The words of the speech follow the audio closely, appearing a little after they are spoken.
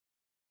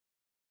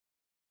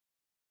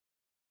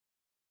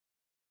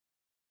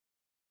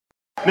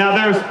Now,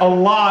 there's a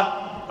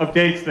lot of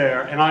dates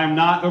there, and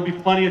there'll be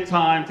plenty of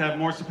time to have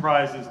more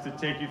surprises to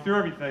take you through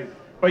everything.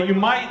 But you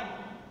might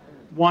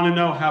want to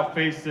know how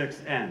Phase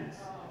 6 ends.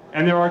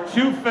 And there are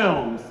two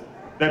films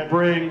that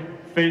bring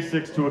Phase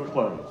 6 to a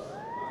close.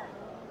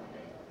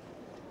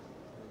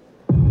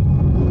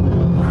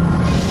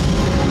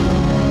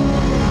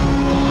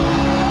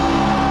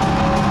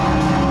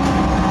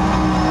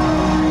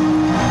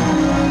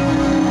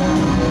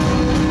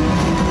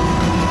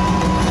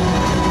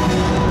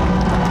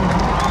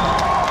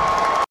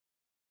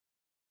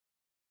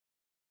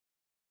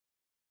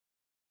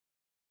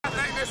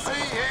 Nothing to see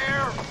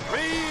here,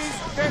 please,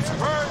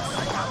 Pittsburgh.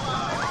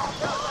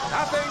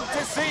 Nothing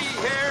to see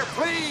here,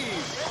 please.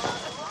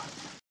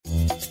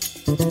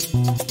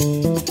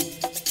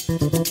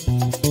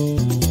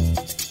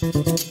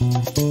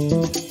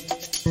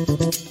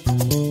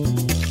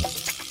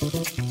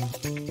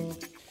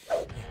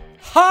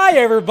 Hi,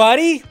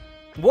 everybody.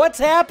 What's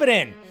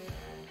happening?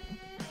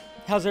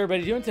 How's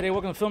everybody doing today?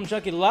 Welcome to Film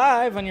Junkee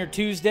Live on your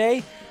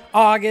Tuesday,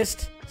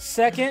 August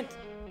 2nd.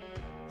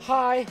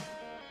 Hi.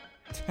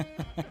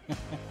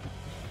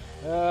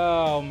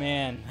 Oh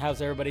man,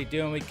 how's everybody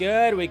doing? We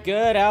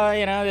good?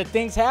 How, did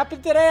things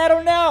happen today? I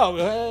don't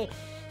know.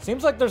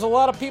 Seems like there's a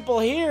lot of people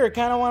here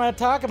kind of want to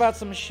talk about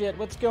some shit.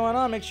 What's going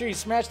on? Make sure you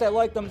smash that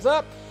like, thumbs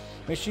up.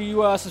 Make sure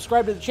you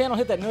subscribe to the channel,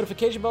 hit that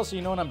notification bell so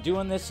you know when I'm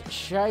doing this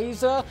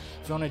shiza.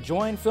 If you want to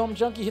join Film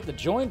Junkee, hit the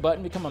join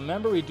button, become a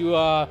member. We do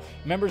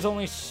members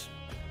only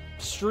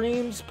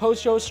streams,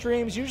 post-show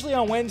streams, usually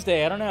on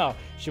Wednesday. I don't know.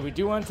 Should we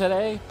do one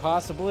today?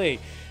 Possibly.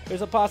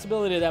 There's a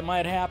possibility that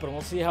might happen.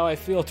 We'll see how I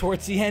feel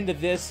towards the end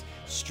of this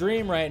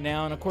stream right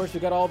now. And, of course, we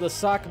got all the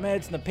sock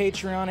meds and the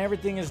Patreon.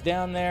 Everything is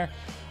down there.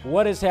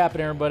 What is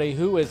happening, everybody?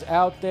 Who is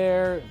out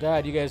there?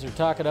 God, you guys are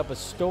talking up a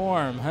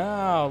storm.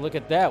 Oh, look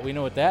at that. We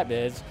know what that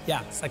is.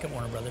 Yeah, Second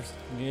Warner Brothers.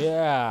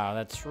 Yeah,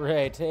 that's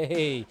right.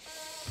 Hey,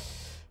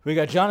 we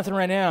got Jonathan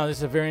right now. This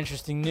is a very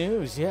interesting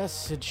news.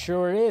 Yes, it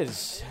sure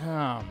is.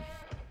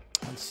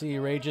 Let's see.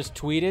 Ray just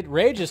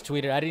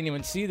tweeted. I didn't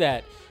even see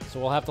that. So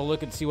we'll have to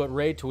look and see what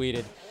Ray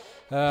tweeted.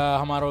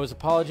 Hamado's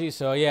apology.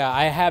 So, yeah,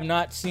 I have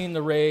not seen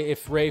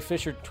if Ray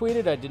Fisher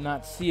tweeted. I did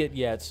not see it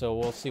yet. So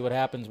we'll see what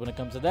happens when it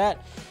comes to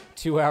that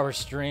 2-hour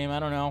stream. I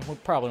don't know. We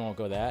probably won't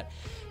go that.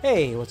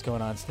 Hey, what's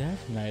going on,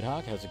 Steph?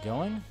 Nighthawk, how's it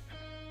going?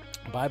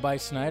 Bye-bye,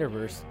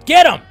 Snyderverse.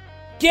 Get him!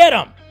 Get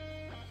him!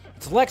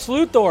 It's Lex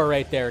Luthor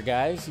right there,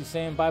 guys. He's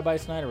saying bye-bye,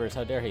 Snyderverse.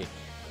 How dare he?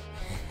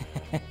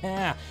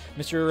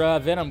 Mr.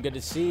 Venom, good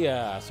to see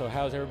ya. So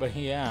how's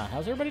everybody? Yeah,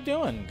 how's everybody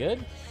doing?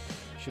 Good?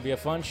 Should be a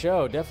fun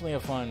show. Definitely a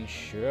fun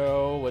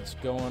show. What's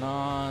going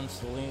on?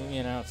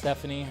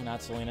 Stephanie,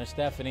 not Selena,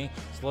 Stephanie.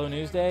 Slow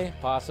news day?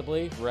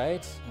 Possibly,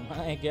 right?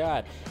 My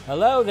God.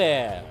 Hello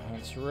there.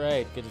 That's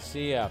right. Good to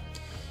see ya.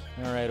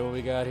 All right, what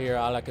we got here?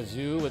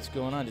 Alakazoo, what's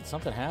going on? Did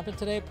something happen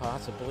today?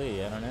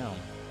 Possibly. I don't know.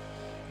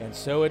 And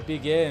so it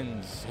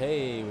begins.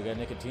 Hey, we got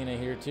Nicotina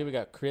here too. We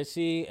got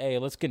Chrissy. Hey,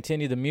 let's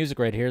continue the music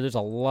right here. There's a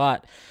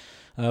lot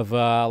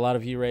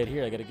of you right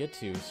here I got to get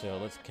to. So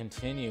let's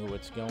continue.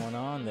 What's going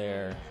on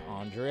there?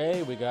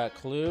 Andre, we got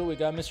Clue. We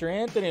got Mr.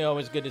 Anthony.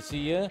 Always good to see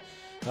you.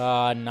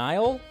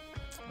 Niall,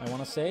 I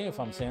want to say, if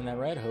I'm saying that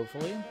right,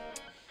 hopefully.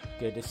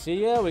 Good to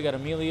see you. We got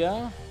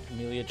Amelia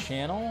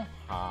Channel.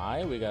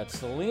 Hi. We got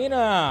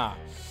Selena.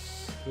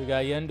 We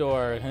got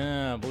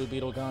Yendor. Blue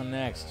Beetle gone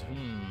next.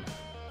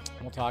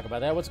 We'll talk about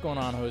that. What's going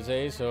on,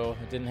 Jose? So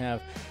it didn't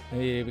have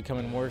maybe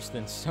becoming worse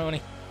than Sony.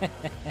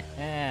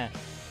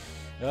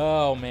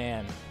 Oh,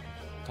 man.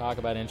 Talk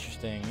about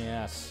interesting.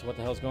 Yes. What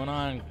the hell's going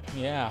on?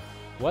 Yeah.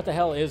 What the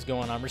hell is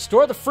going on?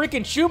 Restore the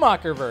freaking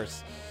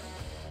Schumacher-verse.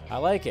 I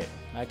like it.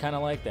 I kind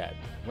of like that.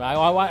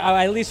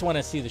 I at least want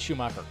to see the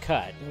Schumacher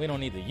cut. We don't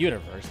need the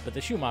universe, but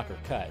the Schumacher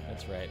cut.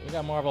 That's right. We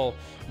got Marvel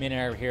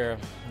Minare here.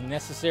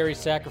 Necessary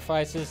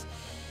sacrifices.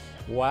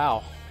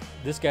 Wow.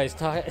 This guy's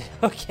talking.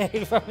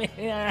 Okay,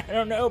 I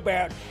don't know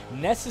about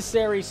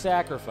necessary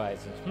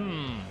sacrifices.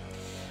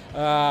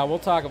 We'll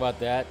talk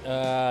about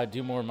that.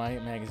 Do more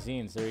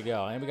magazines. There you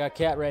go. And we got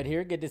Kat right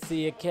here. Good to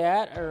see you,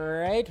 Kat. All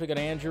right. We got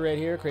Andrew right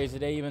here. Crazy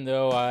day, even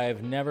though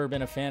I've never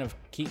been a fan of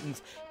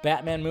Keaton's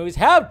Batman movies.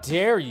 How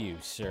dare you,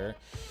 sir?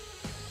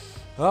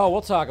 Oh, we'll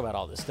talk about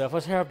all this stuff.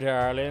 What's up,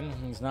 darling?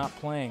 He's not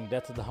playing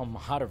Death of the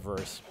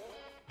Homodiverse.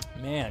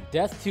 Man,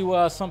 death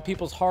to some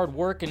people's hard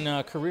work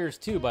and careers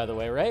too, by the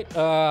way, right?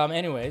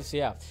 Anyways,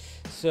 yeah.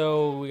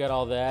 So we got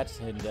all that,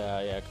 and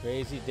yeah,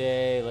 crazy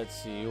day. Let's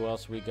see who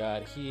else we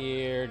got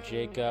here.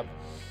 Jacob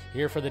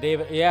here for the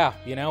David. Yeah,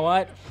 you know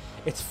what?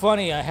 It's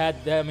funny.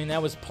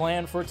 That was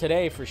planned for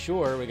today for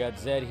sure. We got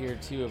Zed here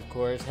too, of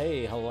course.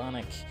 Hey,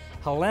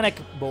 Hellenic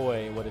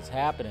boy, what is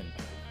happening?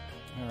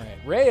 All right,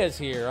 Rhea's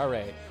here. All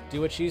right,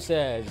 do what she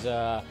says.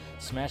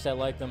 Smash that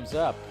like, thumbs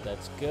up.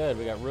 That's good.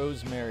 We got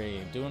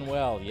Rosemary doing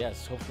well.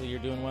 Yes, hopefully you're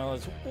doing well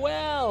as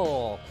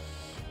well.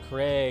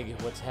 Craig,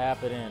 what's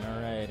happening? All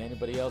right,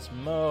 anybody else?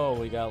 Mo,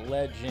 we got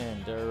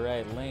Legend. All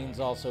right, Lane's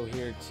also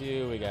here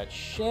too. We got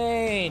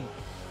Shane,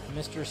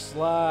 Mr.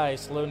 Sly.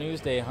 Slow news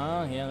day,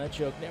 huh? Yeah, that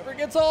joke never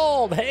gets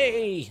old.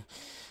 Hey.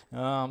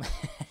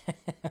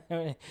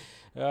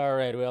 All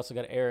right, we also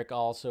got Eric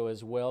also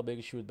as well. Big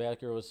issue with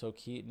Batgirl with So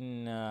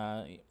Keaton.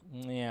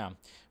 Yeah,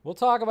 we'll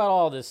talk about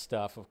all this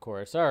stuff, of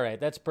course. All right,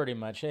 that's pretty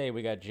much. Hey,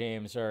 we got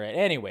James. All right,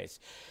 anyways.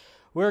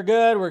 We're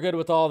good. We're good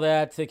with all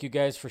that. Thank you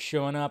guys for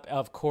showing up.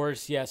 Of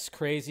course, yes,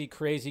 crazy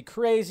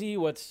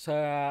what's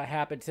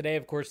happened today,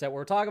 of course, that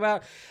we're talking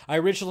about. I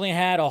originally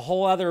had a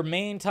whole other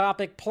main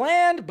topic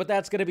planned, but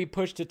that's going to be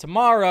pushed to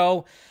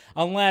tomorrow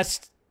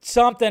unless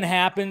something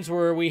happens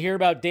where we hear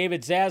about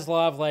David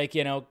Zaslav, like,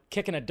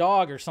 kicking a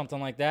dog or something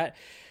like that.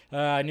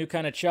 New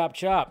kind of chop.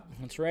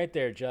 That's right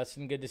there,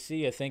 Justin. Good to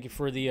see you. Thank you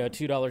for the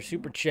 $2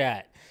 super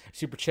chat.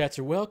 Super chats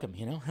are welcome,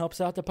 helps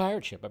out the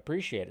pirate ship. I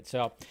appreciate it.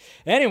 So,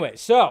 anyway,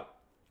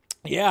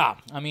 yeah,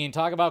 I mean,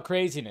 talk about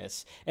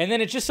craziness. And then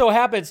it just so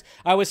happens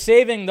I was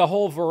saving the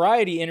whole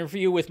Variety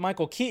interview with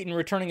Michael Keaton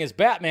returning as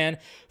Batman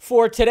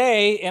for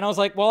today, and I was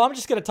like, well, I'm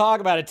just going to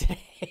talk about it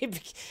today,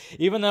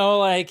 even though,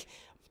 like,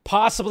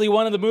 possibly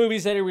one of the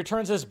movies that he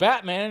returns as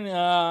Batman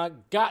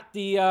got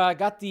the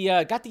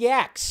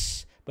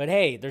axe. But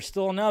hey, there's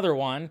still another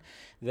one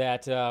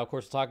that, of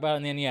course, we'll talk about.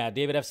 And then, yeah,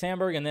 David F.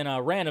 Sandberg, and then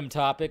a random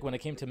topic when it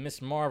came to Miss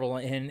Marvel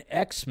in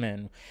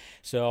X-Men.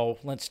 So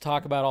let's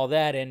talk about all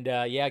that. And,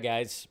 yeah,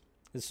 guys,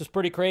 this was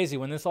pretty crazy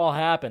when this all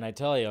happened, I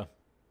tell you.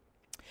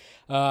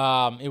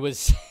 It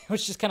was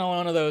just kind of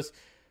one of those,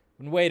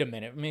 wait a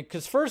minute. I mean,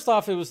 because first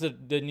off, it was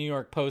the New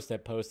York Post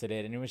that posted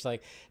it, and it was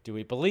like, do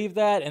we believe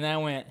that? And I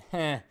went,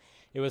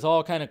 It was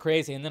all kind of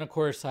crazy. And then, of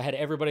course, I had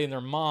everybody and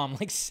their mom,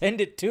 send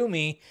it to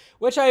me,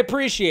 which I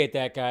appreciate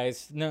that,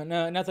 guys. No,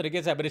 nothing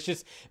against that. But it's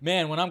just,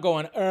 man, when I'm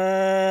going,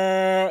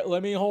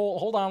 let me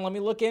hold on, let me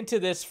look into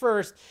this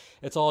first.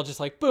 It's all just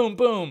like, boom,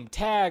 boom,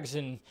 tags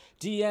and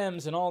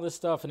DMs and all this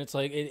stuff. And it's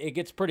like, it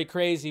gets pretty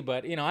crazy.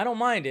 But, I don't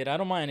mind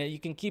it. You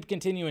can keep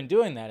continuing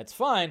doing that. It's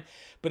fine.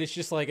 But it's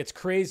just like, it's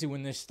crazy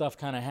when this stuff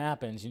kind of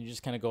happens. And you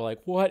just kind of go like,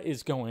 what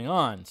is going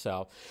on?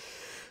 So,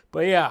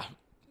 but yeah,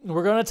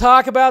 we're going to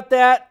talk about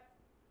that.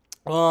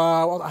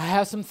 Well, I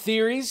have some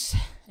theories,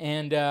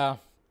 and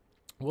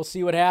we'll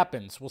see what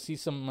happens. We'll see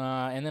some,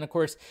 and then, of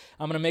course,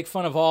 I'm going to make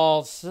fun of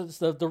all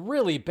the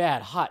really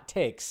bad hot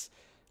takes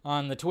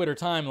on the Twitter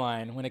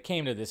timeline when it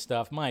came to this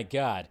stuff. My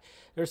God,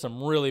 there's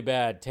some really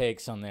bad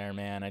takes on there,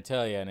 man, I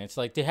tell you. And it's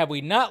like, have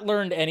we not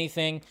learned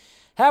anything?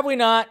 Have we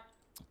not?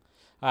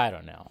 I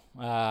don't know.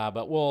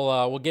 But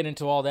we'll get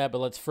into all that, but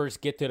let's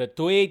first get to the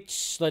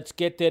tweets. Let's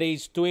get to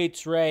these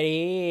tweets right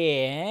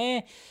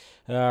here.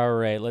 All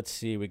right, let's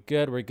see. We're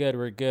good.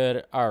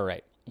 All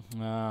right.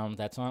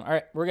 That's on. All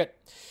right, we're good.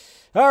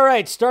 All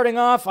right, starting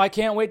off, I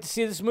can't wait to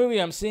see this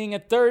movie. I'm seeing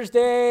it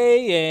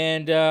Thursday,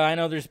 and I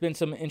know there's been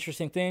some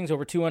interesting things.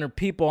 Over 200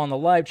 people on the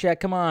live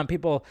chat. Come on,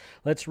 people.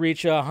 Let's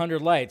reach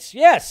 100 lights.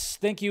 Yes,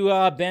 thank you,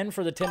 Ben,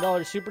 for the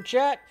 $10 super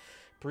chat.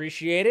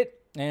 Appreciate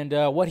it. And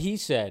what he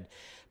said.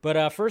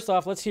 But first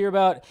off, let's hear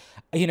about,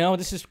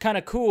 this is kind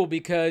of cool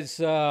because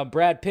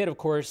Brad Pitt, of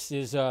course,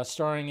 is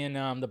starring in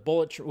the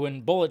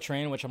Bullet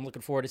Train, which I'm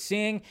looking forward to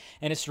seeing.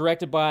 And it's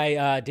directed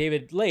by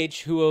David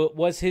Leitch, who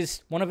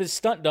was one of his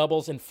stunt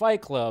doubles in Fight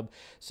Club.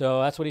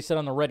 So that's what he said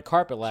on the red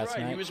carpet last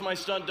night. He was my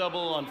stunt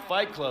double on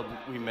Fight Club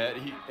we met,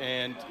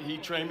 and he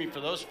trained me for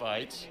those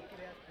fights.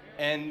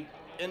 And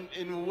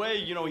in a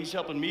way, he's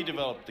helping me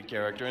develop the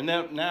character. And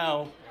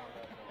now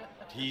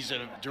he's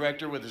a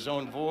director with his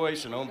own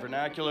voice and own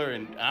vernacular,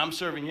 and I'm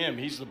serving him.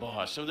 He's the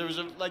boss. So there was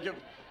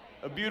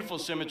a beautiful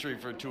symmetry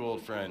for two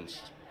old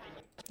friends.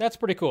 That's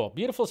pretty cool.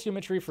 Beautiful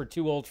symmetry for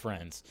two old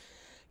friends.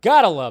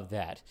 Gotta love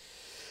that.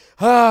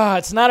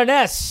 It's not an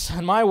S.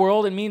 In my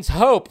world, it means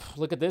hope.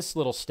 Look at this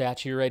little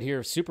statue right here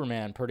of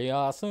Superman. Pretty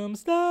awesome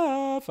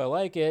stuff. I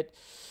like it.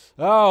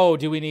 Oh,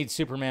 do we need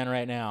Superman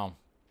right now?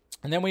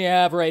 And then we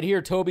have right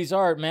here Toby's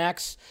art,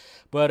 Max.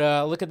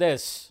 But look at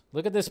this.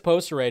 Look at this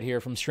poster right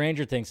here from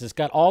Stranger Things. It's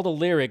got all the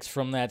lyrics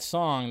from that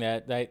song,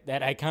 that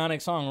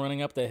iconic song,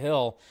 Running Up the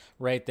Hill,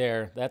 right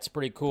there. That's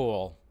pretty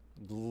cool.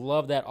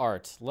 Love that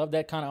art. Love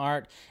that kind of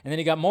art. And then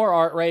you got more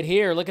art right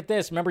here. Look at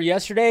this. Remember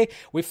yesterday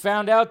we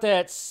found out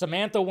that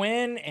Samantha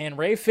Wynn and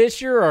Ray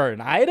Fisher are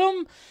an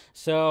item?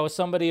 So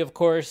somebody, of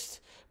course,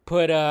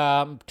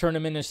 turned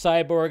him into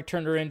Cyborg,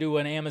 turned her into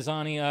an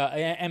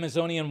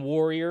Amazonian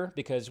warrior,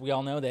 because we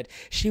all know that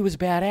she was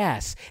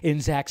badass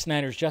in Zack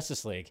Snyder's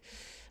Justice League.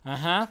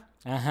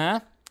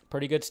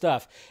 Pretty good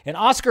stuff. And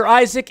Oscar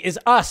Isaac is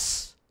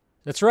us.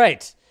 That's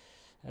right.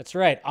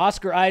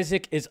 Oscar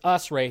Isaac is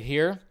us right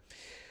here.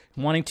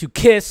 Wanting to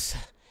kiss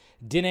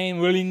Denis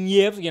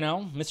Villeneuve,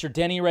 Mr.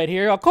 Denny right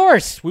here. Of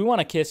course, we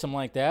want to kiss him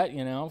like that,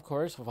 of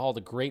course, with all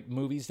the great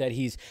movies that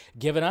he's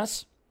given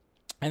us.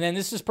 And then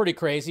this is pretty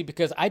crazy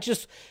because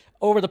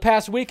over the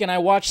past weekend, I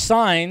watched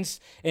Signs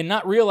and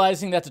not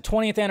realizing that the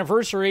 20th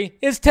anniversary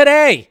is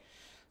today.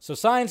 So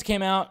Signs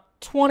came out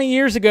 20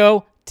 years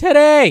ago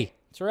today.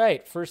 That's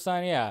right. First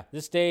time, yeah.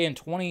 This day in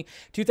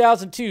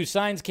 2002,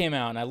 Signs came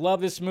out. And I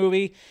love this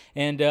movie.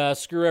 And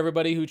screw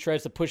everybody who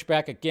tries to push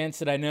back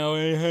against it. I know,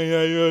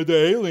 hey, the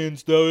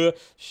aliens, though.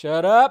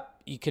 Shut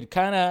up. You could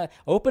kind of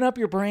open up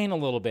your brain a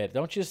little bit.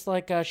 Don't just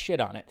shit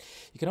on it.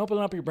 You can open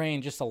up your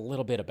brain just a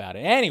little bit about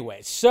it. Anyway,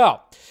 so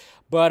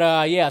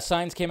But yeah,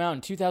 Signs came out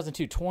in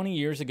 2002, 20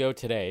 years ago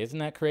today. Isn't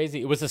that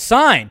crazy? It was a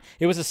sign.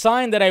 It was a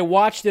sign that I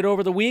watched it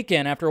over the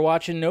weekend after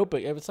watching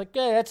Notebook. It was like,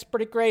 yeah, that's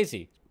pretty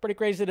crazy. Pretty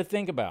crazy to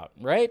think about,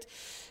 right?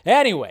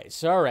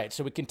 Anyways, all right,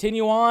 so we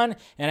continue on,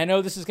 and I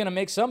know this is going to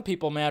make some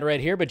people mad right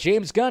here, but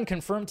James Gunn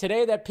confirmed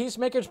today that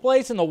Peacemaker's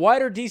place in the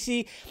wider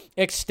DC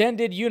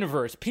extended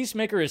universe.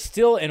 Peacemaker is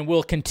still and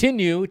will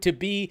continue to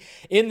be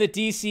in the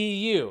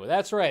DCU.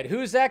 That's right.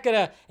 Who's that going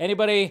to,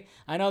 anybody,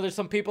 I know there's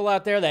some people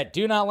out there that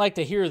do not like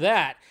to hear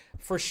that,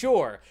 for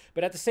sure,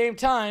 but at the same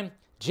time,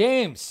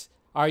 James,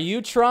 are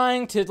you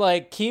trying to,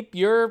 like, keep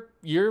your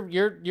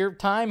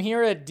time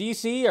here at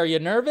DC? Are you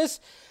nervous?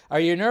 Are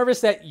you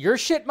nervous that your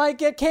shit might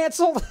get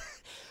canceled?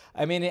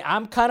 I mean,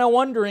 I'm kind of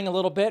wondering a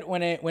little bit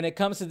when it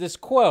comes to this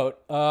quote.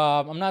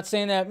 I'm not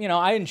saying that,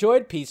 I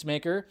enjoyed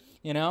Peacemaker,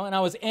 and I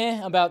was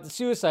about the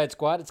Suicide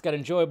Squad. It's got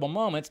enjoyable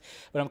moments,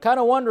 but I'm kind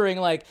of wondering,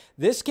 like,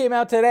 this came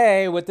out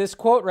today with this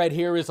quote right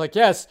here is like,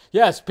 yes,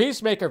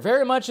 Peacemaker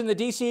very much in the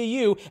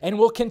DCU and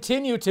will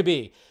continue to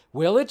be.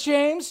 Will it,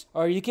 James?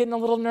 Or are you getting a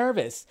little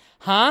nervous?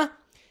 Huh?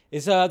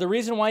 Is the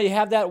reason why you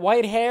have that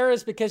white hair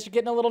is because you're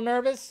getting a little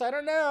nervous? I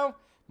don't know.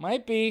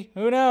 Might be.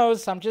 Who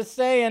knows? I'm just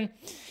saying.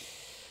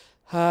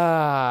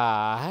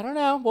 I don't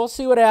know. We'll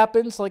see what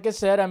happens. Like I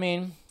said, I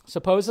mean,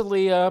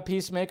 supposedly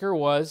Peacemaker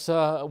was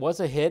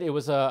a hit. It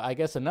was, I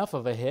guess, enough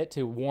of a hit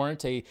to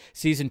warrant a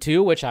season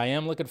 2, which I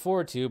am looking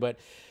forward to. But,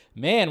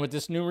 man, with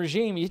this new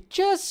regime, you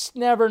just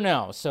never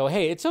know. So,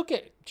 hey, it's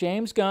okay.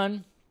 James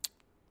Gunn,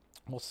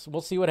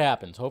 we'll see what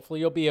happens.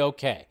 Hopefully you'll be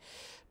okay.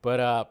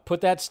 But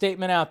put that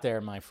statement out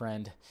there, my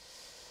friend.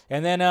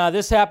 And then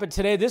this happened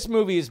today. This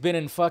movie has been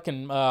in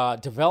fucking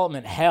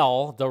development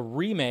hell. The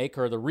remake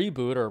or the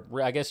reboot,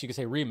 or I guess you could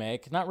say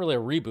remake. Not really a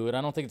reboot. I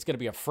don't think it's going to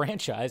be a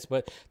franchise,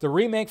 but the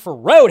remake for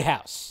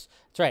Roadhouse.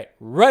 That's right,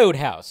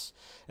 Roadhouse.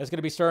 It's going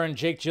to be starring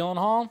Jake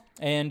Gyllenhaal.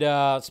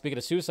 And speaking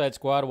of Suicide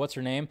Squad, what's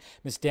her name?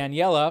 Miss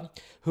Daniela,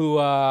 who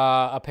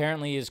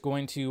apparently is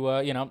going to,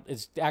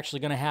 it's actually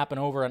going to happen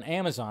over on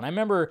Amazon. I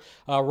remember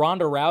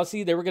Ronda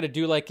Rousey. They were going to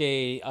do like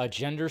a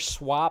gender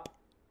swap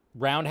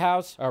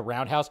Roadhouse.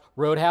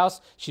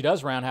 She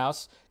does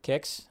Roundhouse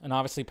kicks, and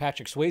obviously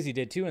Patrick Swayze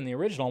did too in the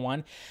original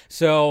one.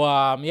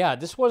 So yeah,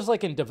 this was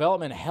like in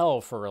development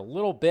hell for a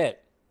little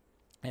bit,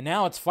 and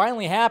now it's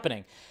finally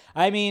happening.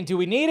 I mean, do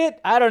we need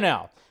it? I don't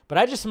know, but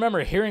I just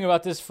remember hearing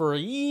about this for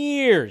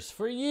years.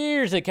 For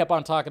years, they kept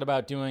on talking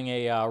about doing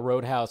a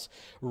Roadhouse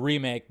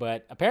remake,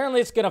 but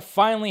apparently it's gonna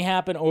finally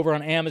happen over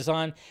on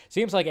Amazon.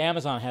 Seems like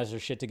Amazon has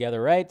their shit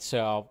together, right?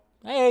 So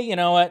hey, you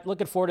know what?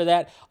 Looking forward to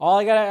that.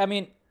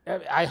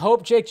 I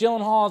hope Jake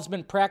Gyllenhaal has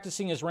been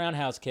practicing his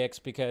roundhouse kicks,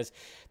 because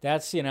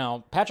that's,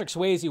 Patrick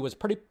Swayze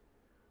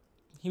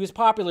was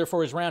popular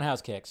for his roundhouse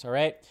kicks, all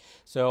right?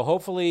 So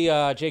hopefully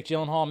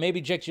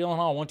maybe Jake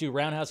Gyllenhaal won't do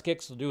roundhouse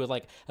kicks. He'll do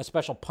like a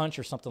special punch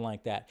or something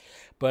like that.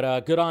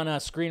 But good on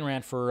Screen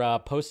Rant for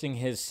posting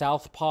his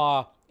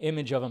southpaw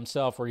image of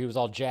himself where he was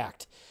all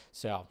jacked.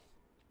 So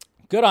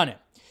good on him.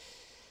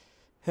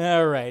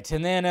 All right,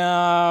 and then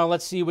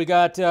let's see, we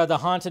got The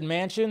Haunted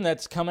Mansion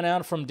that's coming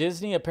out from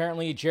Disney.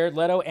 Apparently Jared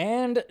Leto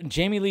and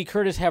Jamie Lee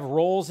Curtis have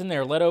roles in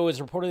there. Leto is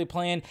reportedly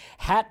playing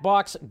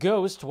Hatbox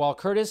Ghost, while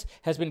Curtis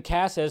has been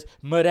cast as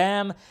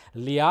Madame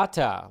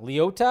Leota?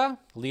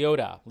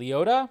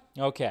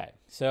 Okay,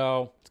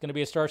 so it's going to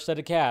be a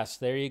star-studded cast.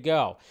 There you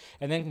go.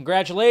 And then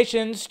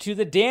congratulations to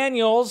the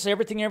Daniels,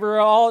 Everything Ever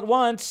All at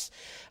Once.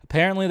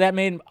 Apparently that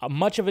made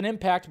much of an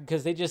impact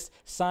because they just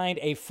signed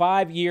a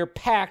 5-year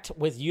pact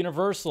with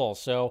Universal.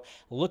 So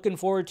looking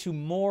forward to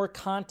more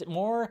content,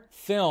 more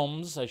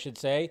films, I should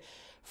say,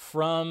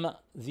 from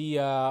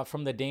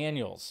the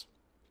Daniels.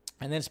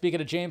 And then speaking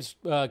of James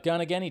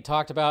Gunn again, he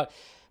talked about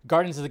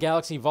Guardians of the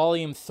Galaxy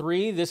Volume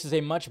 3. This is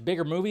a much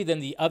bigger movie than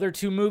the other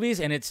two movies,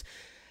 and it's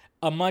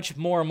a much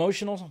more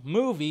emotional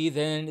movie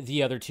than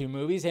the other two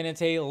movies, and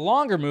it's a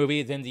longer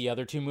movie than the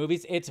other two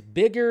movies. It's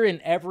bigger in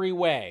every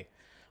way.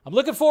 I'm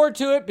looking forward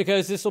to it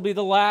because this will be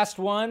the last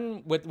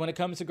one when it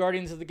comes to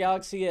Guardians of the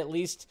Galaxy. At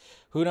least,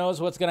 who knows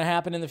what's going to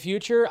happen in the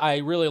future. I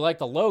really like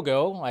the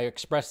logo. I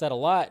expressed that a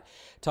lot,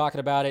 talking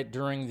about it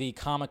during the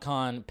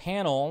Comic-Con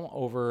panel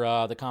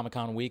over the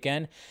Comic-Con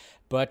weekend.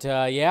 But,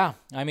 yeah,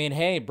 I mean,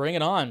 hey, bring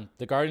it on.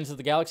 The Guardians of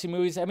the Galaxy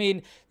movies. I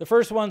mean, the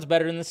first one's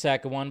better than the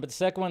second one, but the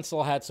second one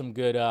still had some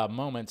good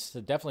moments.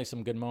 Definitely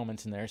some good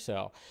moments in there.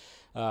 So,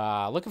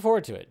 looking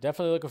forward to it.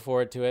 Definitely looking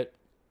forward to it.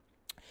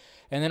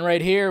 And then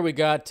right here, we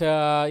got,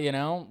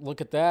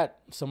 look at that.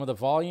 Some of the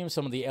volume,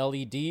 some of the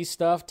LED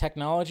stuff,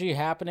 technology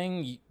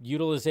happening,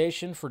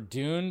 utilization for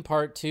Dune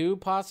Part 2,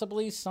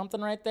 possibly.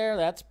 Something right there.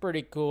 That's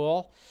pretty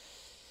cool.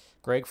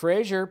 Greg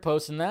Fraser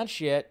posting that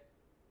shit.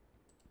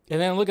 And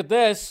then look at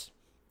this.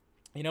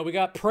 We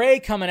got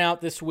Prey coming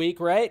out this week,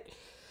 right?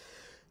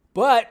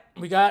 But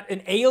we got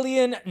an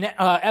Alien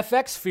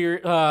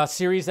FX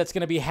series that's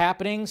going to be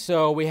happening.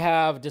 So we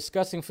have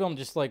Discussing Film,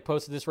 just like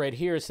posted this right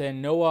here,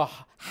 saying Noah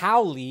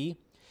Hawley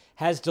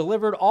has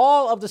delivered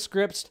all of the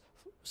scripts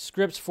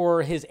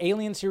for his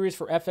Alien series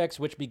for FX,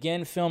 which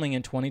began filming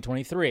in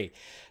 2023.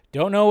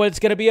 Don't know what it's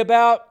going to be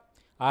about.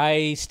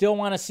 I still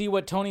want to see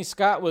what Tony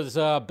Scott was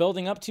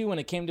building up to when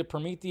it came to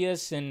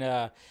Prometheus and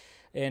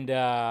then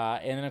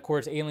of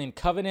course Alien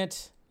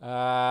Covenant.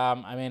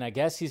 I mean, I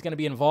guess he's going to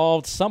be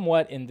involved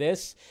somewhat in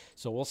this,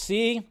 so we'll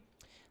see.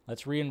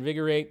 Let's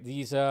reinvigorate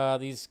these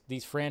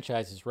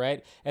franchises,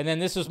 right? And then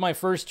this was my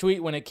first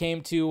tweet when it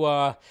came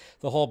to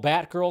the whole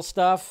Batgirl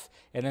stuff,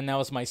 and then that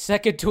was my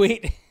second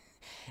tweet.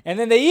 And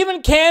then they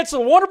even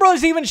canceled. Warner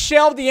Bros. Even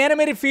shelved the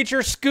animated feature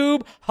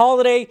Scoob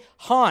Holiday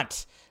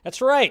Haunt.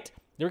 That's right.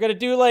 They were going to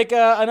do like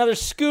another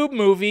Scoob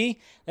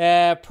movie,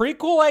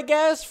 prequel, I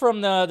guess,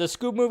 from the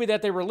Scoob movie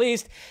that they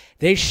released.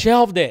 They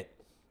shelved it.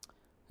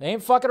 They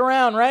ain't fucking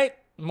around, right?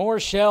 More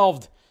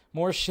shelved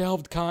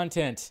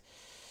content.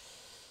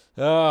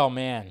 Oh,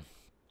 man.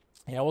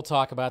 Yeah, we'll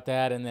talk about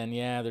that. And then,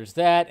 yeah, there's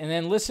that. And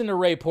then listen to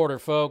Ray Porter,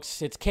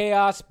 folks. It's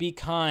chaos, be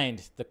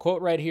kind. The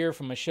quote right here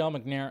from Michelle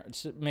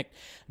McNamara.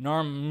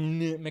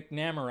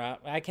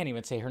 I can't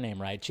even say her name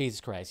right.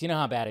 Jesus Christ. You know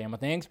how bad I am with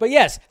things. But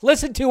yes,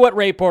 listen to what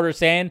Ray Porter's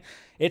saying.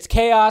 It's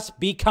chaos,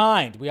 be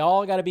kind. We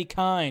all got to be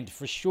kind,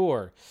 for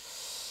sure.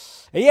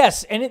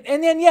 Yes, and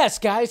then, yes,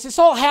 guys, this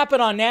all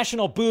happened on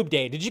National Boob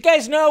Day. Did you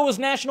guys know it was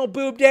National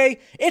Boob Day?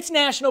 It's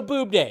National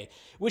Boob Day.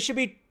 We should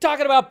be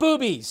talking about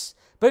boobies.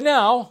 But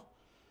no,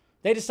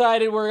 they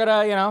decided we're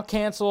going to,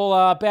 cancel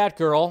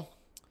Batgirl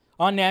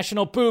on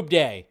National Boob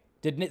Day.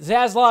 Did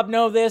Zaslav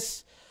know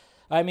this?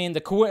 I mean,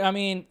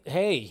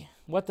 hey,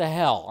 what the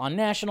hell? On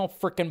National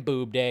frickin'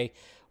 Boob Day,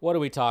 what are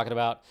we talking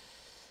about?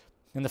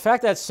 And the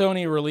fact that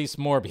Sony released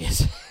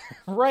Morbius,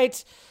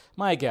 right?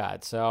 My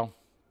God, so...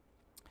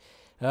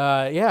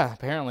 yeah,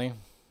 apparently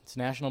it's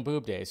National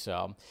Boob Day,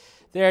 so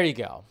there you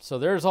go. So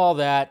there's all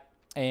that,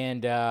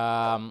 and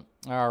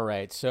all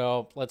right,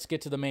 so let's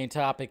get to the main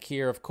topic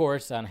here, of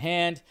course, on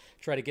hand.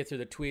 Try to get through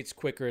the tweets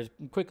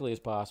quickly as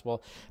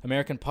possible.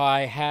 American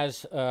Pie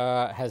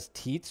has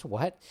teats,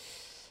 what?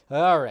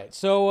 All right,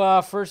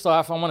 so first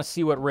off, I want to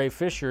see what Ray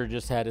Fisher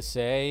just had to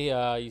say.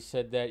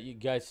 You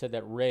guys said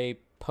that Ray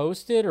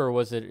posted, or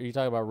are you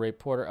talking about Ray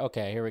Porter?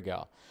 Okay, here we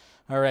go.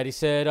 All right, he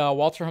said,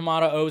 Walter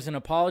Hamada owes an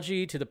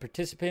apology to the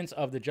participants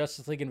of the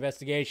Justice League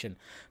investigation.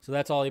 So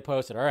that's all he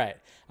posted. All right.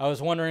 I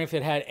was wondering if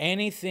it had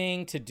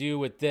anything to do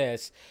with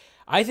this.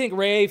 I think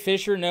Ray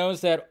Fisher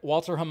knows that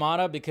Walter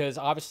Hamada, because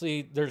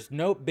obviously there's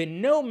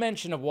been no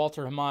mention of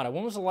Walter Hamada.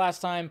 When was the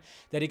last time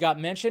that he got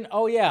mentioned?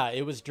 Oh, yeah,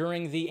 it was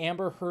during the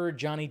Amber Heard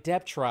Johnny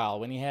Depp trial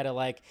when he had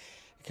to,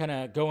 kind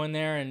of go in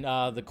there and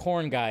the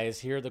corn guys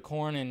hear the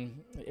corn.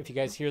 And if you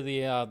guys hear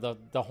the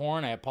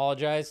horn, I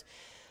apologize.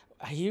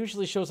 He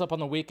usually shows up on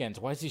the weekends.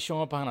 Why is he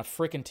showing up on a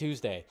freaking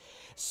Tuesday?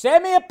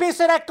 Send me a piece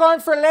of that corn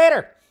for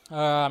later.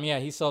 Yeah,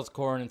 he sells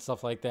corn and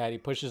stuff like that. He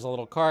pushes a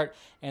little cart,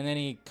 and then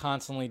he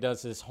constantly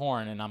does his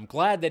horn. And I'm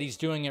glad that he's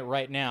doing it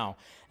right now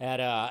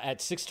at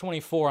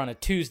 6:24 on a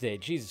Tuesday.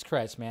 Jesus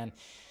Christ, man.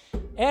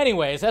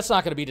 Anyways, that's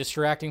not going to be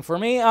distracting for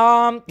me.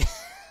 My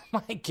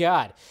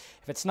God.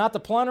 If it's not the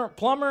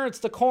plumber, it's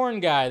the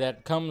corn guy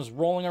that comes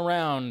rolling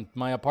around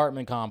my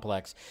apartment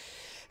complex.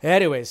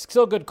 Anyways,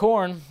 still good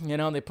corn.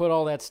 They put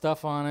all that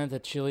stuff on it, the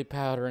chili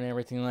powder and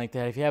everything like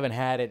that. If you haven't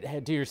had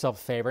it, do yourself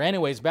a favor.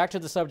 Anyways, back to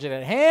the subject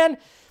at hand.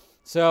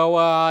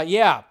 So,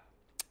 yeah.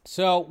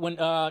 So, when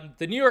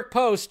the New York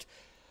Post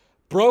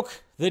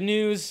broke the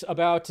news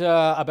about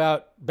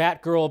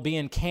Batgirl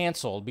being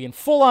canceled, being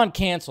full-on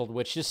canceled,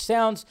 which just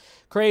sounds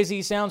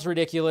crazy, sounds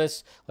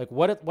ridiculous. Like,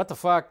 what the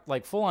fuck?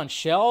 Like, full-on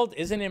shelved?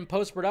 Isn't it in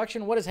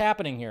post-production? What is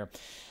happening here?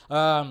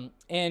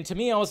 And to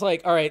me, I was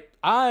like, all right,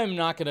 I'm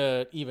not going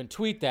to even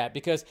tweet that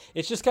because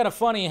it's just kind of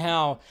funny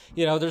how,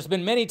 there's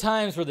been many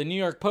times where the New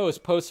York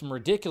Post posts some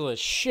ridiculous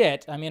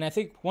shit. I mean, I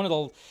think when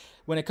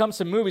it comes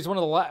to movies, it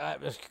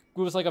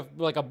was like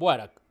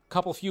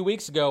a few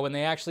weeks ago when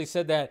they actually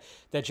said that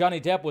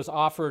Johnny Depp was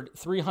offered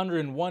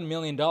 $301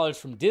 million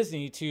from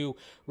Disney to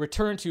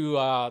return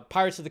to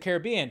Pirates of the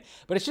Caribbean.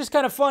 But it's just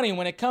kind of funny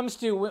when it comes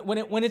to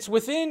when it's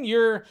within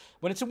your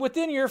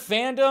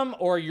fandom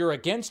or you're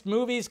against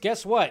movies.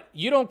 Guess what?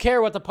 You don't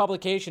care what the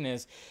publication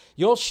is.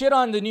 You'll shit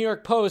on the New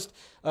York Post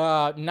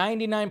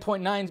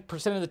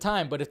 99.9% of the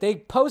time. But if they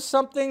post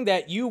something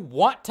that you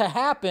want to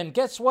happen,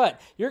 guess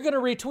what? You're going to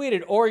retweet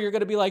it, or you're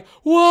going to be like,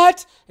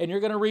 what? And you're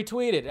going to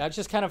retweet it. I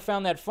just kind of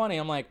found that funny.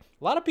 I'm like,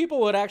 a lot of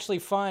people would actually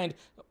find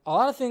a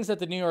lot of things that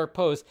the New York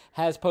Post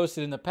has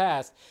posted in the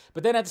past.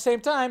 But then at the same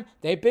time,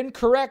 they've been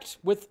correct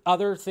with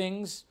other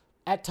things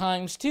at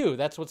times too.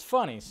 That's what's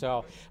funny.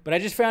 So, but I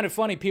just found it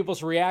funny,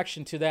 people's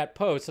reaction to that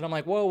post. And I'm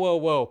like,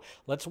 whoa.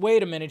 Let's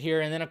wait a minute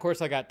here. And then, of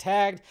course, I got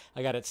tagged.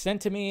 I got it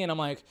sent to me. And I'm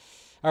like,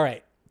 all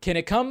right, can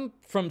it come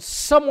from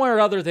somewhere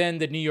other than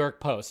the New York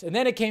Post? And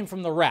then it came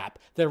from the Wrap.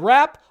 The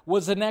Wrap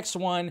was the next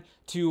one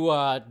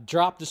to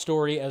drop the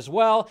story as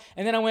well.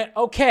 And then I went,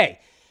 okay,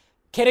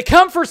 can it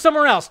come from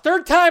somewhere else?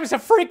 Third time's a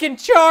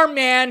freaking charm,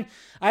 man.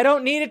 I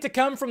don't need it to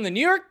come from the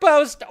New York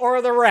Post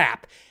or the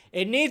Wrap.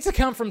 It needs to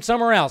come from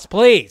somewhere else.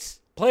 Please,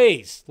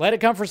 let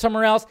it come from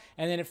somewhere else.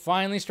 And then it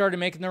finally started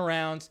making the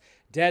rounds.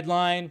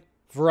 Deadline,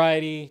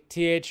 Variety,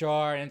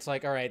 THR. And it's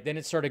like, all right, then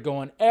it started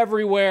going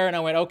everywhere. And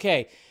I went,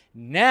 okay,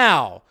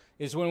 now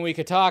is when we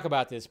could talk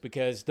about this,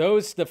 because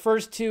the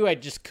first two I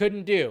just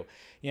couldn't do.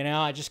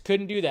 I just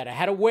couldn't do that. I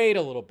had to wait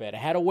a little bit.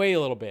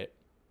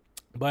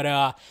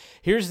 But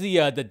here's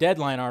the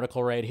Deadline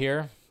article right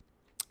here.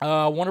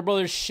 Warner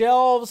Brothers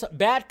shelves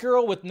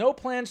Batgirl with no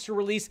plans to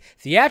release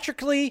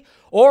theatrically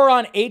or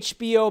on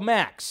HBO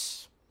Max.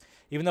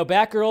 Even though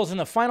Batgirl is in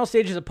the final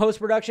stages of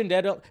post-production,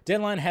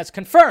 Deadline has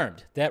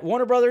confirmed that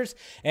Warner Brothers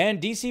and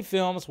DC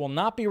Films will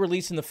not be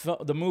releasing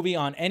the movie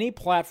on any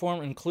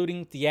platform,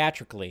 including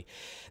theatrically.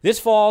 This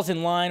falls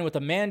in line with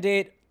the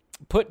mandate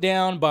put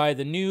down by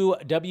the new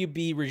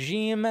WB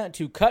regime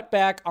to cut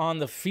back on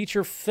the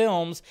feature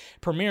films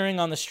premiering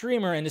on the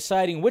streamer and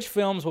deciding which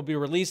films will be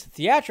released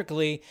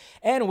theatrically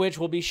and which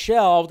will be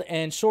shelved,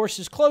 and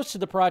sources close to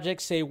the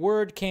project say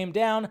word came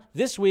down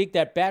this week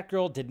that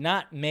Batgirl did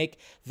not make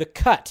the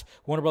cut.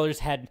 Warner Brothers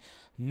had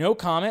no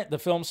comment. The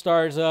film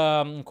stars,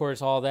 of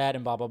course, all that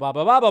and blah, blah, blah,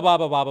 blah, blah, blah, blah,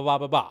 blah, blah, blah, blah,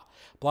 blah,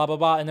 blah, blah,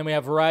 blah. And then we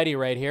have Variety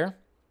right here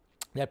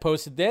that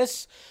posted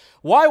this.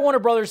 Why Warner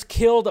Brothers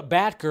killed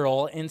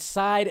Batgirl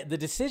inside the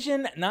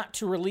decision not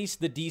to release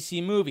the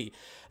DC movie.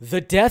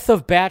 The death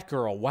of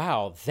Batgirl.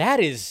 Wow, that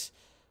is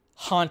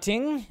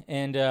haunting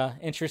and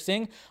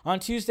interesting.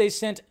 On Tuesday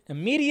sent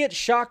immediate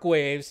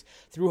shockwaves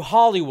through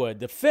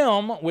Hollywood. The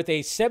film, with a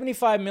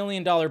 $75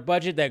 million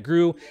budget that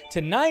grew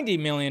to $90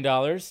 million.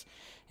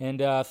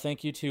 And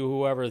thank you to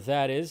whoever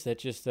that is that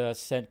just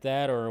sent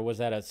that, or was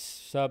that a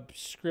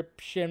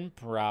subscription?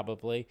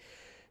 Probably.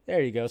 There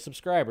you go,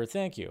 subscriber.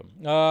 Thank you.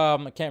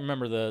 I can't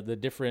remember the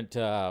different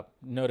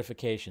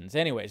notifications.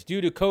 Anyways, due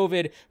to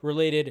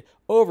COVID-related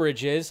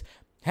overages,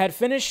 had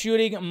finished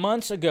shooting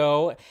months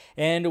ago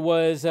and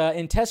was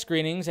in test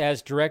screenings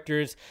as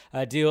directors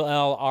Adil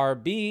El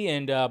Arbi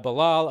and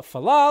Bilal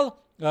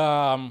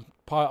Falal.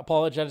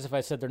 Apologize if I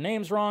said their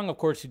names wrong. Of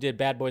course, who did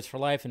Bad Boys for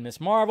Life and Miss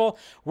Marvel.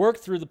 Worked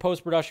through the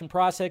post-production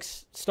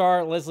process.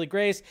 Star Leslie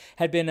Grace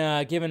had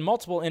been given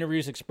multiple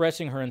interviews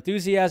expressing her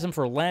enthusiasm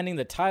for landing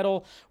the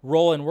title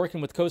role and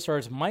working with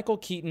co-stars Michael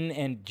Keaton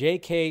and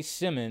J.K.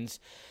 Simmons.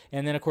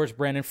 And then, of course,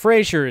 Brendan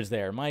Fraser is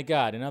there. My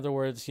God. In other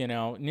words,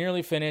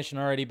 nearly finished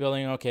and already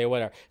building. Okay,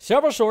 whatever.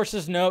 Several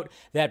sources note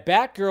that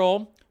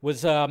Batgirl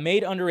was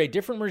made under a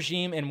different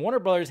regime, and Warner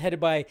Brothers, headed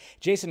by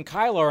Jason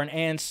Kilar and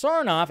Ann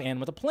Sarnoff, and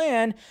with a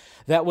plan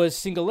that was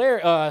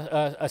singularly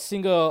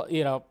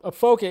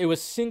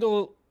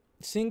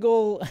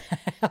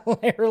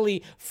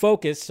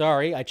focused.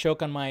 Sorry, I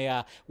choke on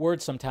my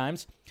words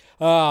sometimes.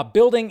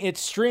 Building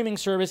its streaming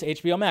service,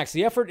 HBO Max.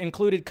 The effort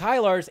included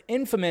Kilar's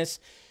infamous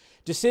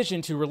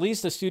decision to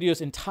release the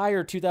studio's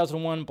entire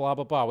 2001 blah,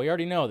 blah, blah. We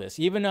already know this.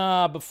 Even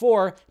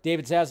before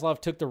David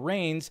Zaslav took the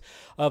reins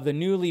of the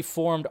newly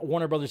formed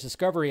Warner Brothers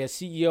Discovery as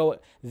CEO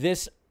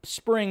this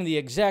spring, the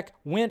exec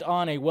went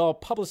on a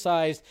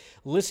well-publicized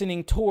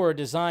listening tour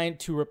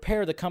designed to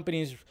repair the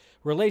company's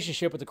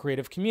relationship with the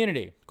creative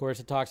community. Of course,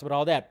 it talks about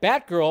all that.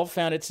 Batgirl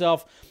found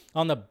itself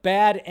on the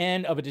bad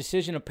end of a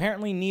decision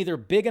apparently neither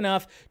big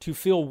enough to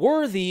feel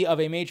worthy of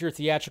a major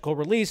theatrical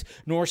release,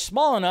 nor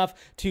small enough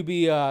to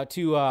be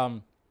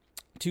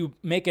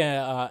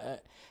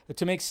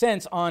to make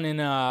sense on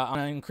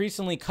an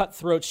increasingly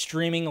cutthroat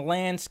streaming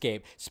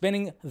landscape.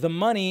 Spending the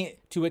money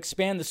to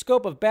expand the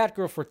scope of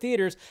Batgirl for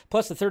theaters,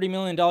 plus the $30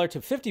 million to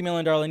 $50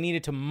 million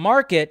needed to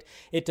market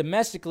it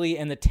domestically,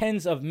 and the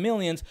tens of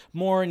millions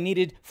more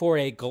needed for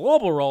a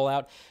global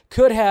rollout,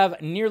 could have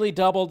nearly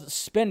doubled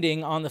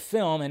spending on the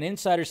film. And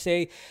insiders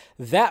say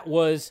that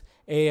was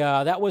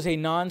a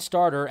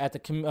non-starter at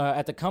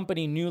the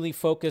company, newly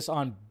focused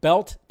on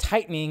belt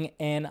tightening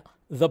and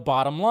the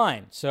bottom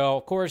line. So,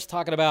 of course,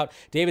 talking about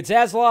David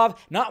Zaslav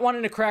not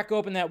wanting to crack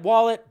open that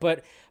wallet,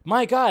 but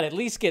my God, at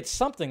least get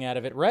something out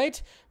of it,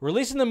 right?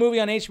 Releasing the movie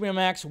on HBO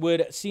Max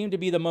would seem to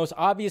be the most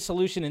obvious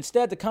solution.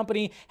 Instead, the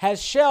company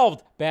has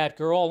shelved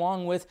Batgirl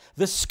along with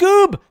the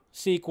Scoob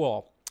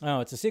sequel. Oh,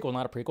 it's a sequel,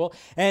 not a prequel.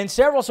 And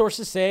several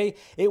sources say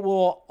it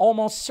will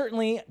almost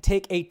certainly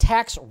take a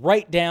tax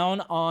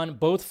write-down on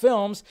both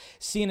films,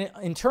 seen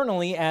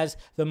internally as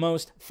the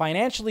most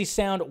financially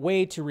sound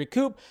way to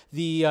recoup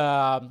the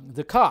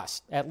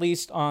cost, at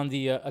least on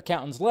the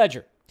accountant's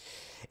ledger.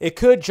 It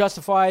could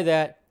justify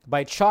that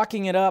by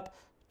chalking it up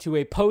to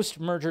a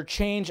post-merger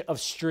change of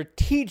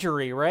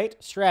strategy, right?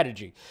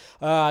 Strategy.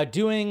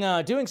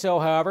 Doing so,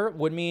 however,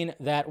 would mean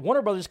that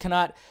Warner Brothers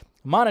cannot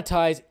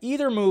monetize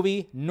either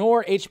movie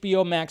nor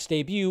HBO Max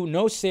debut,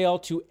 no sale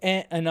to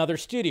another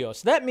studio.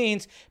 So that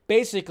means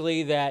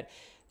basically that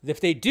if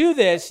they do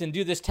this and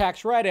do this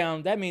tax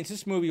write-down, that means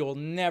this movie will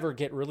never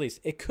get released.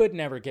 It could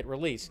never get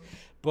released.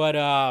 But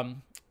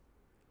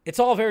it's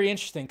all very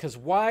interesting, because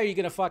why are you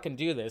going to fucking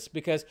do this?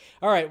 Because,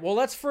 all right, well,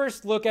 let's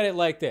first look at it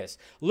like this.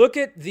 Look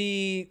at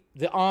the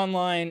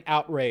online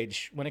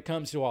outrage when it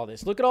comes to all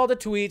this. Look at all the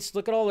tweets.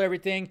 Look at all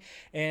everything.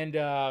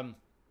 And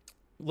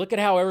look at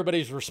how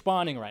everybody's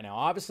responding right now.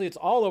 Obviously, it's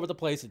all over the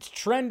place. It's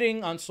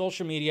trending on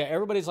social media.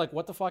 Everybody's like,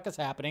 what the fuck is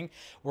happening?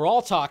 We're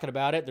all talking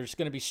about it. There's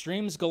going to be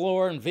streams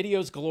galore and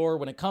videos galore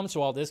when it comes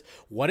to all this.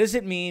 What does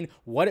it mean?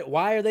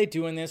 Why are they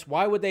doing this?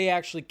 Why would they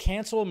actually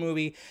cancel a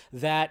movie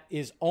that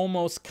is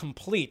almost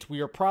complete? We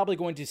are probably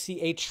going to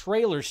see a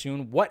trailer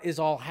soon. What is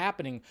all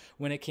happening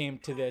when it came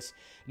to this?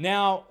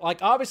 Now,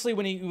 like, obviously,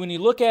 when you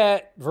look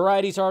at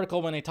Variety's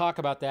article, when they talk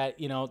about that,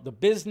 you know, the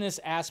business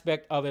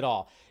aspect of it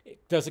all,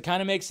 does it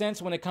kind of make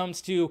sense when it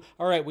comes to,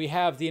 all right, we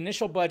have the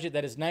initial budget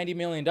that is $90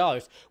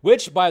 million,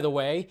 which, by the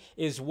way,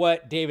 is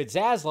what David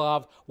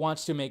Zaslav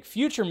wants to make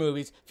future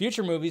movies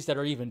that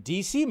are even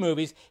DC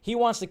movies. He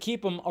wants to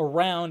keep them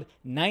around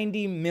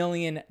 $90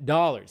 million.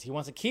 He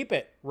wants to keep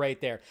it right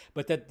there.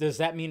 But does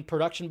that mean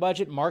production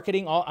budget,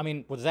 marketing?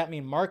 What does that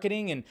mean,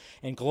 marketing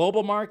and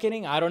global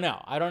marketing? I don't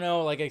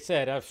know. Like I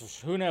said,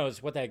 who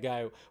knows what that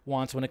guy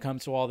wants when it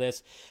comes to all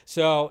this.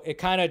 So it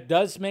kind of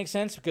does make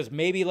sense, because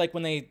maybe like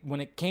when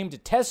it came to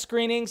test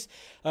screenings,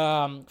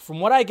 from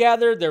what I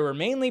gathered, they were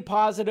mainly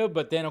positive,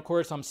 but then of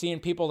course I'm seeing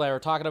people that are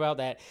talking about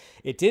that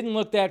it didn't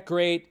look that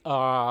great.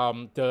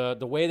 The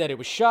way that it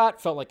was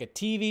shot felt like a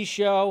TV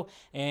show,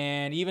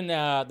 and even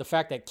the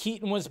fact that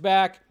Keaton was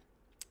back,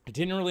 it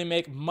didn't really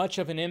make much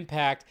of an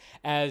impact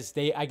as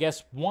they, I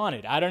guess,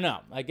 wanted. I don't know.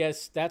 I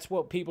guess that's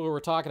what people were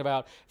talking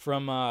about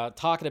from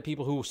talking to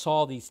people who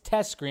saw these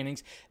test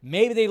screenings.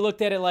 Maybe they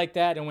looked at it like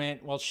that and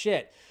went, well,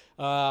 shit,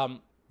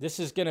 this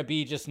is going to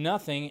be just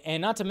nothing.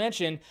 And not to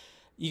mention,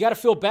 you got to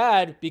feel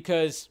bad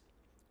because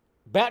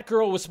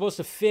Batgirl was supposed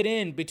to fit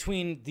in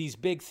between these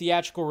big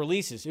theatrical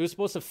releases. It was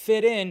supposed to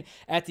fit in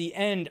at the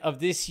end of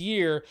this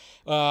year,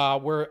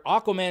 where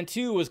Aquaman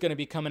 2 was going to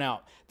be coming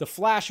out. The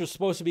Flash was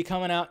supposed to be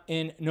coming out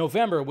in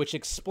November, which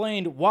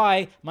explained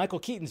why Michael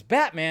Keaton's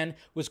Batman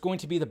was going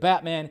to be the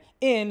Batman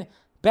in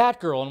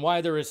Batgirl, and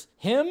why there was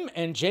him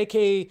and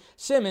J.K.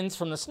 Simmons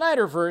from the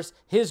Snyderverse,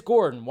 his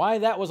Gordon, why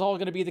that was all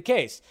going to be the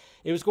case.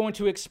 It was going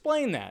to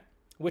explain that,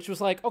 which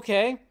was like,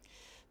 okay,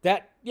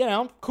 that, you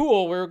know,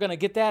 cool, we were going to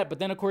get that, but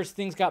then, of course,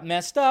 things got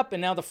messed up,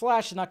 and now The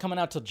Flash is not coming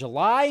out till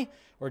July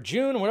or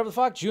June, or whatever the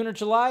fuck, June or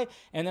July,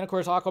 and then, of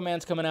course,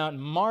 Aquaman's coming out in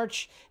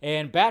March,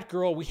 and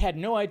Batgirl, we had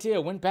no idea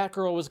when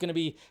Batgirl was going to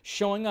be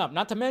showing up,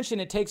 not to mention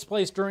it takes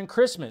place during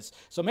Christmas,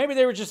 so maybe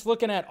they were just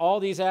looking at all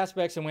these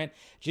aspects and went,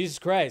 Jesus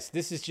Christ,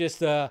 this is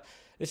just a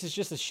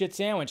shit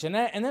sandwich, and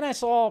then I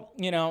saw,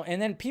 you know,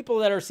 and then people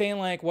that are saying,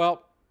 like,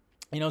 well,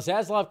 you know,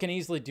 Zaslav can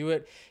easily do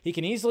it. He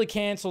can easily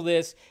cancel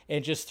this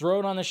and just throw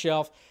it on the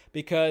shelf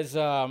because,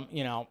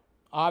 you know,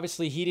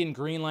 obviously he didn't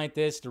greenlight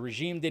this. The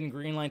regime didn't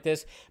greenlight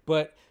this.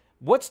 But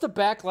what's the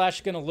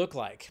backlash going to look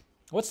like?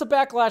 What's the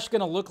backlash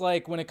going to look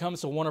like when it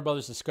comes to Warner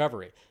Brothers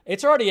Discovery?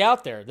 It's already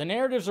out there. The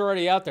narratives are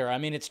already out there. I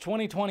mean, it's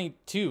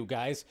 2022,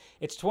 guys.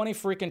 It's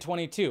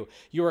 2022.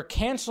 You are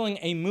canceling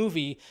a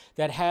movie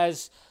that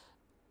has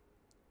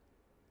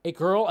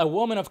a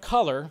woman of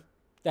color,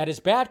 that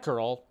is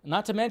Batgirl.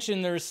 Not to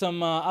mention there's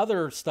some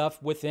other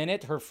stuff within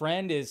it. Her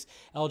friend is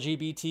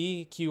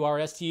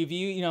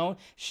LGBTQRSTV, you know,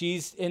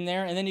 she's in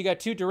there. And then you got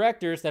two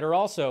directors that are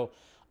also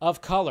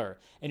of color.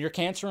 And you're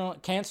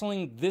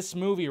canceling this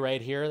movie right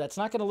here. That's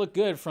not going to look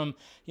good from,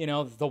 you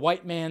know, the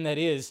white man that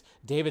is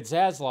David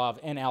Zaslav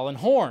and Alan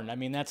Horn. I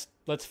mean,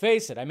 let's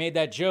face it. I made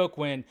that joke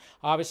when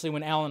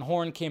Alan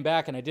Horn came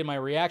back and I did my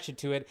reaction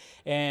to it.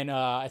 And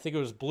I think it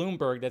was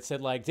Bloomberg that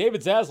said, like,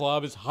 David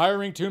Zaslav is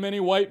hiring too many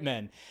white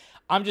men.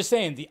 I'm just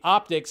saying the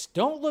optics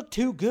don't look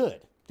too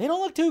good. They don't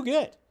look too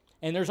good.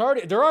 And they're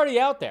already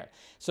out there.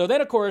 So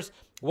then, of course,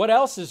 what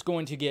else is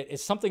going to get?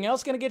 Is something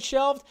else going to get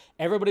shelved?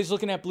 Everybody's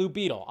looking at Blue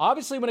Beetle.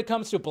 Obviously, when it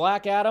comes to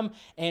Black Adam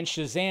and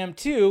Shazam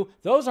 2,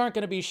 those aren't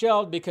going to be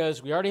shelved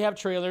because we already have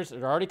trailers.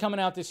 They're already coming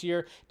out this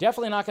year.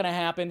 Definitely not going to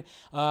happen.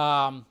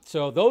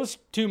 So those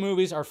two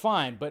movies are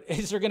fine. But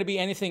is there going to be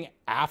anything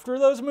after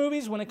those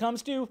movies when it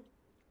comes to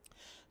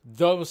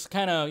those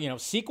kind of, you know,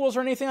 sequels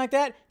or anything like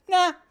that?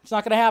 Nah, it's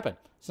not going to happen.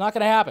 It's not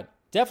going to happen.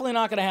 Definitely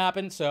not going to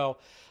happen. So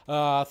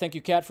thank you,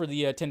 Kat, for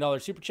the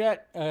 $10 super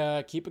chat.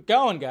 Keep it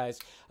going, guys.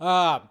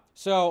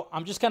 So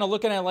I'm just kind of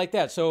looking at it like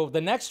that. So the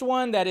next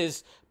one that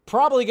is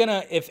probably going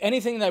to, if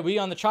anything, that we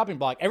on the chopping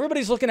block,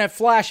 everybody's looking at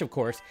Flash, of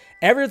course.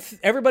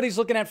 Everybody's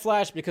looking at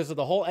Flash because of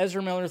the whole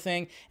Ezra Miller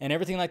thing and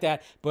everything like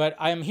that. But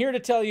I'm here to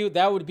tell you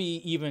that would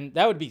be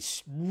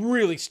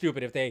really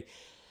stupid if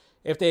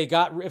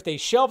they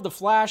shelved the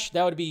Flash.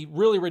 That would be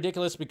really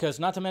ridiculous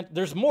because not to mention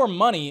there's more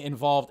money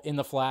involved in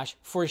the Flash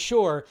for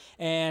sure,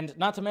 and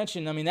not to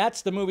mention, I mean,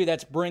 that's the movie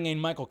that's bringing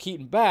Michael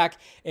Keaton back,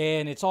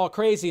 and it's all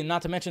crazy, and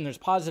not to mention there's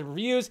positive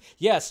reviews.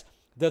 Yes,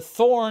 the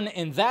thorn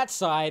in that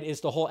side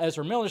is the whole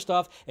Ezra Miller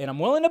stuff, and I'm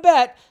willing to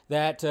bet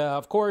that,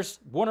 of course,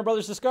 Warner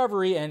Brothers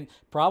Discovery and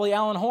probably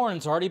Alan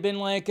Horn's already been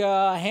like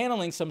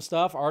handling some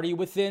stuff, already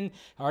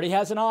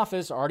has an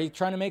office, already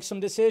trying to make some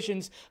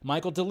decisions.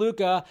 Michael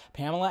DeLuca,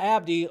 Pamela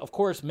Abdi, of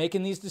course,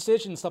 making these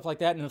decisions, stuff like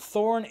that. And the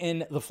thorn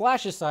in the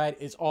Flash's side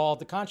is all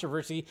the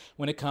controversy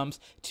when it comes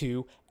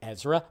to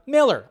Ezra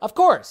Miller. Of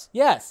course,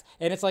 yes.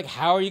 And it's like,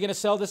 how are you going to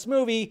sell this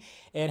movie?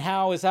 And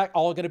how is that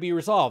all going to be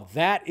resolved?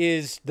 That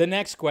is the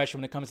next question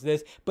when it comes to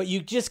this, but you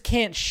just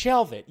can't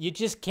shelve it. You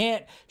just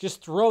can't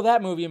just throw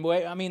that movie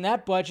away. I mean,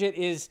 that budget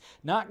is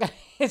not,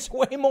 it's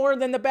way more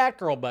than the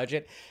Batgirl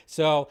budget.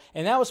 So,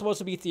 and that was supposed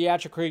to be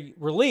theatrically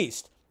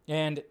released.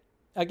 And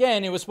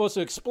again, it was supposed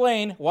to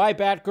explain why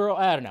Batgirl,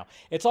 I don't know.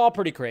 It's all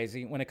pretty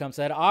crazy when it comes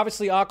to that.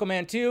 Obviously,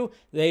 Aquaman 2,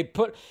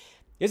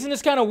 isn't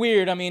this kind of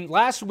weird? I mean,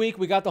 last week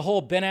we got the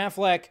whole Ben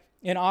Affleck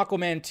in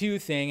Aquaman 2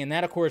 thing, and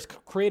that, of course,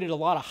 created a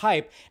lot of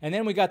hype. And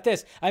then we got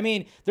this. I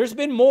mean, there's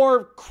been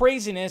more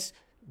craziness.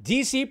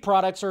 DC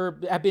products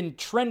have been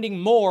trending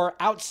more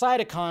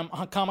outside of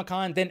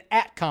Comic-Con than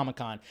at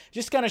Comic-Con.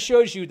 Just kind of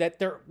shows you that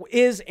there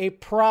is a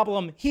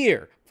problem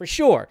here, for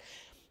sure.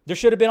 There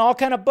should have been all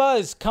kind of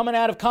buzz coming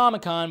out of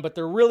Comic-Con, but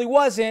there really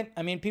wasn't.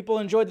 I mean, people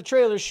enjoyed the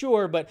trailers,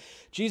 sure, but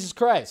Jesus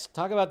Christ.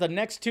 Talk about the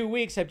next 2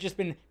 weeks have just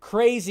been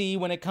crazy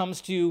when it comes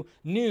to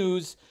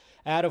news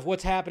out of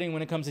what's happening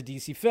when it comes to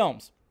DC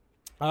films.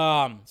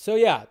 So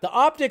yeah, the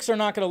optics are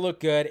not going to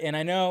look good, and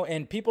I know,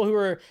 and people who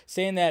are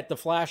saying that The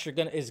Flash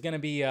is going to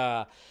be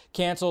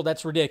canceled,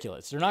 that's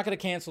ridiculous. They're not going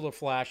to cancel The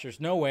Flash. There's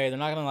no way. They're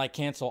not going to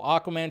cancel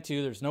Aquaman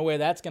 2. There's no way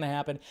that's going to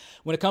happen.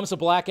 When it comes to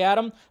Black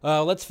Adam,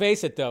 let's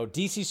face it though,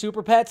 DC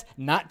Super Pets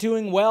not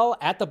doing well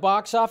at the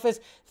box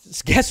office.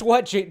 Guess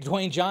what,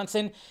 Dwayne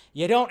Johnson?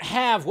 You don't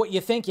have what you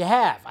think you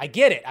have. I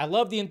get it. I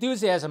love the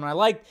enthusiasm,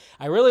 and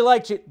I really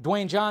like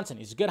Dwayne Johnson.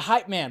 He's a good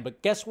hype man,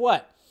 but guess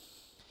what?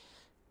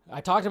 I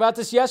talked about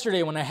this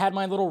yesterday when I had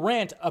my little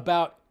rant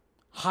about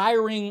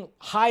hiring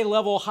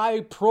high-level,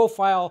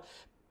 high-profile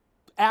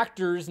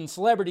actors and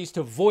celebrities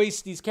to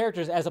voice these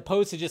characters as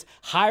opposed to just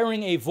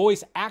hiring a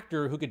voice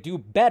actor who could do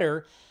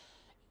better.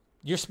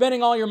 You're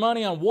spending all your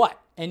money on what?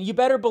 And you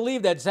better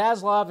believe that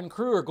Zaslav and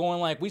crew are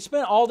going we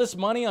spent all this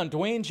money on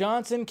Dwayne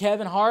Johnson,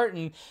 Kevin Hart,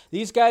 and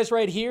these guys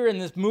right here in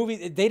this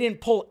movie. They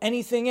didn't pull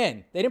anything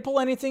in.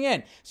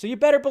 So you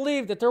better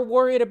believe that they're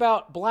worried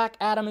about Black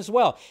Adam as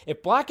well.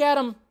 If Black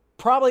Adam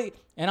probably,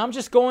 and I'm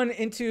just going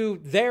into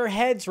their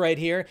heads right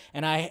here,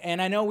 and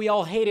I know we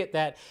all hate it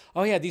that,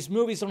 oh yeah, these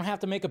movies don't have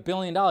to make $1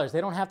 billion.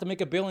 They don't have to make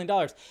 $1 billion.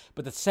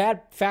 But the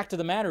sad fact of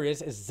the matter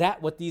is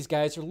that what these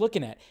guys are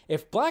looking at?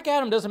 If Black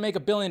Adam doesn't make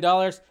 $1 billion,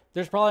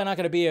 there's probably not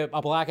going to be a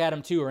Black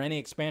Adam 2 or any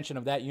expansion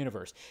of that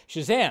universe.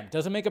 Shazam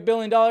doesn't make $1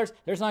 billion,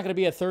 there's not going to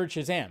be a third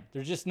Shazam.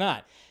 There's just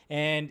not.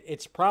 And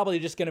it's probably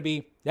just going to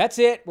be, that's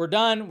it, we're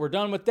done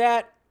with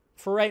that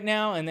for right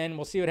now, and then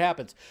we'll see what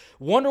happens.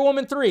 Wonder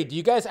Woman 3, do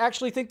you guys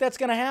actually think that's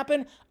going to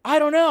happen? I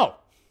don't know.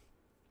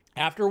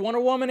 After Wonder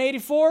Woman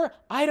 84,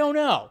 I don't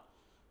know.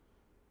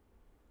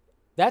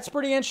 That's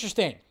pretty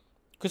interesting,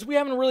 because we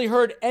haven't really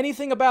heard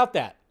anything about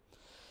that.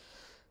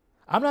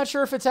 I'm not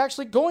sure if it's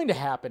actually going to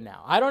happen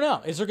now. I don't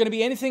know. Is there going to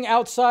be anything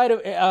outside of,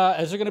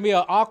 is there going to be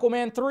an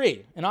Aquaman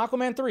 3? An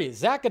Aquaman 3, is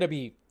that going to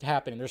be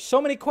happening? There's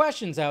so many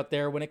questions out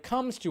there when it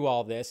comes to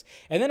all this.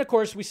 And then, of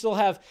course, we still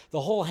have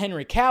the whole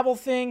Henry Cavill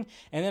thing.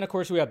 And then, of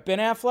course, we have Ben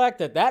Affleck,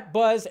 that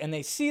buzz, and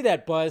they see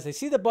that buzz. They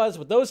see the buzz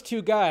with those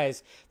two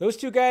guys. Those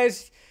two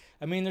guys,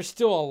 I mean, there's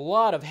still a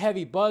lot of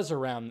heavy buzz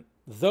around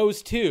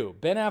those two,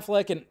 Ben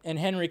Affleck and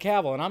Henry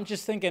Cavill. And I'm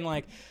just thinking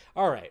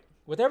all right,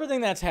 with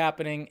everything that's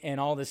happening and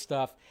all this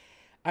stuff,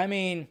 I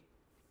mean,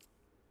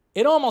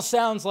 it almost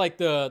sounds like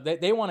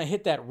they want to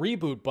hit that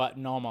reboot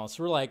button almost.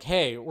 We're like,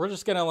 hey, we're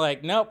just going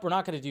to nope, we're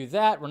not going to do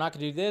that. We're not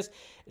going to do this.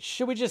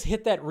 Should we just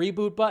hit that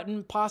reboot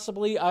button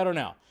possibly? I don't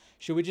know.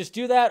 Should we just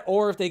do that?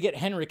 Or if they get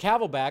Henry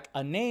Cavill back,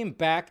 a name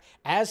back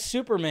as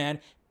Superman,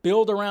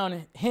 build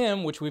around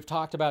him, which we've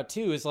talked about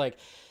too, is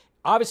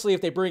obviously, if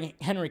they bring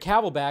Henry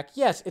Cavill back,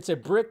 yes, it's a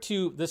brick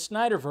to the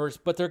Snyderverse,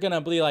 but they're going to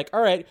be all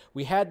right,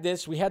 we had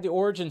this, we had the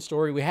origin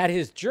story, we had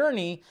his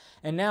journey,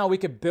 and now we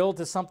could build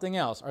to something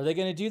else. Are they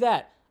going to do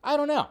that? I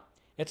don't know.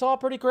 It's all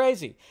pretty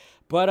crazy.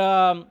 But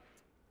I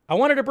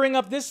wanted to bring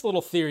up this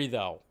little theory,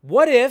 though.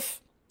 What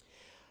if,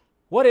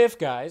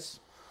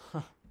 guys,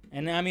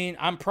 and I mean,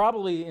 I'm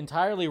probably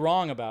entirely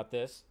wrong about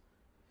this.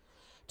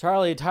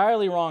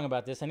 Entirely wrong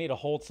about this. I need to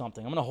hold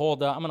something. I'm going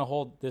to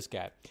hold this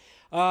guy.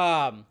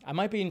 I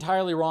might be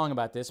entirely wrong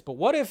about this, but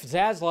what if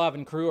Zaslav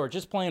and crew are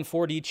just playing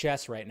 4D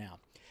chess right now?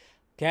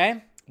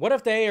 Okay? What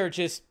if they are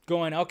just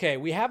going, okay,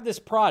 we have this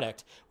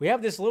product, we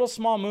have this little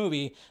small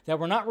movie that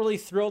we're not really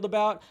thrilled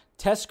about.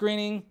 Test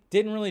screening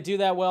didn't really do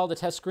that well. The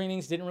test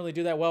screenings didn't really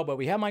do that well, but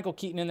we have Michael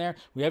Keaton in there,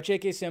 we have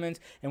J.K. Simmons,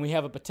 and we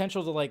have a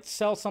potential to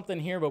sell something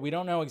here, but we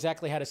don't know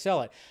exactly how to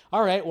sell it.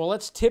 All right, well,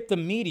 let's tip the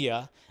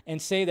media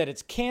and say that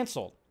it's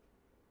canceled.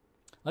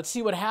 Let's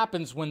see what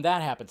happens when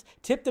that happens.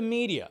 Tip the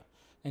media.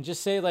 And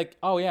just say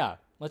oh yeah,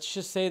 let's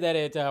just say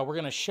that we're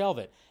going to shelve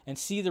it and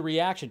see the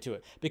reaction to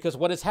it. Because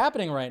what is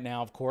happening right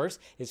now, of course,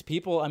 is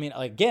people, I mean,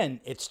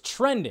 again, it's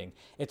trending.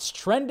 It's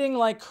trending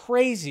like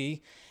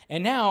crazy.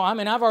 And now, I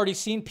mean, I've already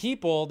seen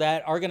people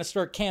that are going to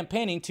start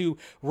campaigning to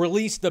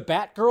release the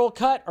Batgirl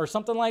cut or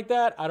something like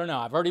that. I don't know.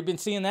 I've already been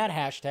seeing that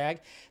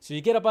hashtag. So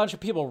you get a bunch of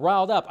people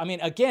riled up. I mean,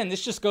 again,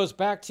 this just goes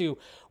back to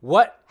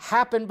what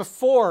happened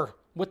before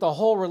with the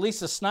whole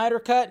release of Snyder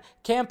Cut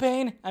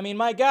campaign. I mean,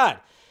 my God.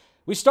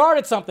 We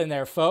started something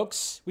there,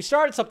 folks. We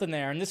started something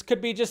there, and this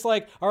could be just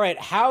all right,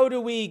 how do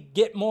we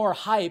get more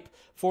hype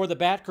for the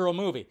Batgirl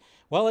movie?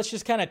 well, let's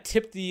just kind of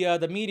tip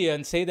the media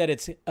and say that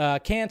it's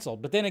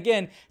canceled. But then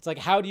again, it's like,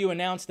 how do you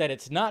announce that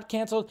it's not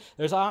canceled?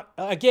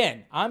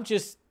 Again, I'm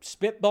just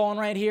spitballing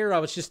right here. I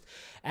was just,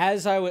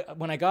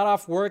 when I got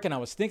off work and I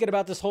was thinking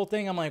about this whole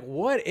thing, I'm like,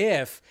 what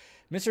if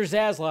Mr.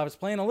 Zaslav is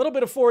playing a little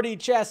bit of 4D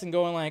chess and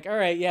going like, all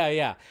right,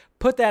 yeah,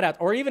 put that out.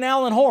 Or even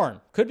Alan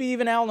Horn. Could be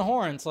even Alan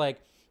Horn. It's like,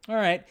 all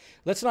right,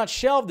 let's not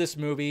shelve this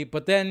movie,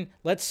 but then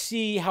let's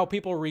see how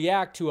people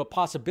react to a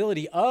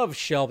possibility of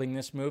shelving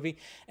this movie.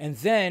 And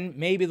then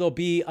maybe there'll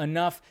be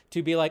enough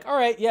to be like, all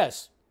right,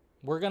 yes,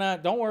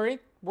 don't worry.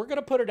 We're going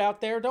to put it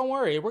out there. Don't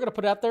worry. We're going to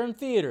put it out there in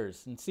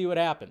theaters and see what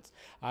happens.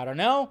 I don't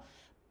know.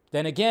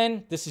 Then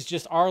again, this is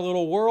just our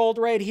little world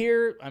right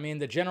here. I mean,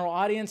 the general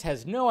audience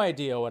has no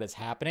idea what is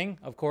happening,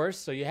 of course.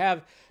 So you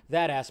have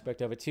that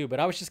aspect of it too. But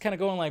I was just kind of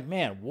going like,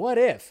 man, what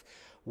if,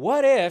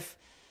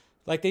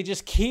 like, they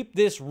just keep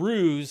this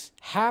ruse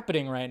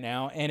happening right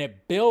now and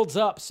it builds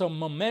up some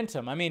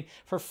momentum. I mean,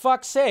 for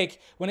fuck's sake,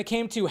 when it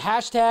came to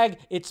hashtag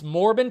it's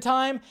Morbin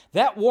time,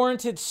 that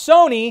warranted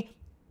Sony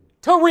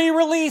to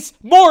re-release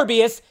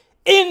Morbius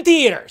in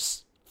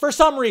theaters for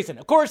some reason.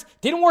 Of course,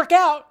 didn't work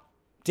out.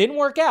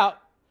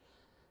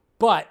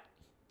 But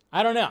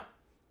I don't know.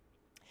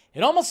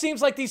 It almost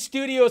seems like these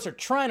studios are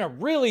trying to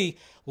really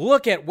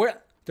look at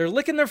where they're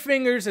licking their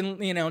fingers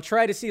and,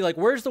 try to see, like,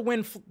 where's the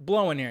wind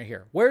blowing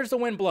here? Where's the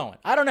wind blowing?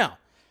 I don't know.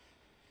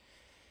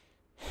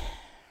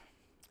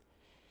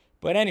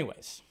 But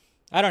anyways,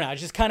 I don't know. I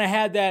just kind of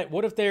had that,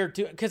 what if they're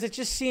doing, because it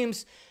just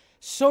seems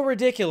so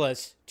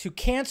ridiculous to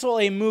cancel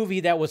a movie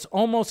that was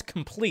almost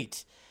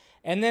complete.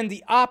 And then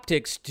the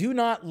optics do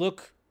not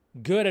look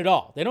good at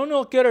all. They don't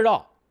look good at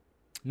all.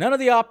 None of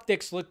the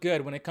optics look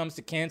good when it comes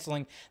to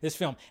canceling this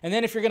film. And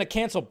then if you're going to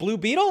cancel Blue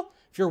Beetle,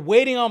 if you're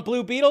waiting on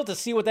Blue Beetle to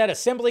see what that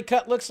assembly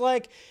cut looks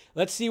like,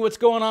 let's see what's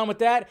going on with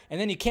that. And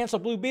then you cancel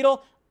Blue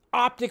Beetle,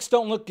 optics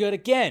don't look good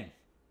again.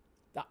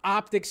 The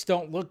optics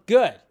don't look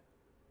good.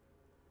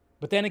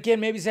 But then again,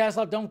 maybe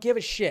Zaslav don't give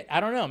a shit.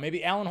 I don't know.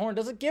 Maybe Alan Horn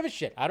doesn't give a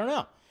shit. I don't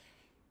know.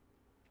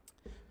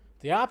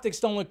 The optics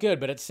don't look good,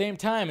 but at the same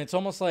time, it's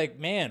almost like,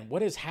 man,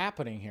 what is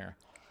happening here?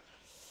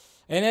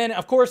 And then,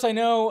 of course, I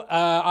know,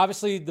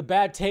 obviously, the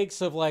bad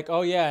takes of like,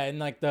 oh, yeah, and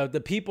like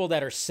the people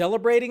that are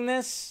celebrating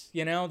this,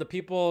 the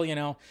people,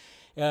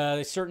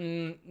 that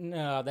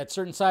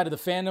certain side of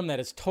the fandom that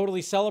is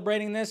totally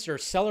celebrating this or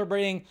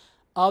celebrating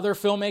other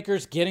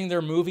filmmakers getting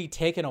their movie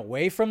taken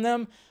away from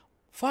them.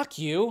 Fuck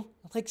you.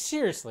 Like,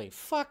 seriously,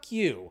 fuck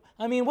you.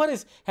 I mean,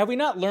 have we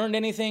not learned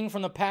anything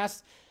from the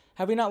past?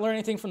 Have we not learned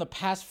anything from the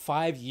past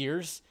 5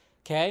 years?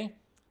 Okay?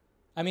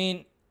 I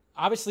mean,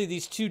 obviously,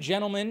 these two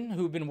gentlemen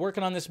who've been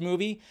working on this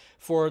movie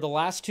for the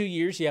last 2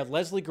 years, you have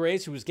Leslie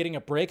Grace, who was getting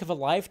a break of a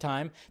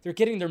lifetime. They're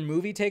getting their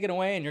movie taken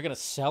away, and you're going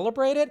to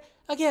celebrate it?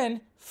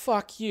 Again,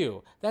 fuck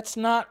you. That's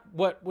not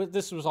what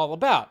this was all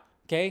about.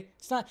 Okay?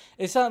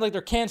 It's not like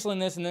they're canceling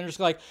this and then they're just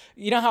like,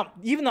 how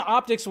even the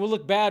optics will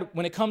look bad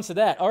when it comes to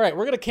that. All right,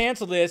 we're going to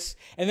cancel this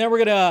and then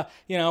we're going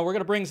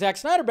to bring Zack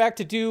Snyder back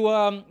to do,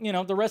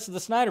 the rest of the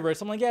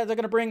Snyderverse. I'm like, yeah, they're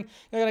going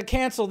to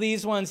cancel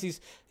these ones,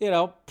 these,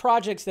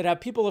 projects that have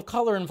people of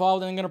color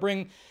involved, and they're going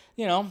to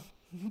bring,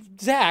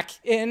 Zack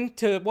in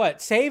to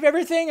save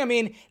everything? I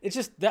mean, it's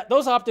just that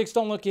those optics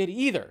don't look good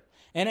either.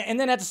 And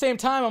then at the same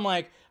time, I'm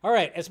like, all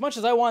right, as much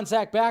as I want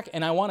Zack back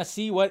and I want to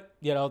see what,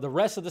 the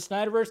rest of the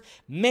Snyderverse,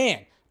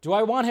 man, do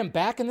I want him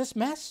back in this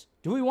mess?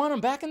 Do we want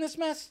him back in this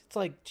mess? It's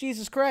like,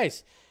 Jesus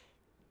Christ.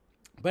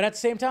 But at the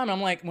same time,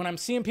 I'm like, when I'm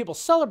seeing people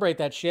celebrate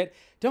that shit,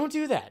 don't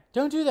do that.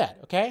 Don't do that,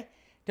 okay?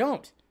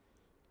 Don't.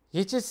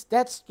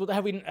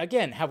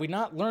 Have we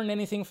not learned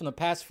anything from the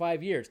past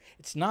 5 years?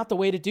 It's not the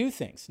way to do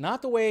things.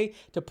 Not the way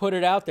to put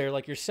it out there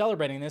like you're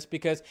celebrating this,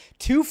 because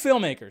two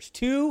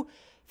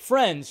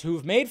friends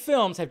who've made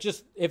films have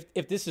just,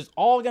 if this is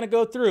all going to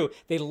go through,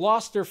 they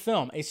lost their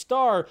film. A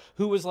star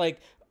who was like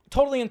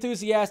totally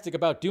enthusiastic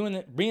about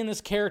being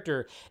this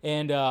character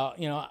and,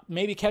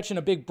 maybe catching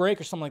a big break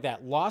or something like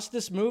that, lost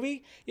this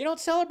movie. You don't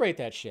celebrate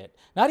that shit.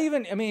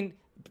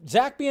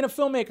 Zack being a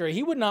filmmaker,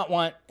 he would not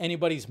want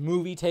anybody's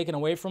movie taken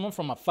away from him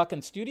from a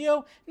fucking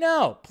studio.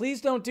 No, please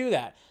don't do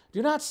that.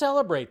 Do not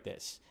celebrate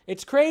this.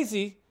 It's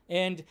crazy.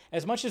 And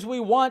as much as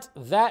we want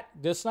the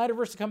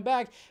Snyderverse to come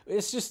back,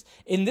 it's just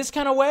in this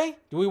kind of way.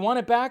 Do we want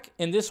it back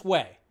in this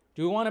way?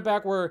 Do we want it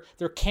back where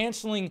they're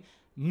canceling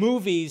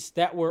movies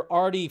that were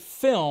already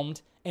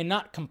filmed and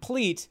not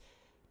complete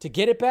to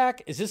get it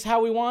back? Is this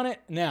how we want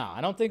it? No,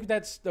 I don't think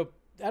that's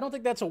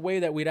a way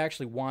that we'd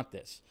actually want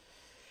this.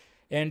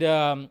 And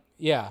Mattia,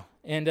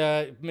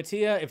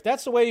 if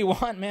that's the way you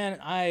want, man,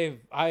 I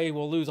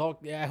will lose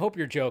all. I hope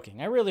you're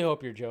joking. I really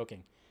hope you're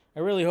joking.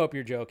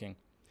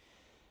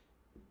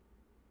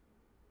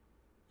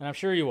 And I'm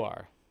sure you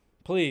are.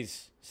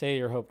 Please say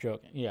you're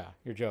joking. Yeah,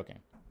 you're joking.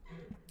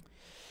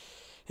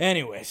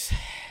 Anyways,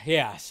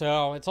 yeah,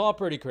 so it's all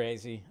pretty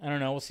crazy. I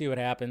don't know. We'll see what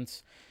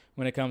happens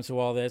when it comes to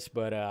all this.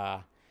 But,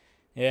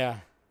 yeah.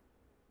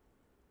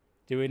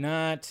 Do we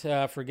not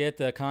forget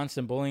the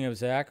constant bullying of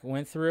Zack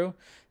went through?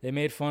 They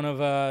made fun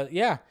of,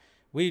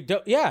 We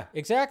don't. Yeah,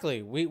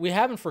 exactly. We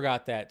haven't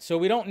forgot that. So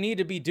we don't need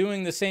to be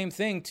doing the same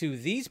thing to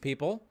these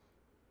people.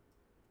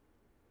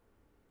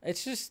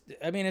 It's just,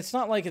 I mean, it's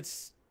not like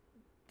it's,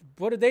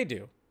 what did they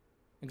do?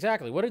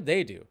 Exactly. What did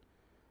they do?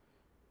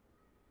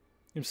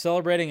 I'm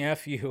celebrating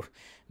FU.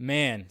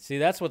 Man, see,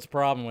 that's what's the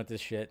problem with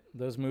this shit.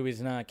 Those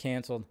movies not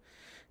canceled.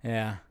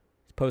 Yeah.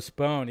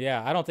 Postponed.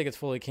 Yeah, I don't think it's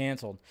fully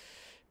canceled.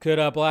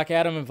 Could Black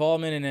Adam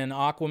involvement in an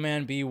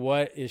Aquaman be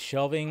what is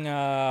shelving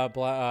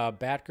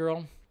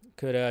Batgirl?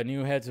 Could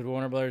new heads of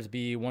Warner Brothers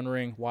be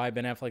wondering why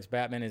Ben Affleck's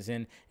Batman is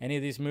in any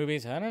of these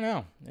movies? I don't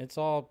know. It's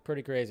all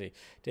pretty crazy.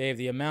 Dave,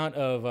 the amount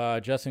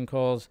of Justin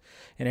Coles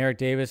and Eric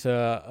Davis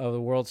of the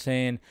world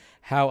saying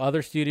how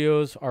other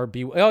studios are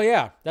oh,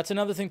 yeah. That's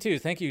another thing, too.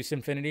 Thank you,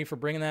 Sinfinity, for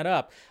bringing that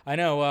up. I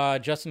know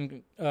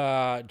Justin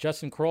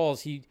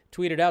Coles, he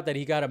tweeted out that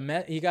he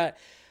got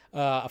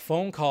a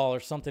phone call or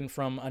something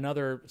from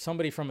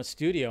somebody from a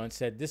studio and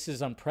said, this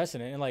is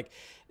unprecedented. And like,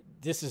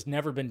 this has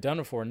never been done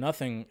before.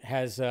 Nothing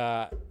has,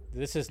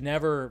 this has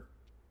never,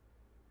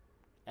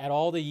 at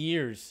all the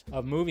years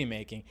of movie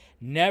making,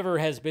 never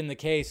has been the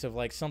case of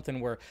like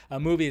something where a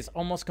movie is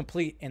almost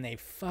complete and they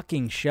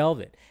fucking shelve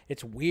it.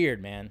 It's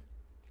weird, man.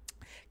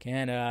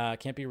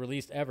 Can't be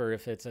released ever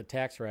if it's a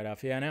tax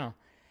write-off. Yeah, I know.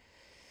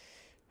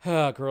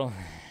 Oh, girl.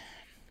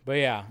 But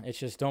yeah, it's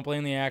just don't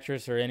blame the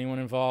actress or anyone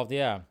involved.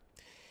 Yeah.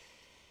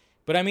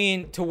 But I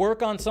mean, to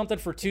work on something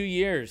for 2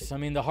 years, I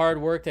mean, the hard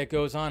work that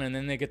goes on, and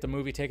then they get the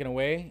movie taken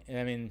away.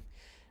 I mean,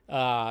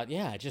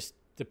 yeah, just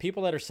the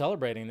people that are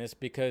celebrating this,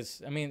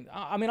 because I mean,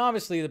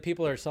 obviously the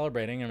people that are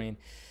celebrating. I mean,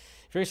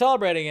 if you're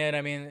celebrating it,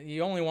 I mean,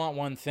 you only want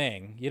one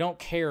thing. You don't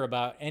care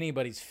about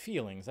anybody's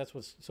feelings. That's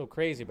what's so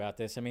crazy about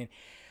this. I mean,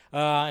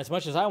 as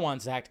much as I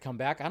want Zach to come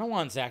back, I don't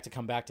want Zach to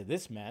come back to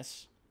this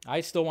mess.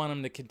 I still want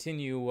him to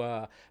continue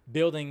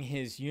building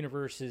his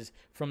universes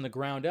from the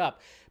ground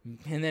up.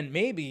 And then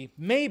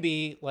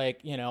maybe, like,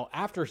 you know,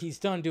 after he's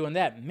done doing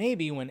that,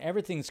 maybe when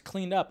everything's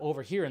cleaned up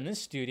over here in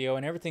this studio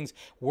and everything's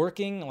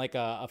working like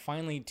a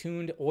finely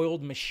tuned,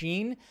 oiled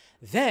machine,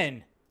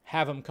 then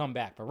have him come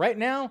back. But right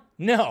now,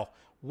 no.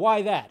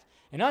 Why that?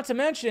 And not to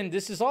mention,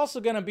 this is also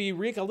going to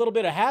wreak a little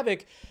bit of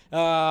havoc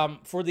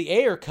for the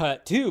Ayer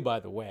cut, too, by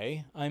the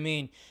way. I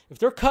mean, if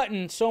they're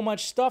cutting so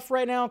much stuff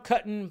right now,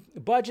 cutting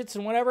budgets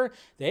and whatever,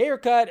 the Ayer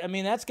cut, I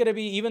mean, that's going to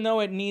be, even though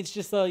it needs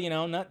just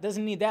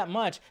doesn't need that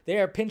much, they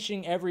are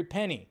pinching every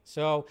penny.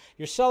 So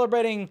you're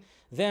celebrating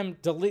them,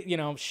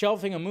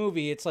 shelving a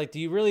movie. It's like, do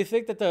you really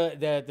think that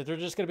that they're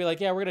just going to be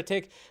like, yeah, we're going to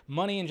take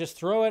money and just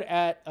throw it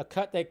at a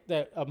cut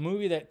that a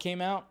movie that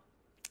came out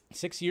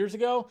 6 years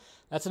ago?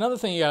 That's another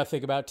thing you got to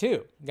think about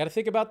too. You got to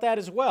think about that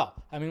as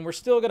well. I mean, we're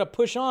still going to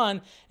push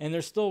on, and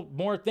there's still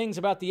more things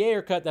about the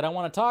Ayer cut that I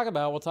want to talk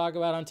about. We'll talk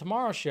about on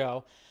tomorrow's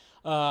show.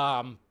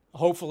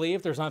 Hopefully,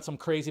 if there's not some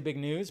crazy big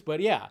news. But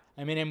yeah,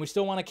 I mean, and we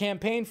still want to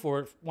campaign for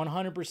it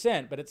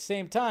 100%. But at the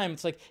same time,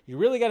 it's like you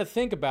really got to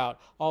think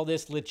about all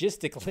this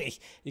logistically.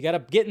 You got to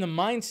get in the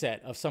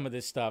mindset of some of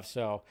this stuff.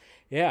 So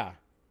yeah.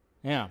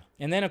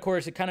 And then, of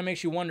course, it kind of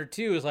makes you wonder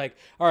too, is like,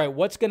 all right,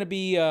 what's going to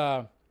be...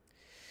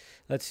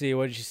 Let's see,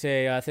 what did you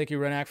say? Thank you,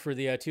 Renak, for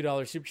the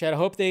 $2 super chat. I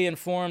hope they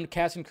informed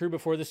cast and crew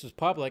before this was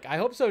public. I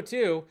hope so,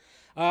 too.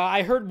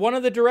 I heard one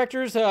of the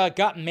directors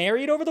got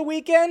married over the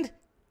weekend.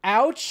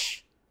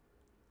 Ouch.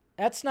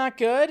 That's not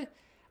good.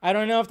 I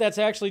don't know if that's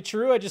actually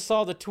true. I just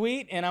saw the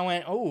tweet, and I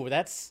went, oh,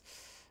 that's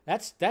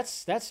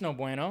no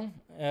bueno.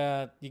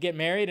 You get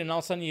married, and all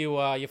of a sudden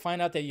you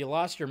find out that you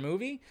lost your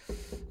movie.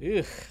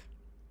 Ugh.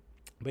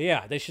 But,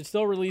 yeah, they should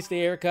still release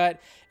the Ayer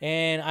cut,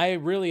 and I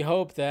really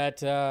hope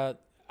that...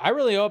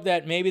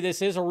 maybe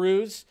this is a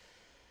ruse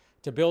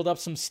to build up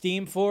some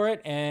steam for it,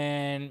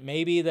 and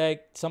maybe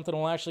that something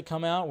will actually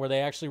come out where they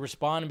actually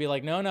respond and be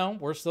like, no,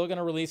 we're still going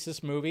to release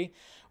this movie.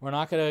 We're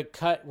not going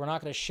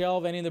to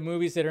shelve any of the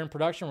movies that are in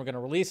production. We're going to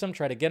release them,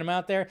 try to get them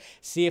out there,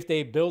 see if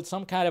they build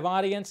some kind of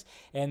audience,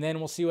 and then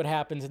we'll see what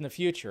happens in the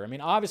future. I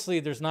mean, obviously,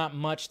 there's not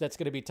much that's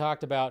going to be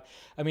talked about.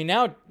 I mean,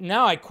 now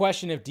I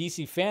question if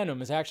DC fandom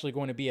is actually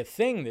going to be a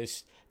thing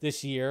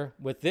this year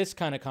with this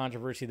kind of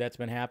controversy that's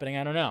been happening.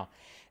 I don't know.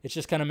 It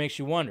just kind of makes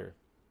you wonder.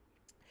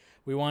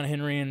 We want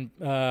Henry and,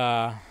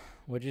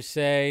 what'd you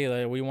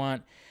say? We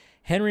want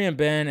Henry and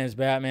Ben as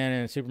Batman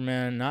and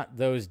Superman, not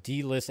those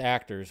D-list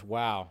actors.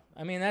 Wow.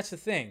 I mean, that's the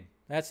thing.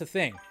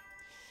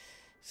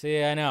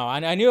 See, I know.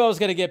 I knew I was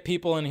going to get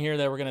people in here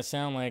that were going to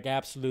sound like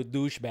absolute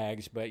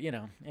douchebags, but,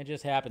 it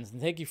just happens.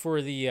 And thank you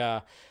for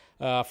the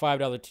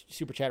 $5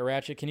 super chat,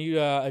 Ratchet. Can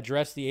you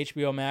address the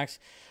HBO Max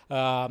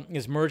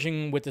is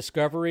merging with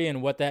Discovery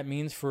and what that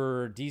means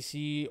for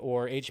DC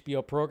or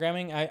HBO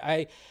programming?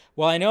 I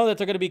know that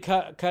they're going to be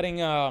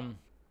cutting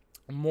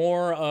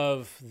more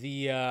of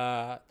the.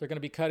 They're going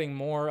to be cutting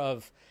more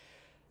of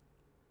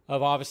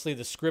obviously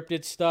the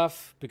scripted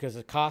stuff because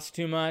it costs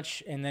too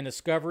much, and then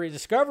Discovery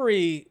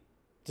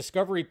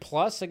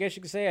Plus, I guess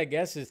you could say. I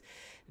guess is,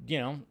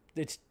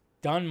 it's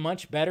done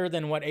much better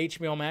than what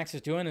HBO Max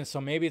is doing, and so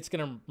maybe it's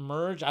going to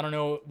merge. I don't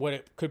know what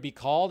it could be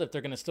called, if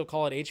they're going to still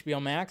call it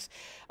HBO Max.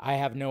 I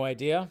have no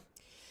idea.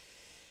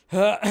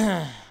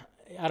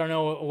 I don't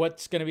know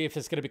what's going to be, if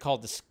it's going to be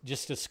called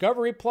just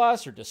Discovery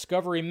Plus or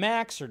Discovery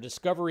Max or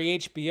Discovery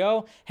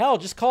HBO. Hell,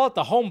 just call it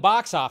the home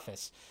box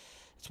office.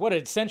 It's what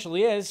it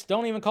essentially is.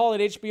 Don't even call it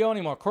HBO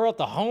anymore. Call it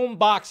the home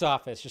box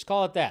office. Just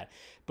call it that.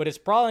 But it's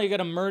probably going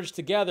to merge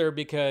together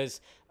because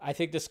I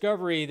think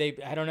Discovery,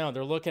 I don't know,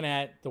 they're looking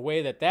at the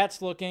way that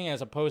that's looking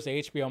as opposed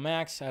to HBO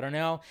Max. I don't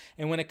know.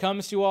 And when it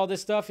comes to all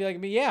this stuff, you're like,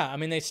 yeah, I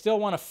mean, they still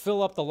want to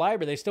fill up the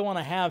library. They still want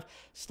to have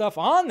stuff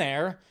on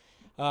there.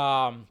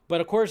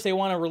 But of course, they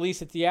want to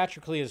release it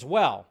theatrically as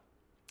well.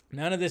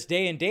 None of this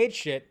day and date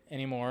shit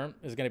anymore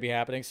is going to be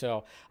happening.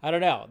 So I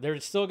don't know. They're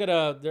still going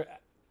to,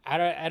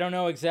 I don't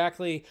know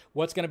exactly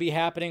what's going to be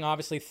happening.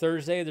 Obviously,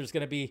 Thursday, there's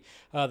going to be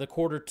the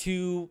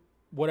Q2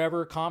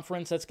 whatever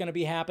conference that's going to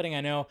be happening.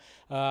 I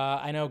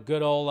know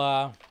good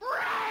old,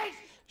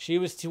 she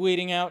was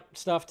tweeting out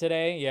stuff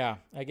today. Yeah,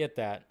 I get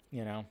that.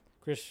 You know,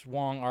 Chris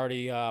Wong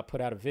already put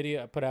out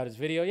his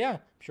video. Yeah, I'm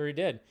sure he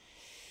did.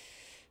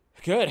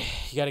 Good.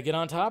 You got to get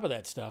on top of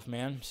that stuff,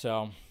 man.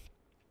 So,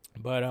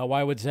 but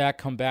why would Zach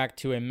come back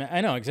to him?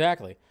 I know,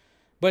 exactly.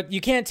 But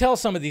you can't tell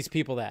some of these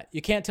people that.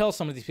 You can't tell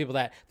some of these people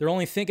that. They're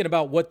only thinking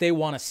about what they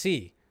want to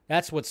see.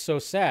 That's what's so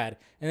sad.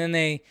 And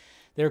then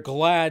they're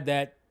glad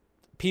that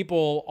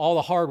people, all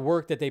the hard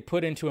work that they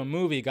put into a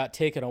movie got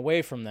taken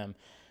away from them.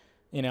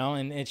 You know,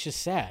 and it's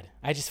just sad.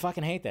 I just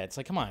fucking hate that. It's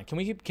like, come on, can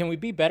we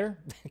be better?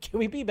 Can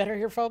we be better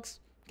here, folks?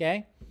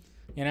 Okay?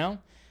 You know?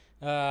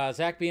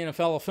 Zach being a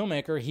fellow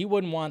filmmaker, he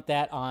wouldn't want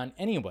that on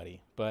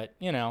anybody. But,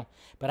 you know,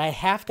 but I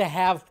have to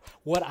have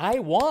what I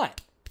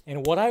want.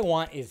 And what I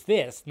want is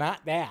this,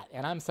 not that.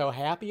 And I'm so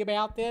happy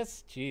about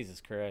this. Jesus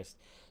Christ.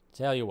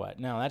 Tell you what.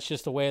 No, that's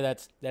just the way,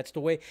 that's the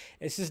way.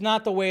 This is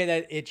not the way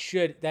that it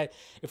should. That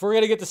if we're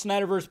going to get the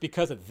Snyderverse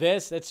because of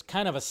this, that's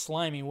kind of a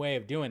slimy way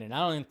of doing it. And I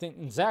don't even think,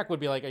 and Zach would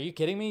be like, are you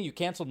kidding me? You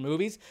canceled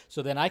movies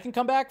so then I can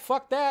come back?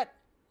 Fuck that.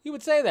 He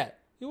would say that.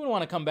 He wouldn't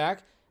want to come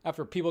back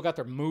after people got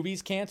their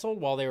movies canceled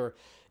while they were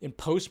in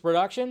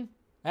post-production.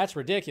 That's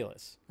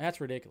ridiculous. That's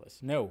ridiculous.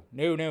 No.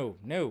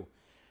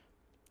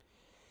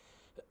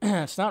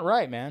 It's not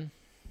right, man.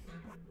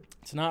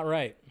 It's not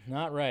right.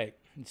 Not right.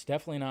 It's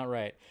definitely not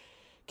right.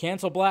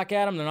 Cancel Black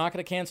Adam. They're not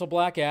going to cancel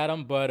Black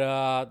Adam,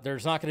 but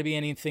there's not going to be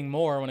anything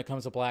more when it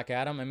comes to Black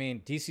Adam. I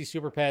mean, DC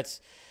Super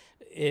Pets,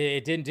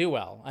 it didn't do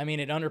well. I mean,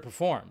 it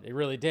underperformed. It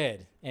really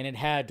did. And it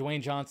had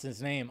Dwayne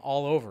Johnson's name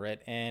all over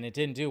it, and it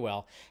didn't do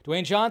well.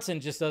 Dwayne Johnson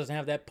just doesn't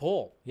have that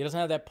pull. He doesn't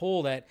have that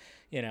pull that,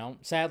 you know,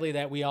 sadly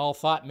that we all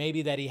thought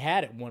maybe that he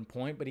had at one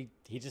point, but he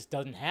just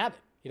doesn't have it.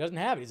 He doesn't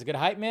have it. He's a good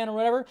hype man or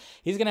whatever.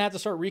 He's going to have to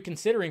start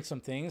reconsidering some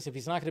things if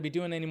he's not going to be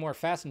doing any more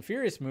Fast and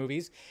Furious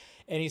movies,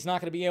 and he's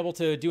not going to be able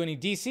to do any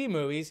DC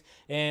movies.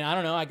 And I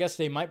don't know, I guess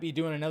they might be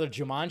doing another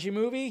Jumanji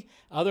movie.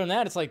 Other than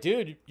that, it's like,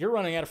 dude, you're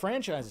running out of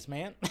franchises,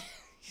 man.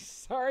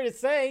 Sorry to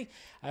say.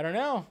 I don't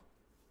know.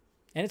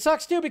 And it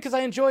sucks, too, because I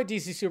enjoyed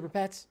DC Super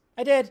Pets.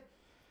 I did.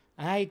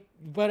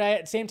 But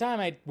at the same time,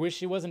 I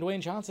wish it wasn't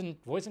Dwayne Johnson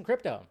voicing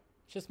Crypto.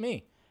 It's just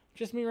me.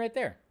 Just me right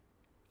there.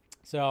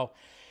 So,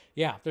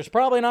 yeah, there's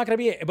probably not going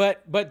to be,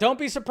 but don't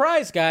be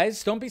surprised,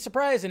 guys. Don't be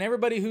surprised. And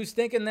everybody who's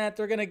thinking that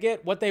they're going to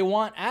get what they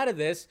want out of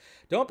this,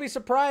 don't be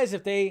surprised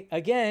if they,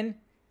 again,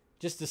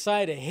 just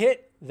decide to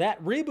hit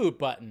that reboot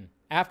button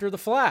after The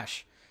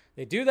Flash.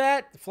 They do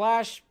that, The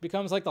Flash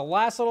becomes like the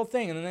last little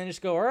thing, and then they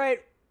just go, all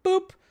right,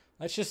 boop,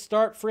 let's just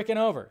start freaking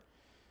over.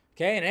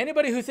 Okay, and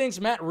anybody who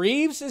thinks Matt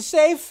Reeves is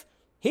safe,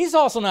 he's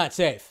also not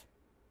safe.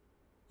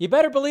 You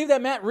better believe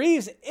that Matt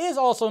Reeves is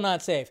also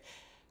not safe.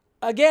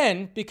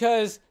 Again,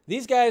 because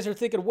these guys are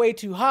thinking way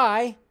too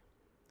high,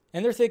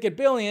 and they're thinking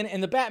billion,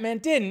 and the Batman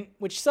didn't,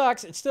 which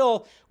sucks. It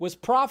still was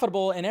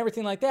profitable and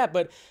everything like that.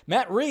 But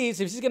Matt Reeves,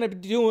 if he's going to be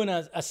doing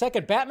a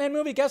second Batman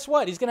movie, guess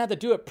what? He's going to have to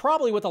do it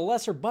probably with a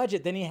lesser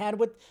budget than he had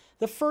with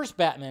the first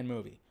Batman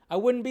movie. I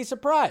wouldn't be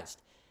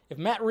surprised if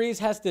Matt Reeves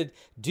has to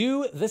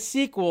do the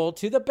sequel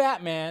to the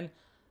Batman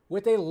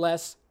with a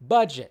less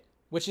budget,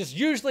 which is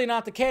usually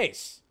not the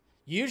case.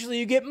 Usually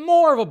you get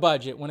more of a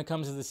budget when it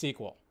comes to the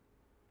sequel.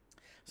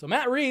 So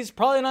Matt Reeves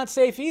probably not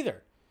safe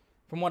either,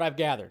 from what I've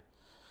gathered.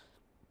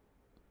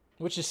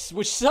 Which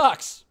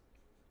sucks,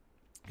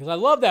 because I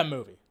love that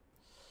movie,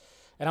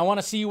 and I want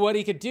to see what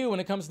he could do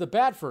when it comes to the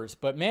Batverse.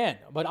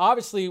 But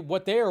obviously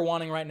what they are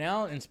wanting right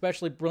now, and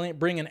especially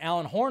bringing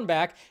Alan Horn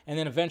back, and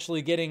then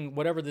eventually getting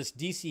whatever this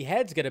DC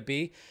head's going to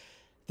be,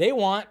 they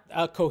want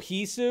a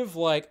cohesive,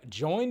 like,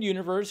 joined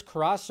universe,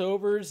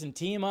 crossovers, and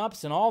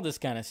team-ups, and all this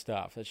kind of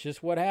stuff. That's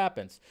just what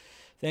happens.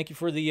 Thank you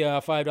for the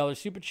 $5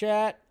 super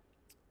chat.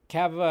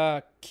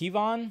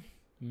 Kevon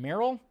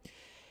Merrill.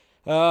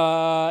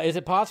 Is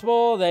it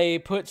possible they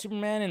put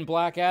Superman in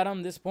Black Adam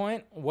at this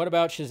point? What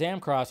about Shazam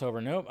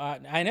crossover? Nope.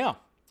 I know.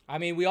 I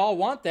mean, we all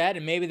want that,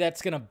 and maybe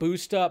that's going to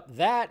boost up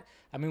that.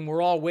 I mean,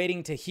 we're all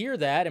waiting to hear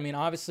that. I mean,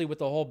 obviously with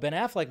the whole Ben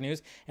Affleck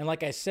news, and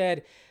like I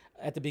said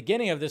at the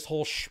beginning of this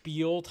whole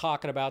spiel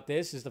talking about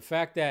this, is the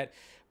fact that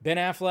Ben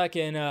Affleck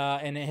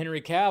and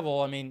Henry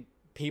Cavill, I mean,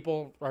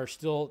 people are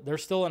they're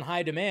still in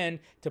high demand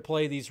to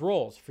play these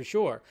roles, for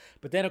sure.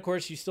 But then, of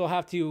course, you still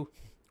have to...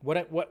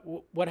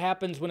 What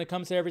happens when it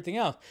comes to everything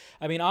else?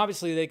 I mean,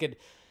 obviously they could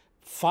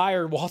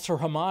fire Walter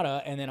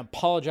Hamada and then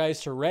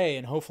apologize to Ray,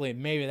 and hopefully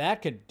maybe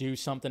that could do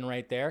something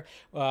right there.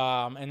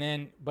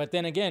 But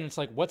then again, it's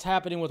like, what's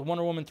happening with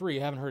Wonder Woman 3?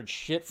 You haven't heard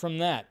shit from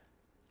that.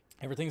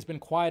 Everything's been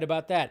quiet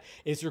about that.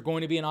 Is there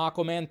going to be an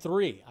Aquaman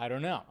 3? I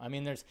don't know. I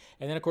mean, and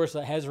then of course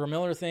the Ezra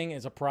Miller thing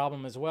is a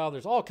problem as well.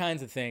 There's all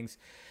kinds of things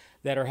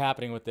that are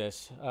happening with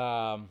this.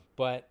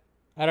 But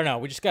I don't know.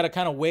 We just got to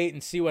kind of wait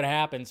and see what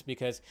happens,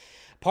 because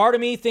part of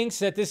me thinks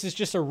that this is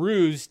just a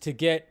ruse to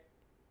get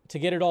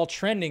it all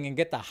trending and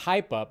get the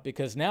hype up,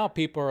 because now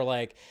people are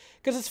like,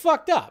 because it's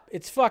fucked up.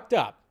 It's fucked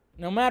up.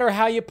 No matter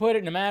how you put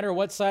it, no matter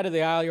what side of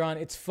the aisle you're on,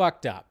 it's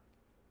fucked up.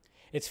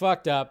 It's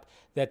fucked up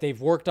that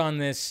they've worked on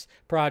this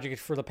project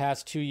for the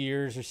past 2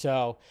 years or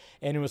so,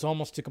 and it was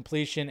almost to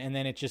completion, and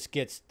then it just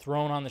gets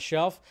thrown on the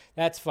shelf.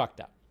 That's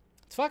fucked up.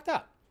 It's fucked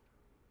up.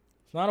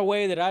 It's not a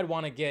way that I'd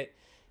want to get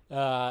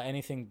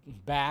anything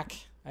back.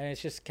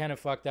 It's just kind of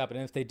fucked up. And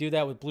if they do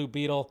that with Blue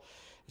Beetle,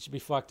 it should be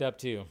fucked up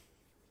too.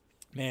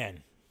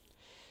 Man.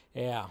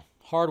 Yeah.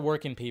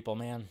 Hard-working people,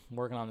 man,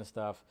 working on this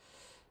stuff.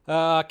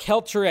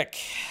 Keltrick.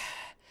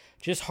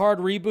 Just hard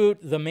reboot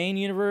the main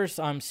universe.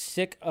 I'm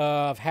sick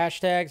of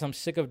hashtags. I'm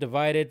sick of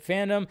divided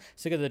fandom.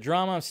 Sick of the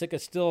drama. I'm sick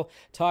of still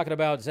talking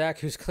about Zach,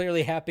 who's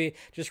clearly happy.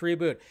 Just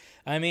reboot.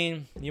 I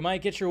mean, you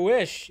might get your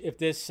wish if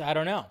this, I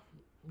don't know.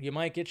 You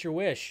might get your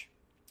wish.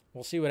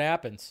 We'll see what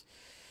happens.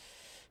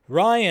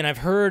 Ryan, I've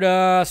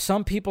heard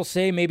some people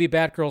say maybe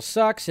Batgirl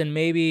sucks, and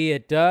maybe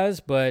it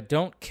does, but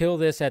don't kill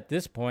this at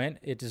this point.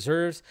 It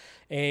deserves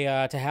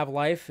to have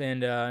life, and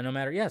no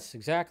matter, yes,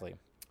 exactly.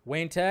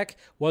 Wayne Tech,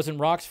 wasn't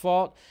Rock's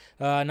fault.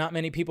 Not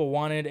many people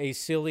wanted a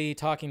silly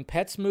Talking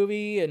Pets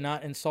movie and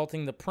not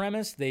insulting the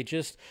premise. They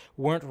just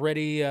weren't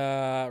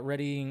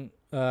reading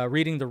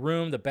The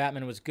Room. The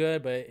Batman was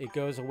good, but it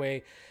goes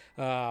away.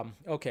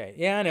 Okay,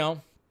 yeah, I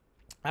know.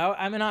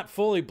 I'm not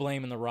fully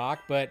blaming The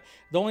Rock, but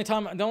the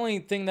only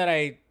thing that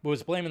I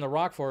was blaming The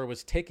Rock for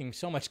was taking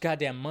so much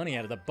goddamn money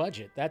out of the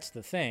budget. That's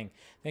the thing.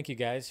 Thank you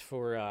guys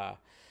for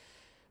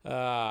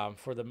yeah,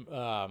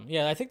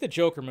 I think the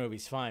Joker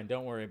movie's fine.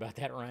 Don't worry about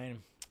that,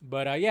 Ryan.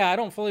 But yeah, I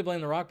don't fully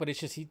blame The Rock, but it's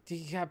just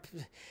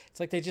it's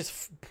like they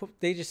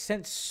just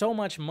sent so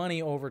much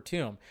money over to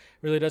him.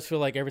 It really does feel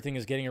like everything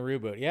is getting a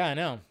reboot. Yeah, I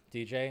know,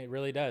 DJ. It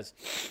really does.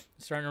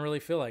 It's starting to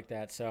really feel like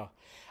that. So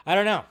I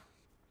don't know.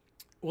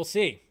 We'll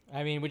see.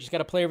 I mean, we just got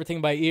to play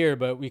everything by ear,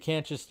 but we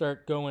can't just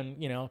start going.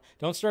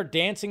 Don't start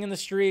dancing in the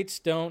streets.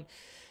 Don't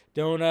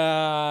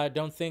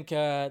think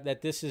that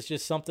this is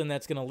just something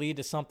that's going to lead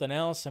to something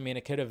else. I mean,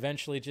 it could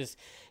eventually just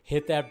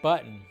hit that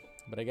button,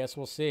 but I guess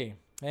we'll see.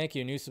 Thank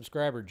you, new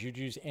subscriber,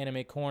 Juju's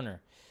Anime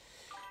Corner.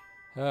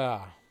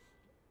 Yeah,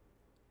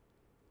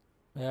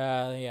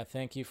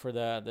 thank you for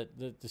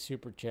the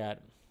super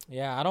chat.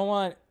 Yeah,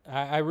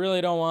 I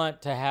really don't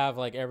want to have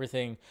like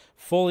everything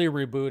fully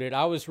rebooted.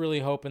 I was really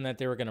hoping that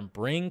they were going to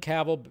bring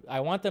Cavill.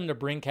 I want them to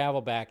bring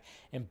Cavill back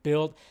and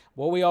build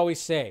what we always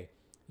say.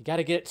 You got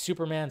to get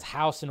Superman's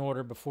house in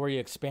order before you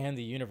expand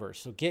the universe.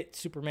 So get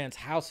Superman's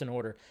house in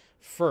order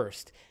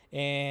first.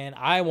 And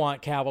I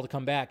want Cavill to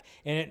come back.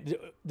 And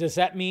does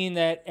that mean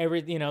that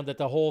that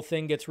the whole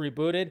thing gets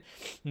rebooted?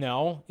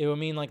 No, it would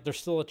mean like there's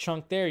still a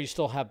chunk there. You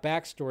still have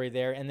backstory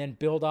there, and then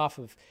build off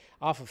of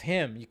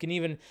him. You can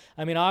even,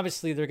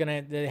 obviously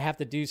they have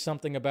to do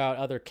something about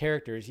other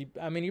characters.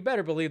 You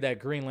better believe that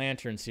Green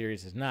Lantern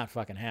series is not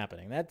fucking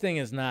happening. That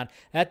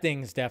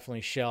thing's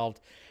definitely shelved.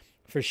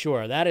 For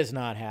sure, that is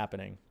not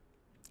happening.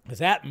 Because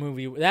that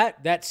movie,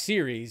 that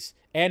series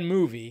and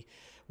movie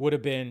would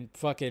have been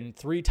fucking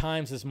 3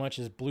 times as much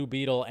as Blue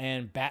Beetle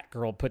and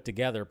Batgirl put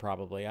together,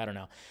 probably. I don't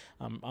know.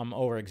 I'm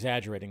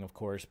over-exaggerating, of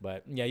course.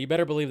 But, yeah, you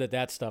better believe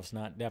that stuff's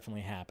not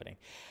definitely happening.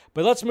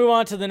 But let's move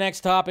on to the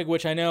next topic,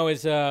 which I know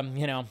is,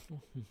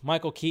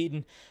 Michael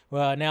Keaton.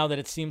 Now that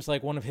it seems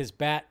like one of his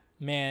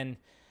Batman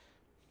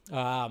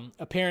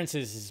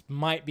appearances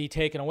might be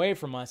taken away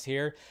from us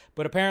here,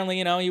 but apparently,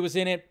 he was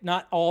in it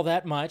not all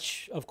that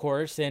much, of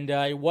course, and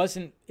it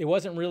wasn't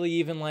really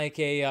even like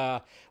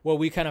what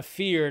we kind of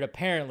feared.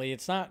 Apparently,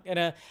 it's not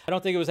gonna. I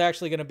don't think it was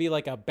actually gonna be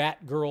like a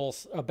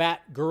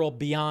Batgirl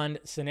Beyond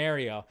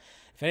scenario.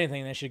 If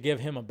anything, they should give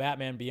him a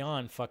Batman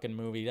Beyond fucking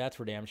movie. That's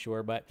for damn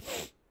sure. But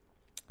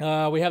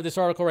we have this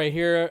article right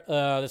here.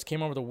 This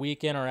came over the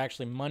weekend, or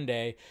actually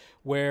Monday,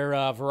 where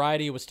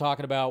Variety was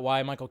talking about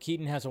why Michael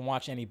Keaton hasn't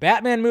watched any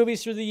Batman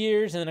movies through the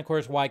years, and then, of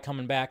course, why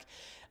coming back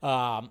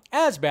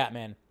as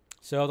Batman.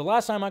 So the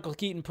last time Michael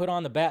Keaton put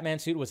on the Batman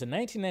suit was in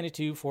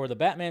 1992 for the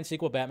Batman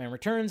sequel, Batman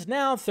Returns.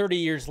 Now, 30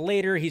 years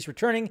later, he's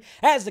returning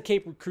as the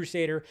Caped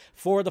Crusader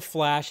for The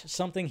Flash,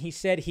 something he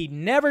said he'd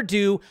never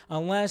do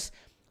unless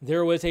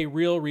there was a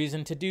real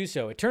reason to do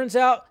so. It turns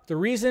out the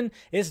reason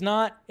is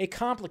not a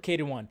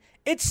complicated one.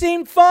 It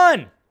seemed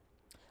fun.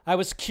 I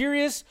was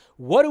curious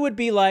what it would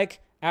be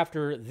like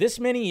after this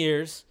many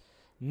years.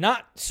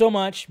 Not so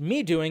much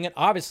me doing it,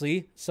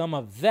 obviously, some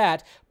of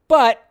that,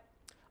 but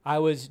I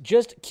was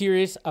just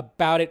curious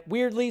about it.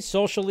 Weirdly,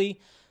 socially,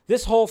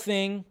 this whole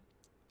thing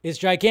is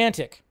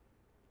gigantic.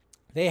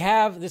 They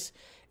have this,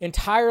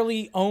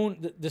 entirely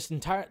own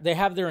they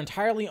have their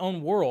entirely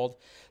own world.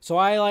 So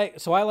I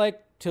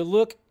like to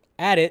look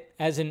at it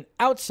as an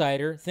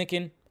outsider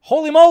thinking,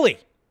 holy moly.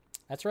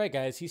 That's right,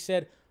 guys. He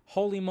said,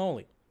 holy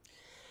moly.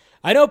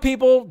 I know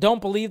people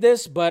don't believe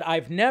this, but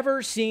I've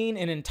never seen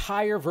an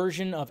entire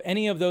version of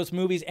any of those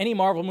movies, any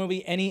Marvel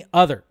movie, any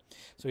other.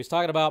 So he's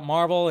talking about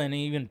Marvel and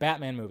even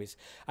Batman movies.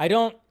 I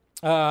don't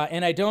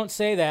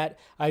say that.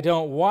 I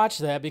don't watch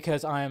that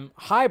because I'm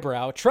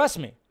highbrow. Trust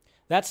me.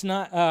 It's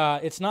not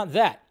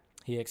that,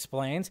 he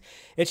explains.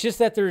 It's just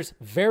that there's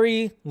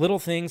very little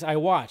things I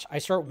watch. I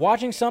start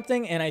watching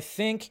something and I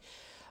think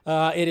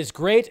it is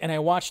great, and I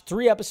watched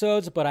 3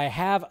 episodes, but I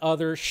have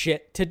other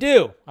shit to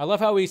do. I love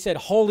how he said,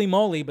 holy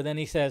moly, but then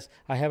he says,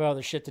 I have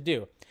other shit to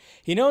do.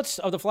 He notes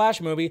of the Flash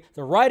movie,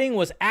 the writing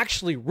was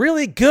actually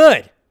really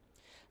good.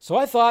 So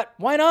I thought,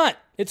 why not?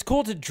 It's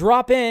cool to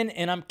drop in,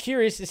 and I'm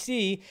curious to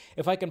see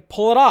if I can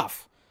pull it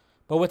off.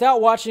 But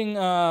without watching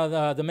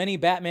the many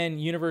Batman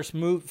universe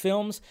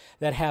films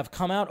that have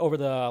come out over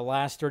the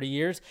last 30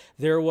 years,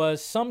 there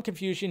was some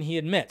confusion, he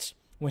admits,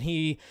 when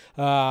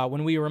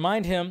we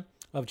remind him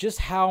of just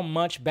how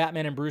much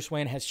Batman and Bruce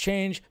Wayne has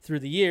changed through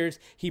the years.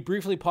 He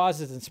briefly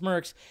pauses and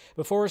smirks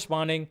before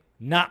responding,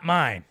 not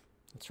mine.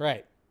 That's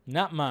right,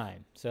 not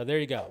mine. So there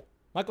you go.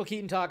 Michael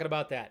Keaton talking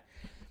about that.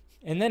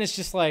 And then it's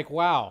just like,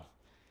 wow.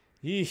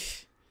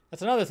 Yeesh.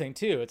 That's another thing,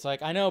 too. It's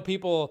like, I know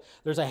people,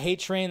 there's a hate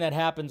train that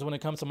happens when it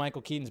comes to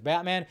Michael Keaton's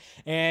Batman.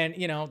 And,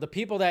 you know, the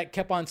people that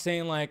kept on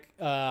saying, like,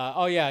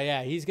 oh,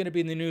 yeah, he's going to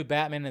be the new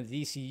Batman in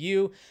the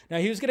DCU. Now,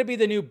 he was going to be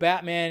the new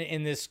Batman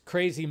in this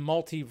crazy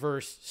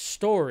multiverse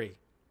story.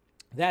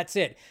 That's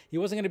it. He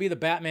wasn't going to be the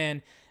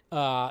Batman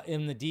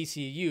in the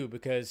DCU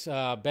because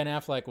Ben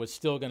Affleck was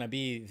still going to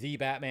be the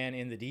Batman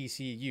in the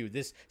DCU.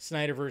 This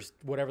Snyderverse,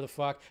 whatever the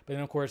fuck. But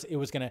then, of course, it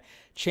was going to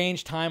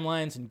change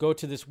timelines and go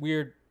to this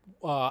weird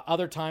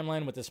other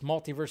timeline with this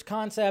multiverse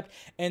concept,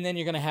 and then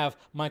you're gonna have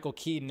Michael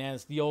Keaton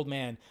as the old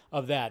man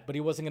of that. But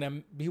he wasn't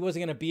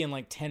gonna be in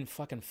like 10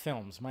 fucking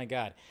films. My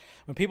God,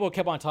 when people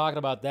kept on talking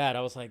about that,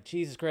 I was like,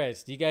 Jesus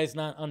Christ, do you guys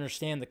not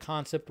understand the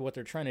concept of what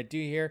they're trying to do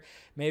here?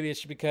 Maybe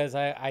it's because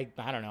I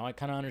don't know. I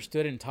kind of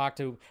understood it and talked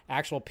to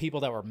actual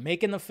people that were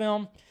making the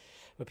film.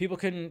 But people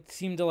couldn't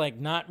seem to like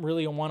not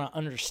really want to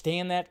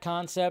understand that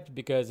concept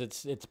because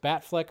it's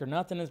Batfleck or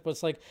nothing. But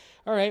it's like,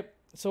 all right,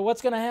 so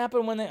what's gonna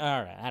happen when they?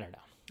 All right, I don't know.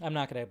 I'm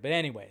not gonna. But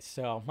anyways,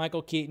 so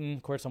Michael Keaton.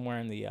 Of course, I'm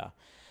wearing the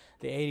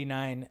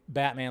 '89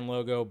 Batman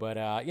logo.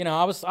 But you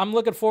know, I'm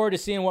looking forward to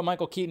seeing what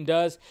Michael Keaton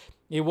does.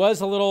 It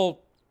was a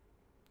little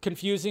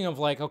confusing of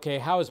like, okay,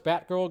 how is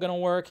Batgirl gonna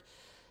work?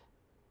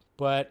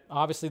 But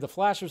obviously, the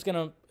Flash was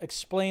gonna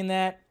explain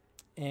that.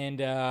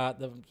 And as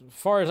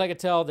far as I could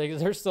tell,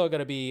 they're still going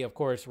to be, of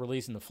course,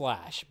 releasing the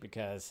Flash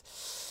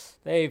because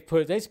they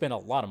spent a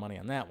lot of money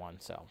on that one.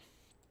 So,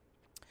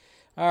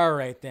 all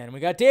right, then we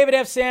got David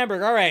F.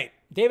 Sandberg. All right,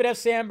 David F.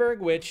 Sandberg,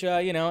 which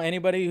you know,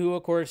 anybody who,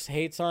 of course,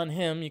 hates on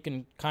him, you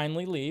can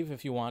kindly leave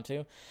if you want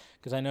to,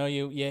 because I know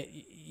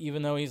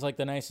even though he's like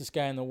the nicest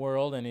guy in the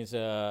world and he's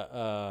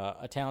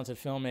a talented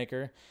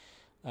filmmaker.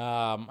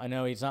 I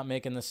know he's not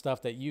making the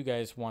stuff that you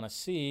guys want to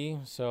see,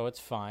 so it's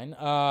fine.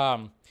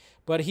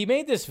 But he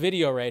made this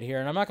video right here,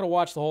 and I'm not going to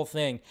watch the whole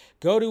thing.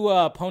 Go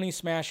to Pony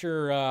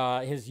Smasher,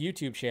 his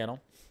YouTube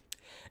channel,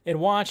 and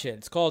watch it.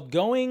 It's called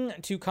Going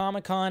to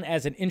Comic-Con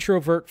as an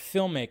Introvert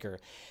Filmmaker.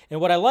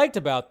 And what I liked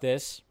about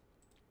this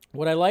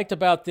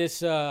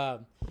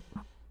video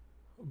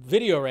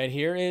right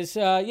here is,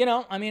 you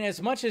know, I mean,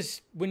 as much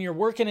as when you're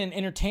working in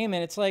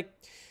entertainment, it's like,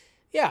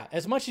 yeah,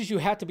 as much as you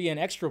have to be an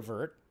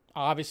extrovert,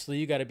 obviously,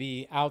 you got to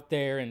be out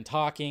there and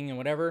talking and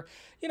whatever.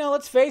 You know,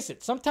 let's face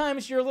it.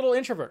 Sometimes you're a little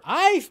introvert.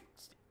 I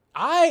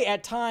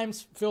at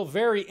times feel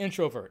very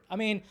introvert. I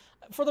mean,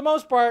 for the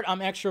most part, I'm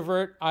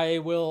extrovert. I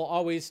will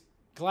always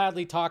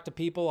gladly talk to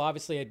people.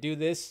 Obviously, I do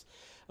this,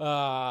 you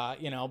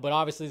know, but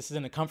obviously this is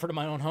in the comfort of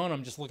my own home.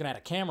 I'm just looking at a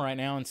camera right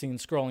now and seeing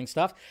scrolling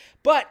stuff.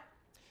 But,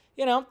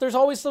 you know, there's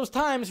always those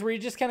times where you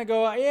just kind of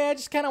go, yeah, I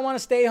just kind of want to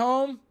stay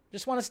home.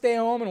 Just want to stay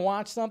home and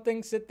watch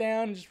something, sit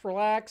down and just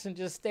relax and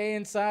just stay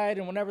inside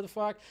and whatever the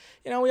fuck.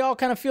 You know, we all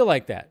kind of feel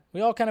like that.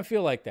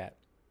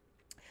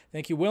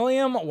 Thank you,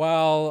 William.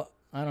 While,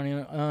 I don't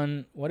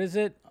even, what is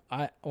it?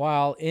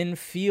 While in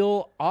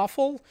feel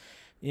awful,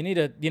 you need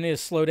to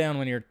slow down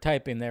when you're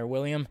typing there,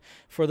 William.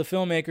 For the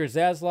filmmaker,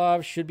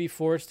 Zaslav should be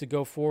forced to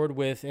go forward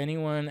with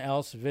anyone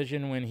else's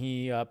vision when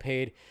he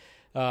paid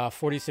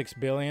 $46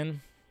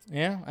 billion.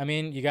 Yeah, I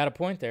mean, you got a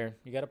point there.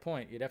 You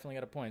definitely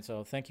got a point.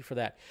 So thank you for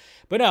that.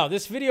 But no,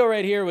 this video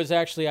right here was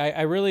actually,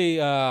 I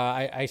really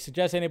I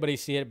suggest anybody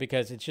see it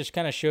because it just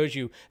kind of shows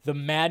you the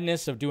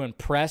madness of doing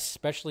press,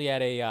 especially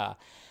at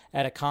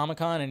a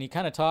Comic-Con, and he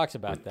kind of talks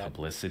about that.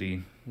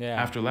 Publicity.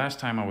 Yeah. After last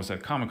time I was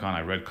at Comic-Con,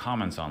 I read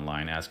comments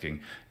online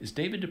asking, is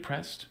David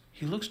depressed?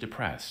 He looks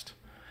depressed.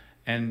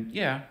 And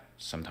yeah,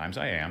 sometimes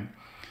I am.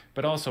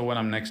 But also when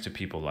I'm next to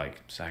people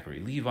like Zachary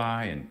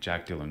Levi and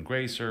Jack Dylan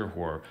Grazer,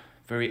 who are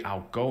very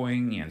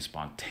outgoing and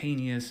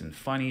spontaneous and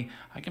funny,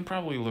 I can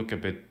probably look a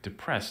bit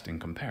depressed in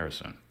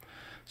comparison.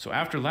 So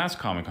after last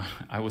Comic-Con,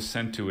 I was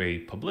sent to a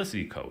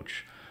publicity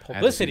coach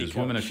publicity this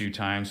woman a few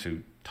times who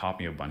taught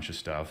me a bunch of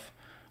stuff.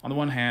 On the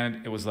one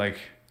hand, it was like,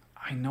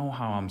 I know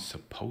how I'm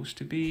supposed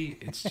to be.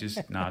 It's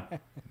just not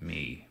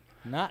me.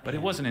 But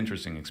it was an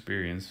interesting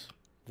experience.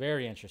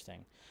 Very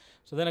interesting.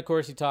 So then, of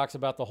course, he talks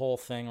about the whole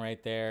thing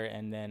right there,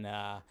 and then,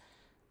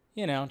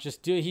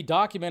 he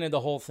documented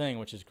the whole thing,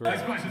 which is great.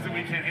 Those questions that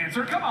we can't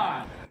answer, come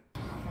on!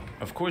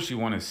 Of course, you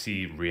want to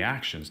see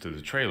reactions to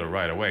the trailer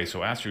right away,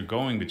 so as you're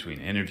going between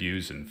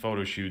interviews and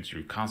photo shoots,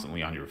 you're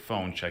constantly on your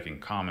phone checking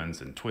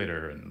comments and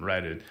Twitter and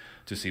Reddit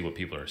to see what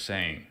people are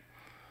saying.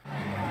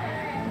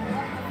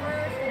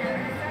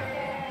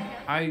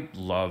 I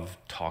love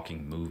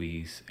talking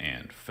movies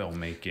and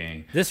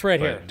filmmaking. This right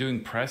here.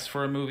 Doing press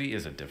for a movie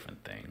is a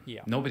different thing.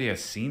 Yeah. Nobody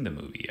has seen the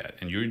movie yet,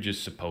 and you're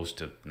just supposed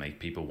to make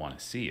people want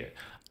to see it.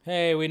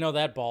 Hey, we know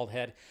that, bald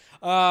head.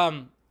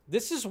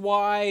 This is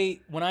why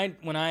when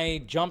I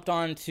jumped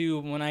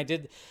onto when I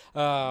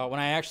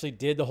actually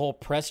did the whole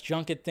press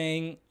junket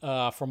thing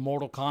for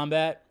Mortal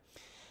Kombat.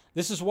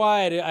 This is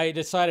why I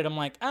decided I'm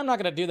not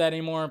gonna do that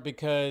anymore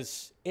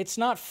because it's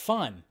not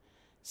fun.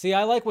 See,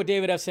 I like what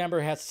David F.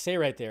 Sandberg has to say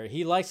right there.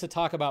 He likes to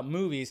talk about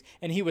movies,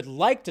 and he would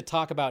like to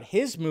talk about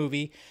his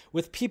movie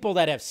with people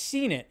that have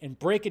seen it and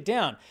break it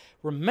down.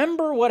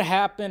 Remember what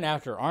happened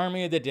after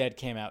Army of the Dead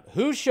came out?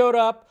 Who showed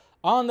up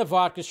on the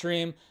vodka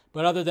stream,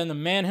 but other than the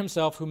man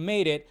himself who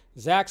made it,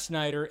 Zack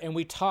Snyder, and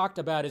we talked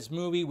about his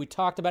movie. We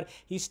talked about it.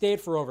 He stayed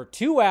for over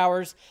 2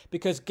 hours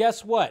because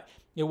guess what?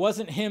 It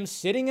wasn't him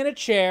sitting in a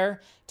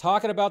chair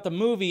talking about the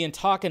movie and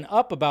talking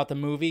up about the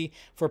movie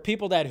for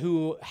people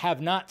who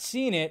have not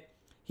seen it.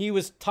 He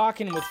was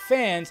talking with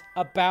fans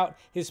about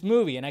his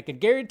movie. And I can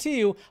guarantee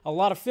you a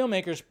lot of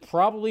filmmakers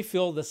probably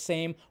feel the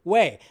same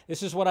way.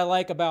 This is what I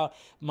like about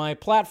my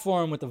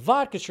platform with the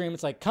vodka stream.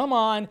 It's like, come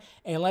on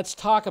and let's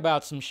talk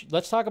about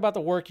let's talk about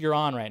the work you're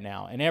on right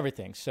now and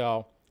everything.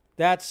 So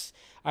that's,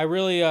 I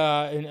really,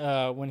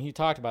 when he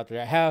talked about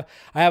that,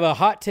 I have a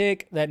hot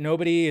take that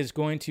nobody is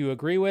going to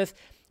agree with.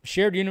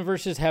 Shared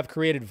universes have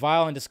created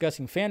vile and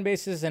disgusting fan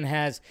bases and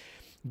has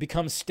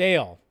become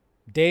stale.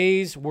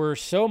 Days were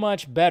so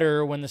much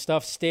better when the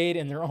stuff stayed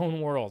in their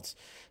own worlds.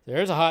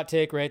 There's a hot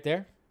take right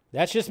there.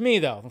 That's just me,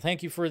 though.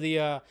 Thank you for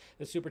the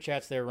super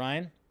chats there,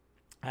 Ryan.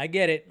 I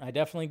get it. I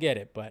definitely get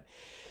it. But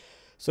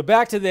so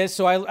back to this.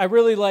 So I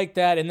really like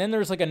that. And then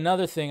there's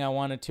another thing I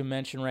wanted to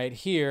mention right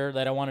here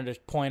that I wanted to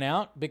point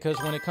out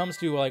because when it comes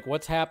to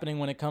what's happening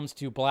when it comes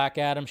to Black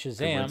Adam,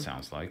 Shazam. It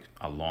sounds like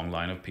a long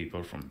line of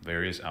people from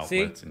various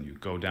outlets, and you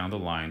go down the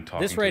line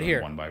talking this right to them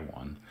here. one by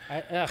one.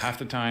 Half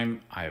the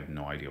time, I have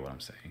no idea what I'm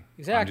saying.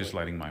 Exactly. I'm just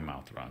letting my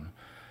mouth run.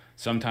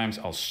 Sometimes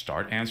I'll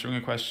start answering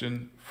a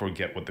question,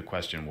 forget what the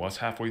question was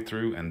halfway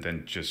through, and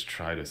then just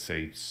try to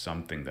say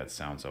something that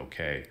sounds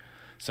okay.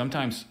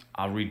 Sometimes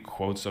I'll read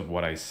quotes of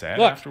what I said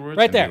afterwards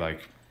right and there. be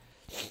like...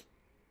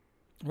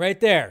 Right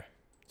there.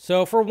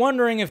 So if we're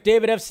wondering if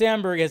David F.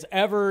 Sandberg has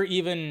ever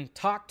even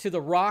talked to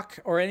The Rock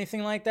or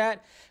anything like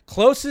that,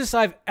 closest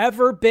I've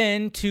ever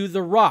been to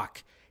The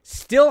Rock.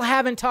 Still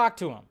haven't talked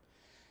to him.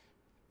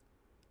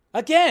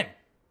 Again,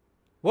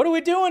 what are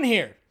we doing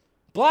here?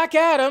 Black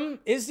Adam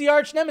is the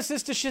arch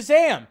nemesis to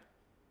Shazam.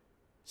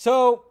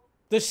 So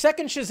the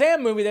second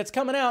Shazam movie that's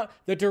coming out,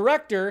 the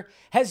director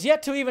has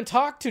yet to even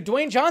talk to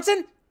Dwayne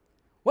Johnson?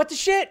 What the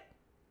shit?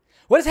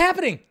 What is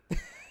happening?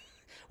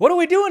 What are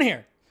we doing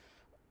here?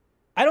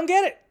 I don't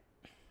get it.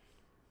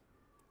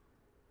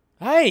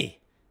 Hey.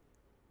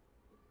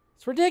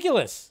 It's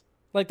ridiculous.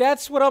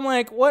 That's what I'm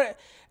like, what?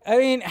 I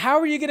mean, how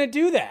are you going to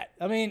do that?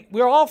 I mean,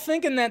 we're all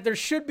thinking that there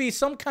should be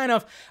some kind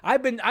of,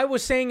 I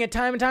was saying it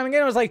time and time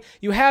again. I was like,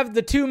 you have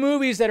the two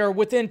movies that are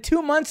within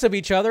 2 months of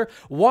each other.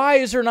 Why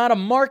is there not a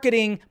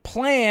marketing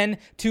plan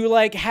to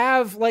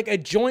have a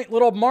joint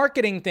little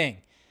marketing thing?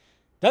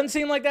 Doesn't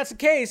seem like that's the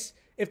case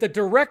if the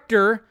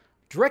director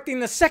directing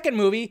the second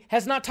movie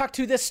has not talked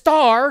to the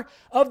star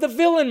of the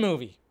villain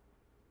movie.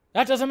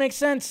 That doesn't make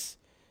sense.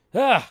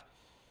 Ugh.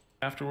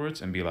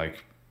 Afterwards and be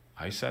like,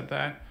 I said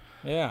that?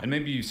 Yeah. And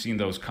maybe you've seen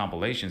those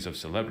compilations of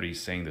celebrities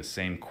saying the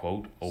same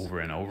quote over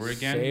and over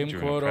again. Same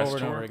quote over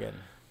and over again.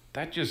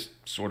 That just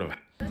sort of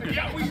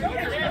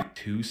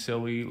too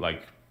silly.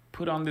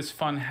 Put on this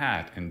fun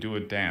hat and do a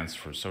dance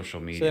for social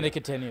media. So then it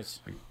continues.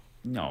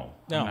 No,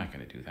 I'm not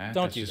going to do that.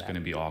 That's just going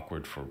to be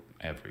awkward for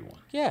everyone.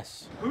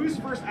 Yes. Whose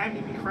first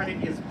IMDb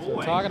credit is boy?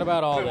 We're talking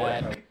about all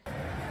that.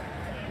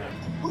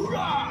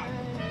 Hoorah!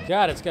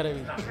 God, it's got to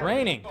be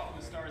draining.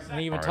 And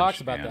he even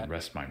talks about that.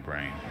 Rest my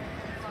brain.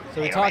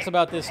 So he talks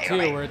about this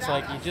too, where it's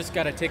like you just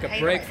got to take a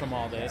break from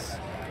all this.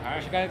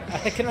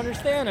 I can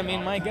understand. I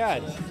mean, my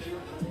God.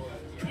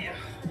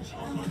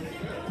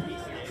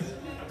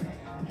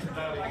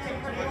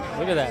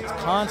 Look at that. It's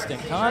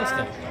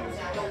constant.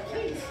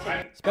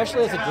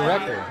 Especially as a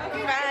director.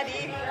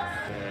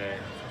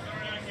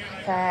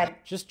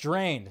 Just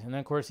drained. And then,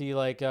 of course, he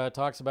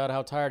talks about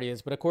how tired he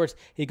is. But, of course,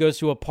 he goes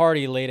to a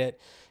party late at,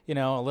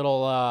 a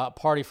little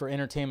party for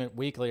Entertainment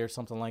Weekly or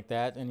something like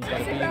that. And he's got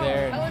to be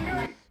there.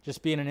 And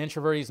just being an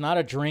introvert. He's not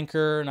a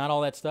drinker, not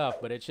all that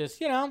stuff. But it's just,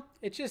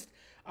 this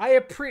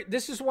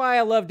is why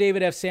I love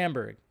David F.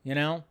 Sandberg,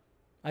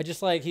 I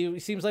just like, he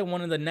seems like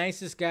one of the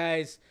nicest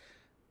guys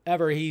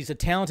ever. He's a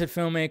talented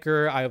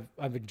filmmaker. I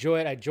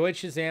enjoyed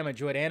Shazam. I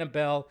enjoyed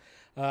Annabelle.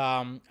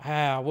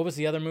 What was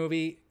the other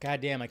movie?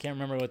 God damn, I can't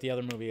remember what the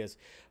other movie is.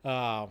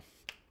 Mama?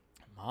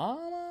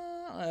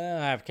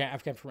 I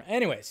can't remember.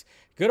 Anyways,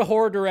 good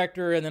horror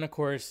director. And then, of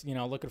course,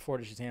 looking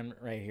forward to Shazam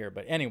right here.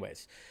 But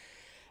anyways,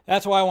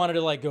 that's why I wanted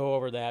to like go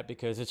over that,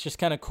 because it's just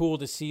kind of cool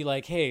to see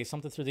like, hey,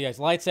 something through the eyes.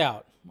 Lights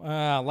Out.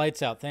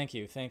 Lights Out. Thank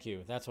you.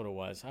 That's what it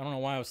was. I don't know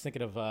why I was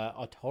thinking of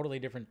a totally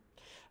different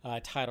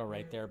title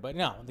right there. But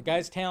no, the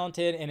guy's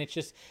talented, and it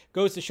just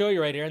goes to show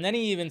you right here. And then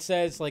he even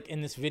says, like,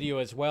 in this video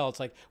as well, it's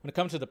like when it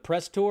comes to the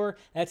press tour,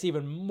 that's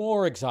even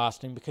more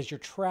exhausting because you're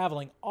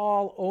traveling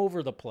all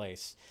over the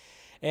place.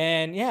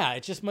 And yeah,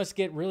 it just must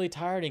get really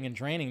tiring and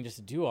draining just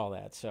to do all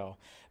that. So,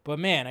 but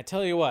man, I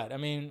tell you what, I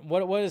mean,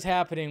 what is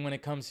happening when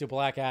it comes to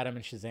Black Adam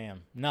and Shazam?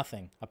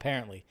 Nothing,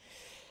 apparently.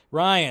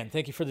 Ryan,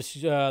 thank you for the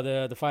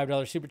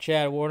 $5 super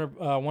chat. Warner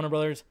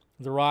Brothers,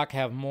 The Rock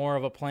have more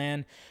of a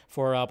plan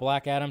for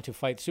Black Adam to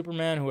fight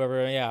Superman,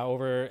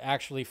 over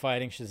actually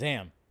fighting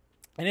Shazam.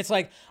 And it's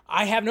like,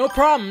 I have no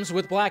problems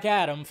with Black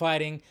Adam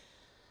fighting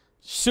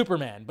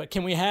Superman, but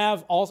can we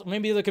have also,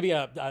 maybe there could be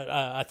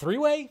a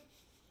three-way?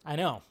 I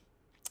know.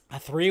 A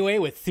three-way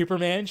with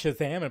Superman,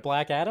 Shazam, and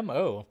Black Adam?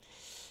 Oh.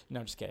 No,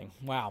 I'm just kidding.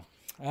 Wow.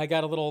 I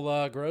got a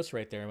little gross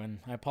right there, and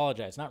I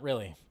apologize. Not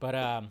really.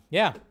 But,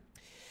 yeah.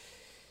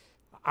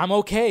 I'm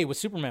okay with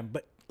Superman,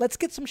 but let's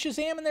get some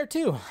Shazam in there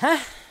too. Huh?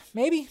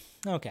 Maybe?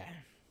 Okay.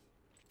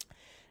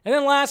 And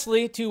then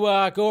lastly, to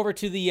go over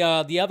to the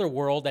other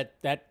world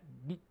that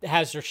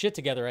has their shit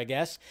together, I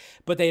guess.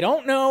 But they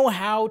don't know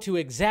how to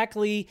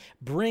exactly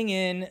bring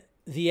in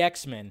the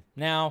X-Men.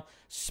 Now,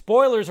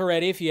 spoilers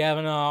already if you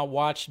haven't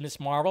watched Ms.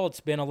 Marvel. It's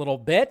been a little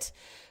bit.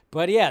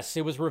 But yes,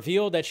 it was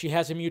revealed that she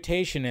has a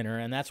mutation in her,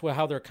 and that's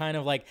how they're kind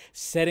of like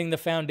setting the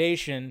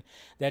foundation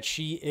that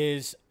she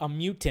is a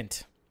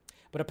mutant.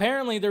 But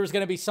apparently there was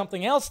going to be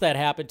something else that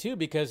happened too,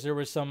 because there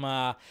was some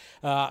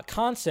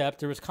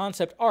concept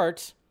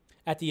art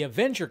at the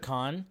Avenger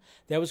Con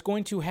that was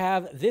going to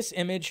have this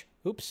image.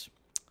 Oops.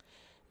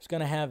 It's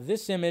going to have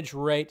this image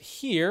right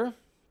here.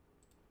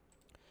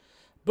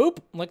 Boop,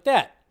 like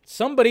that.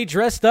 Somebody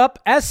dressed up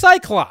as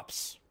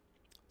Cyclops.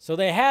 So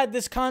they had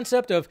this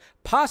concept of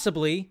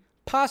possibly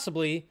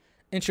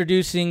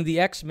introducing the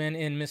X-Men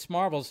in Ms.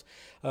 Marvel's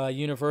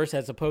universe,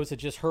 as opposed to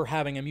just her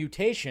having a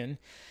mutation,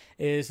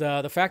 is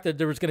the fact that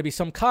there was going to be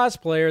some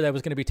cosplayer that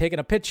was going to be taking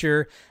a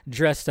picture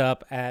dressed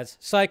up as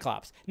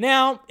Cyclops.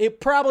 Now, it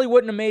probably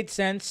wouldn't have made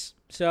sense,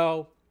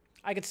 so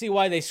I could see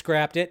why they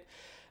scrapped it.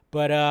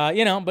 But,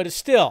 but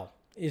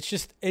it's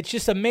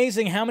just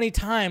amazing how many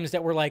times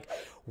that we're like,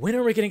 when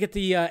are we going to get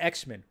the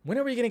X-Men? When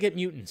are we going to get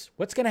mutants?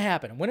 What's going to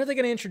happen? When are they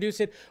going to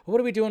introduce it?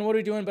 What are we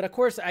doing? But, of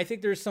course, I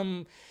think there's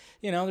some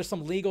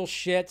legal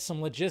shit,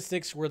 some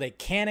logistics where they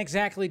can't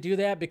exactly do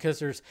that because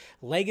there's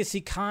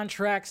legacy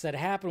contracts that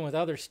happen with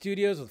other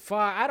studios, with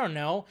Fox. I don't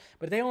know.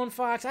 But they own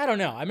Fox. I don't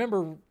know. I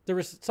remember there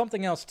was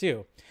something else,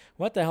 too.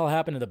 What the hell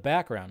happened to the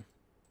background?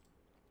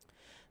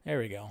 There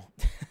we go.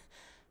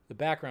 The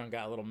background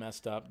got a little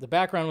messed up. The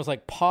background was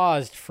like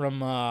paused from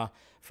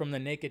the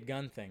Naked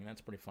Gun thing.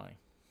 That's pretty funny.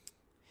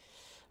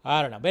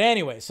 I don't know. But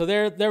anyway, so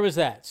there was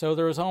that. So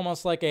there was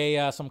almost like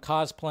some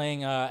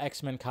cosplaying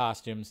X-Men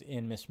costumes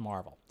in Ms.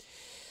 Marvel.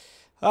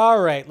 All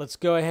right, let's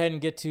go ahead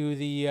and get to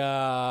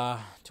the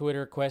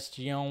Twitter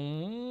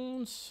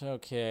questions.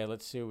 Okay,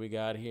 let's see what we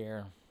got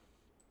here.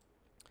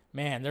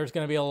 Man, there's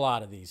going to be a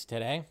lot of these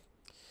today.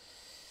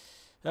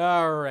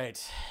 All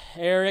right,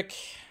 Eric.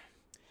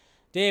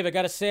 Dave, I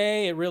got to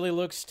say, it really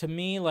looks to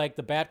me like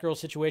the Batgirl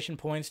situation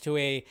points to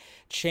a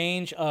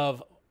change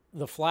of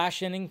the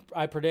Flash ending.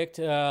 I predict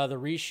the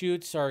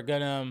reshoots are going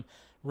to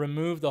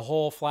remove the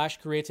whole Flash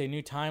creates a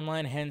new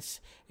timeline,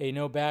 hence a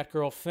no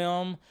Batgirl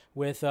film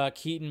with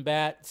Keaton,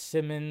 Bat,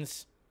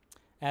 Simmons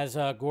as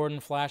Gordon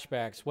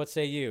flashbacks. What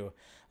say you?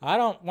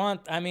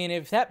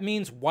 If that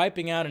means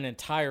wiping out an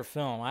entire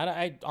film,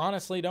 I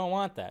honestly don't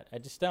want that. I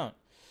just don't.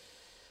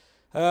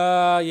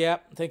 Yeah,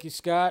 thank you,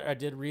 Scott. I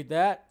did read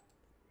that.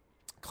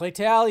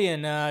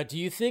 Claytalian, do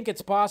you think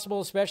it's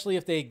possible, especially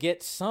if they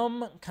get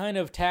some kind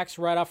of tax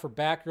write-off for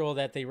Batgirl,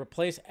 that they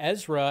replace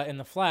Ezra in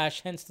The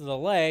Flash, hence the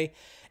delay,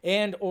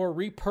 and or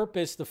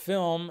repurpose the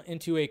film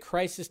into a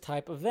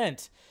crisis-type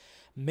event?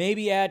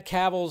 Maybe add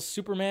Cavill's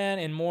Superman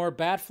and more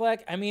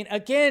Batfleck? I mean,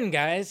 again,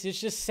 guys, it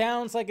just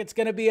sounds like it's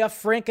going to be a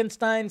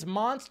Frankenstein's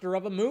monster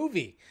of a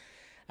movie.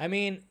 I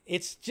mean,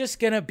 it's just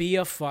going to be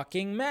a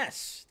fucking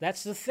mess.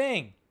 That's the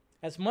thing.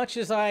 As much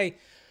as I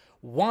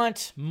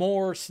want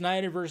more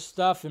Snyderverse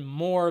stuff and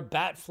more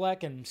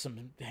Batfleck and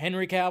some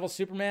Henry Cavill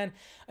Superman,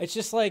 it's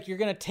just like you're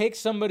going to take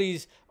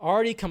somebody's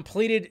already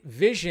completed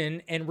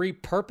vision and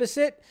repurpose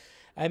it.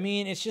 I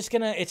mean,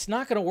 it's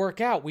not going to work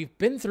out. We've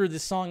been through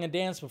this song and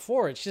dance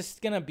before. It's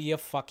just going to be a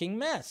fucking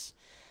mess.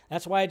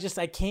 That's why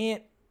I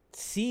can't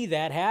see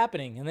that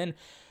happening. And then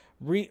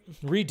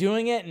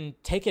redoing it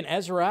and taking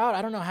Ezra out,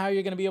 I don't know how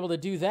you're going to be able to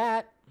do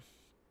that.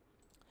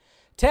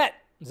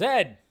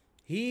 Zed,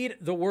 heed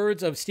the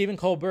words of Stephen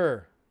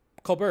Colbert.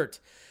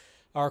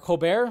 Or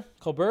Colbert.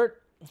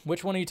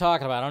 Which one are you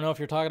talking about? I don't know if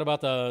you're talking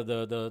about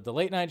the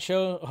late night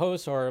show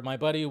host or my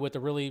buddy with the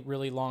really,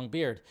 really long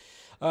beard.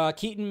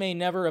 Keaton may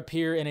never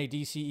appear in a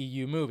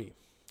DCEU movie.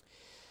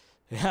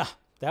 Yeah,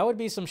 that would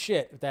be some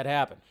shit if that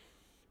happened.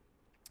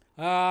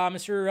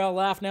 Mr.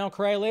 Laugh Now,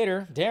 Cry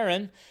Later,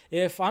 Darren,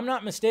 if I'm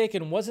not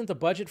mistaken, wasn't the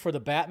budget for the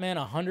Batman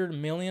 $100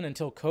 million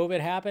until COVID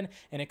happened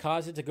and it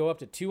caused it to go up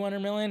to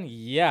 $200 million?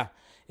 Yeah,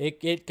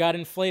 it got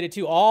inflated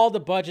too. All the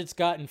budgets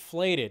got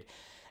inflated.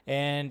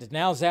 And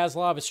now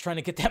Zaslav is trying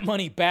to get that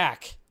money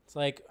back. It's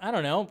like, I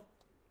don't know.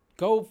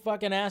 Go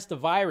fucking ask the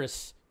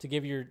virus to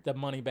give you the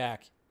money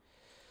back.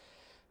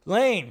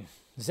 Lane,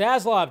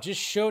 Zaslav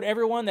just showed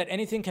everyone that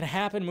anything can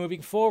happen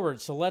moving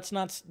forward. So let's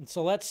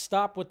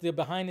stop with the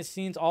behind the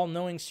scenes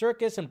all-knowing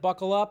circus and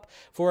buckle up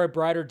for a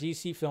brighter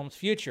DC Films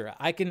future.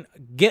 I can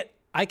get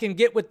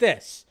with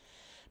this.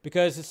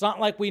 Because it's not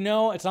like we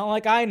know, it's not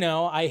like I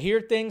know. I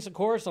hear things, of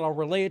course, and I'll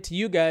relay it to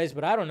you guys,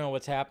 but I don't know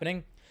what's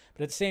happening.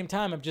 But at the same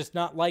time, I'm just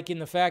not liking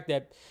the fact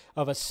that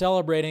of us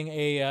celebrating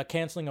a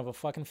canceling of a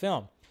fucking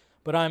film.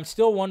 But I'm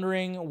still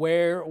wondering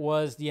where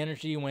was the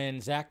energy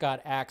when Zach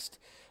got axed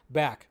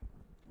back.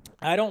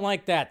 I don't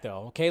like that,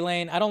 though. Okay,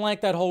 Lane? I don't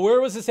like that whole,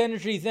 where was this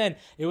energy then?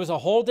 It was a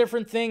whole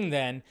different thing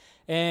then.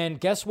 And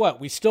guess what?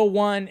 We still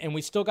won, and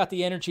we still got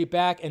the energy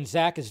back, and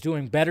Zach is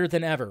doing better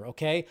than ever,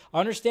 okay?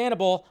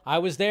 Understandable. I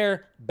was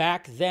there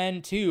back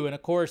then, too. And,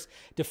 of course,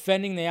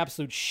 defending the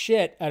absolute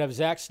shit out of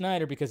Zack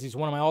Snyder because he's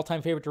one of my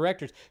all-time favorite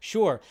directors,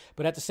 sure.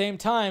 But at the same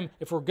time,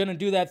 if we're going to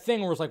do that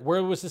thing where it's like,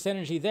 where was this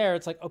energy there?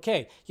 It's like,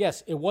 okay,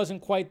 yes, it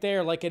wasn't quite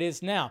there like it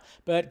is now.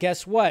 But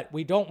guess what?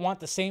 We don't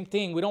want the same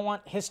thing. We don't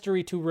want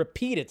history to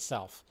repeat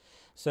itself.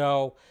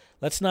 So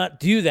let's not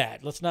do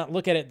that. Let's not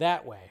look at it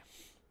that way.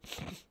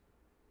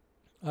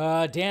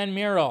 Dan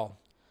Murrell.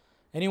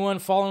 Anyone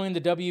following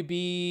the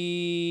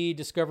WB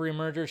Discovery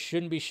merger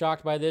shouldn't be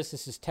shocked by this.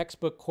 This is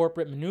textbook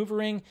corporate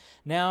maneuvering.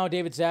 Now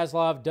David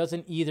Zaslav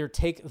doesn't either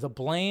take the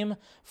blame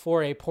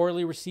for a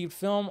poorly received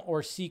film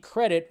or see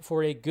credit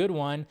for a good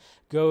one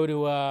go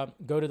to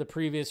the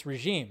previous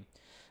regime.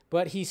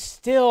 But he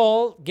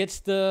still gets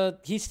the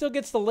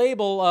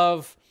label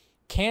of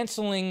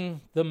canceling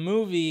the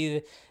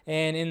movie,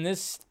 and in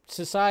this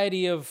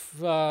society of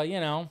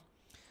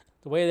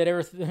the way that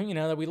everything,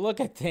 that we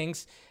look at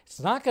things, it's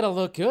not going to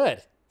look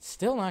good. It's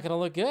still not going to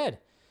look good.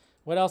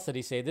 What else did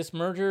he say? This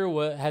merger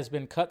has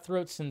been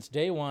cutthroat since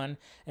day one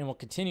and will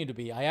continue to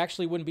be. I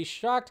actually wouldn't be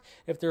shocked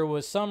if there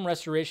was some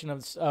restoration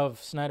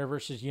of Snyder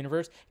versus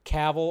Universe,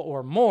 Cavill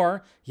or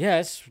more.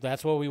 Yes,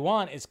 that's what we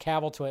want, is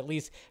Cavill to at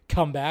least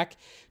come back.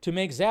 To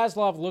make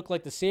Zaslav look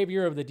like the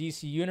savior of the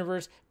DC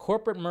Universe,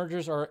 corporate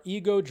mergers are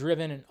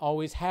ego-driven and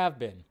always have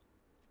been.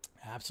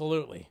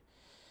 Absolutely.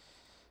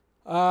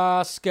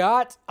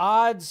 Scott,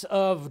 odds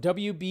of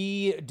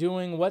WB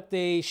doing what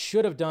they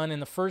should have done in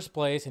the first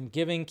place and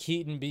giving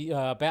Keaton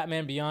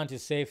Batman Beyond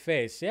his save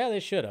face. Yeah, they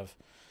should have.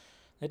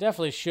 They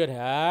definitely should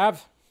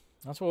have.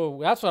 That's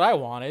what I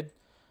wanted.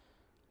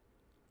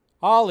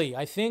 Ollie,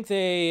 I think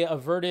they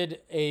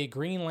averted a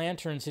Green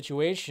Lantern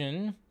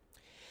situation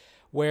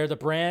where the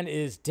brand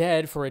is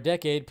dead for a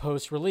decade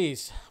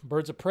post-release.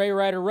 Birds of Prey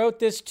writer wrote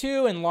this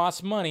too and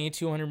lost money,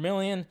 $200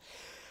 million.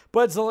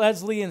 But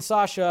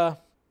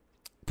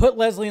Put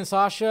Leslie and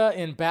Sasha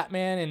in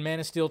Batman and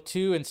Man of Steel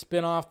 2 and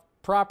spin off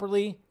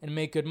properly and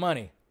make good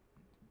money.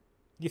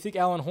 You think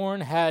Alan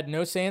Horn had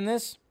no say in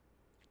this?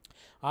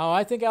 Oh,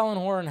 I think Alan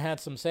Horn had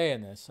some say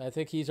in this. I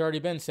think he's already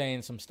been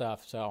saying some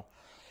stuff. So,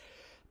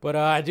 but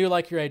I do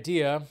like your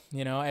idea.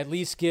 At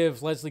least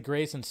give Leslie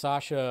Grace and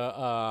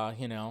Sasha,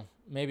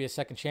 maybe a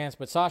second chance.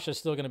 But Sasha's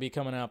still going to be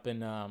coming up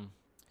in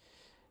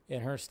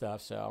her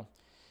stuff. So.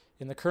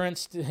 In the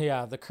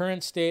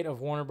current state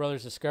of Warner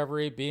Brothers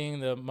Discovery,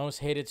 being the most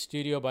hated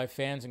studio by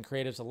fans and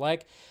creatives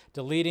alike,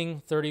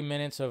 deleting 30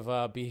 minutes of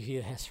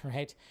BVS,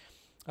 right?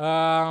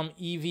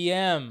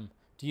 EVM,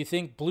 do you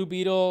think Blue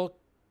Beetle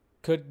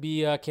could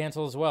be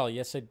canceled as well?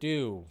 Yes, I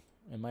do.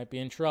 It might be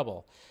in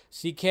trouble.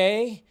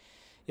 CK,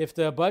 if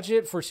the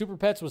budget for Super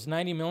Pets was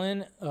 $90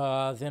 million,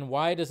 then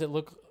why does it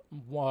look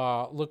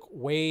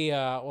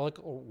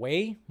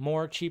way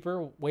more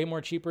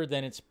cheaper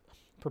than its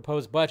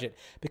proposed budget?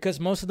 Because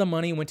most of the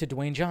money went to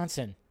Dwayne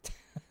Johnson.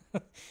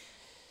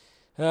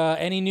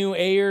 Any new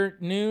Ayer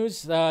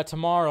news?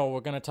 Tomorrow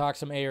we're going to talk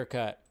some Ayer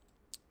cut.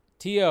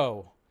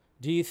 T.O.,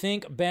 do you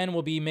think Ben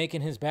will be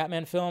making his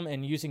Batman film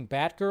and using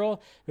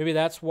Batgirl? Maybe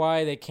that's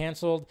why they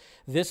canceled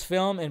this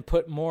film and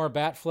put more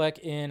Batfleck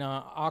in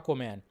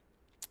Aquaman.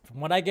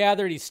 From what I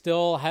gathered, he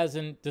still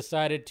hasn't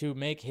decided to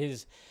make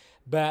his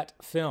Bat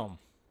film.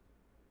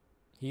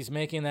 He's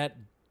making that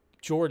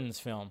Jordan's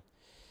film.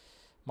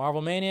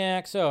 Marvel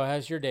Maniac, so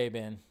how's your day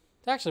been?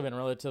 It's actually been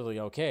relatively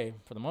okay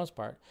for the most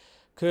part.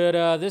 Could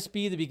this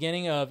be the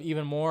beginning of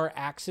even more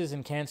axes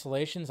and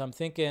cancellations? I'm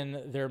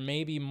thinking there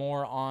may be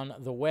more on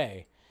the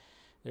way.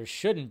 There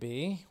shouldn't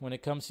be when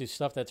it comes to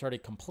stuff that's already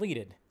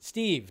completed.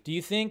 Steve, do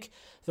you think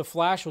The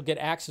Flash will get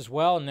axed as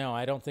well? No,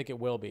 I don't think it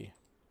will be.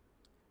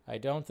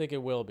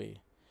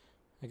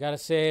 I gotta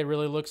say, it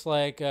really looks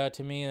like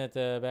to me that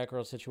the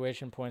Batgirl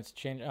situation points to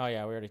change. Oh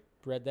yeah, we already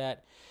read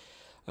that.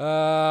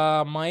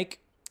 Mike,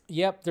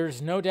 yep,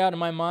 there's no doubt in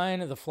my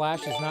mind the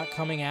Flash is not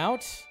coming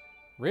out.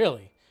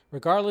 Really?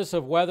 Regardless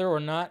of whether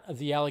or not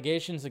the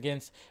allegations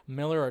against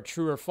Miller are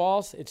true or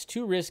false, it's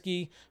too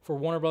risky for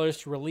Warner Brothers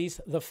to release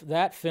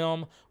that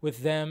film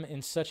with them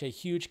in such a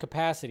huge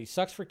capacity.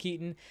 Sucks for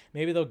Keaton.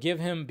 Maybe they'll give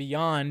him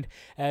Beyond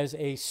as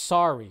a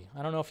sorry.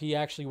 I don't know if he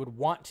actually would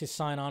want to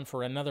sign on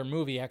for another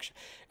movie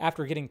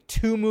after getting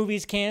 2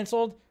 movies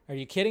canceled. Are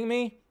you kidding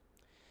me?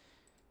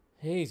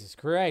 Jesus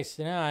Christ.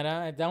 No,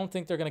 I don't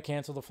think they're going to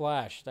cancel The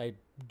Flash. I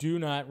do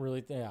not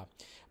really. Yeah.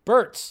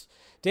 Burt's.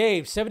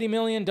 Dave, $70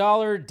 million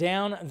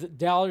down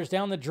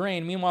the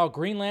drain. Meanwhile,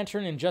 Green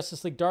Lantern and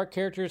Justice League Dark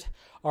characters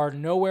are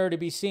nowhere to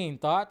be seen.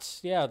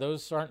 Thoughts? Yeah,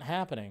 those aren't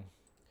happening.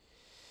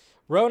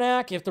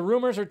 Ronak, if the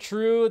rumors are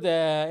true,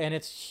 and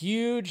it's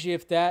huge,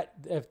 if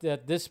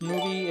this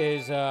movie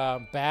is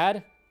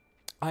bad,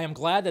 I am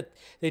glad that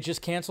they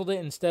just canceled it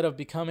instead of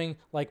becoming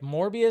like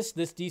Morbius.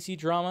 This DC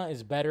drama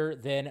is better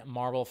than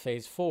Marvel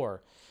Phase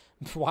 4.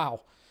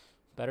 Wow,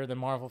 better than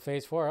Marvel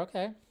Phase 4.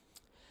 Okay.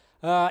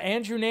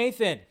 Andrew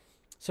Nathan.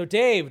 So,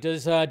 Dave,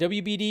 does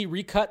WBD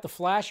recut The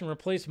Flash and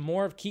replace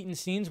more of Keaton's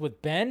scenes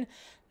with Ben?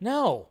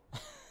 No.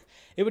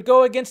 It would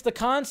go against the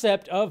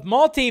concept of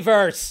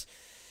multiverse.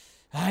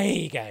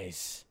 Hey,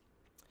 guys.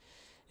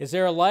 Is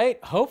there a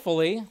light?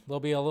 Hopefully. There'll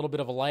be a little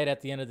bit of a light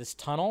at the end of this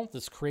tunnel,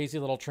 this crazy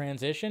little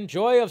transition.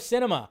 Joy of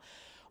cinema.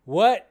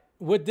 What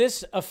would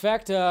this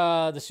affect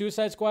the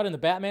Suicide Squad and the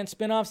Batman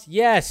spinoffs?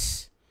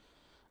 Yes.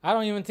 I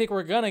don't even think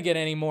we're going to get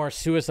any more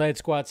Suicide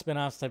Squad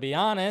spinoffs, to be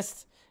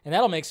honest. And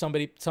that'll make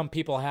some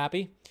people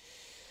happy.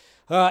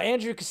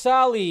 Andrew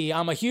Casali,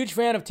 I'm a huge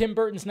fan of Tim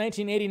Burton's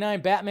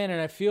 1989 Batman,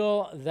 and I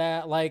feel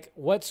that like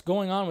what's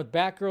going on with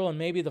Batgirl and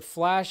maybe The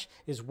Flash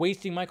is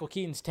wasting Michael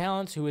Keaton's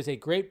talents, who is a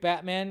great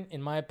Batman,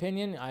 in my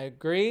opinion. I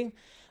agree.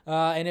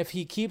 And if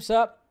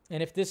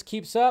this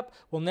keeps up,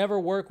 we'll never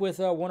work with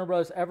Warner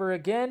Bros. Ever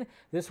again.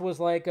 This was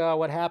like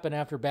what happened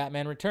after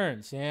Batman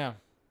Returns. Yeah.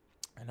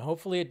 And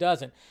hopefully it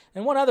doesn't.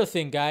 And one other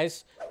thing,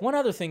 guys. One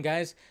other thing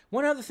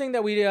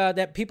that we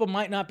that people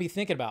might not be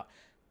thinking about.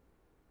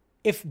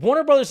 If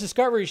Warner Brothers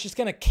Discovery is just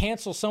going to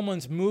cancel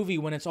someone's movie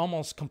when it's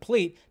almost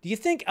complete, do you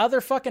think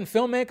other fucking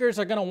filmmakers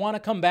are going to want to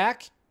come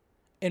back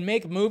and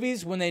make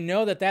movies when they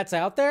know that that's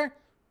out there?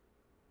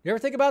 You ever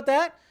think about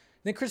that?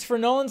 Think Christopher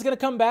Nolan's going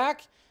to come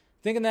back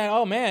thinking that,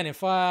 oh man,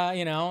 if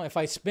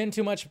I spend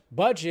too much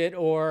budget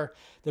or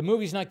the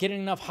movie's not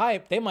getting enough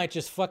hype, they might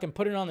just fucking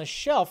put it on the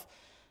shelf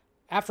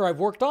after I've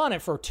worked on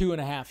it for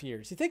 2.5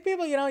 years. You think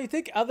people, you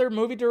think other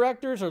movie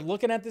directors are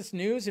looking at this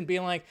news and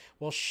being like,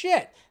 well,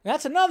 shit. And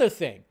that's another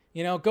thing.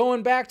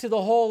 Going back to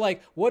the whole,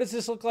 like, what does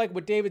this look like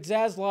with David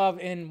Zaslav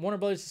in Warner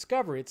Brothers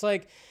Discovery? It's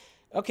like,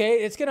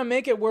 okay, it's going to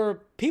make it where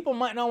people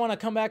might not want to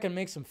come back and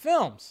make some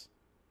films.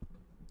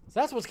 So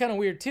that's what's kind of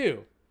weird,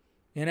 too.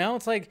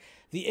 It's like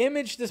the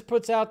image this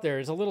puts out there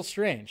is a little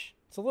strange.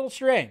 It's a little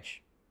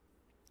strange.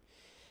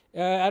 You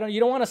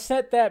don't want to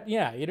set that, you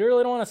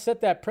really don't want to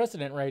set that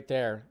precedent right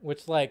there,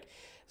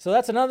 so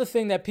that's another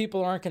thing that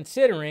people aren't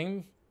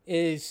considering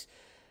is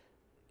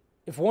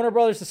if Warner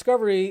Brothers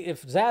Discovery,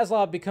 if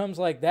Zaslav becomes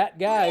like that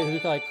guy who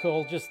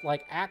will just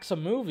axe a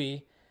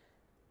movie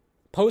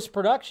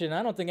post-production,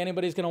 I don't think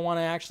anybody's going to want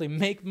to actually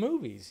make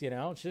movies,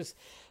 it's just,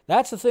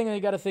 that's the thing that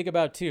you got to think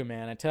about too,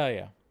 man, I tell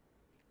you.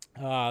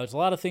 There's a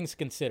lot of things to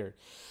consider.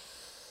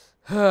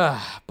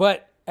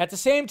 But at the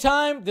same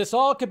time, this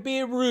all could be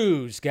a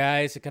ruse,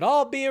 guys. It could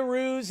all be a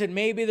ruse, and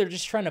maybe they're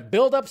just trying to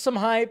build up some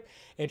hype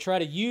and try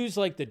to use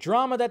the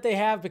drama that they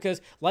have,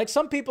 because like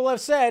some people have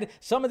said,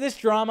 some of this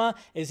drama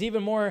is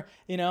even more,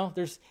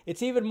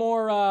 it's even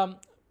more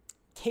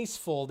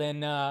tasteful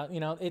than,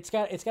 it's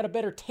got a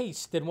better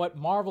taste than what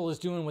Marvel is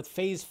doing with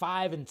Phase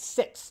 5 and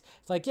 6.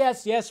 It's like,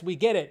 yes, we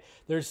get it.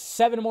 There's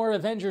 7 more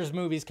Avengers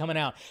movies coming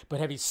out.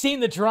 But have you seen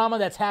the drama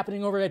that's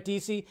happening over at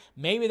DC?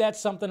 Maybe that's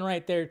something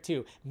right there,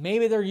 too.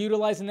 Maybe they're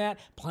utilizing that,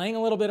 playing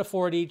a little bit of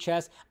 4D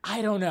chess.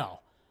 I don't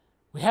know.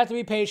 We have to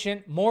be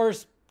patient.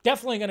 More's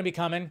definitely going to be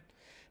coming.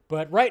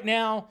 But right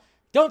now,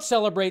 don't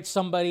celebrate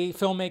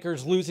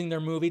filmmakers losing their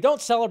movie.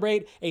 Don't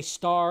celebrate a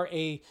star,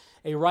 a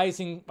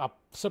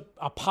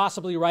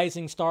possibly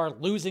rising star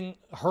losing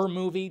her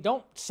movie.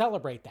 Don't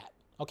celebrate that,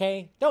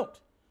 okay?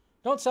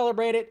 Don't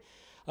celebrate it.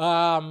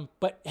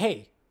 But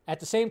hey, at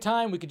the same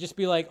time, we could just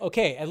be like,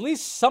 okay, at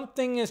least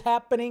something is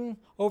happening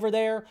over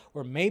there,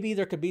 or maybe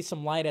there could be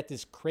some light at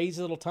this crazy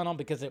little tunnel,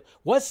 because it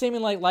was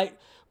seeming like light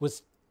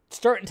was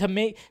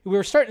we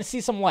were starting to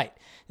see some light.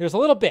 There's a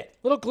little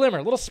glimmer,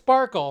 a little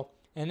sparkle,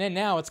 and then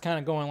now it's kind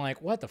of going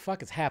like, what the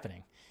fuck is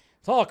happening?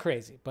 It's all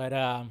crazy, but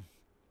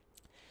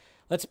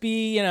let's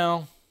be,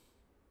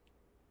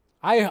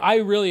 I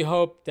really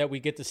hope that we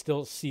get to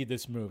still see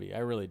this movie. I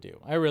really do.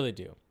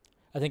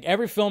 I think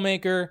every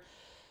filmmaker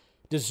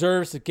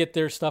deserves to get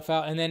their stuff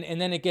out, and then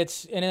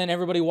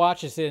everybody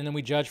watches it, and then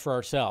we judge for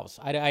ourselves.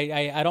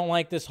 I don't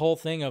like this whole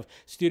thing of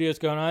studios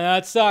going, oh,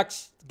 that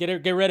sucks. Get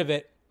rid of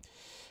it.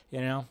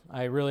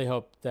 I really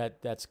hope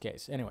that that's the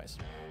case. Anyways.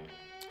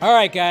 All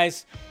right,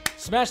 guys.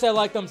 Smash that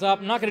like, thumbs up.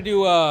 I'm not going to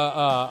do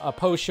a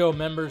post-show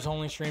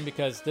members-only stream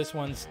because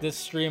this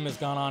stream has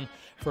gone on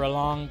for a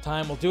long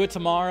time. We'll do it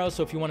tomorrow,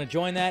 so if you want to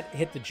join that,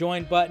 hit the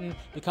join button,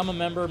 become a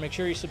member, make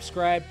sure you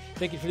subscribe.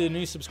 Thank you for the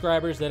new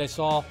subscribers that I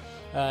saw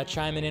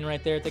chiming in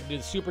right there. Thank you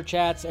to the super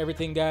chats,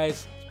 everything,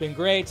 guys. It's been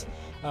great.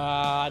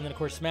 And then, of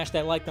course, smash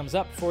that like, thumbs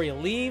up before you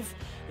leave.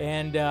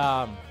 And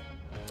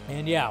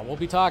yeah, we'll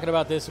be talking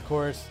about this, of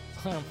course,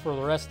 for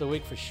the rest of the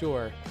week for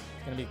sure.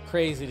 It's going to be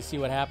crazy to see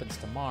what happens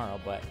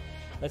tomorrow, but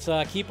let's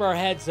keep our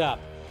heads up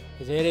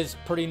because it is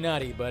pretty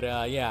nutty. But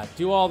yeah,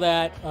 do all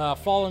that.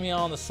 Follow me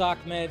on the sock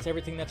meds,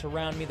 everything that's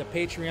around me, the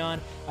Patreon.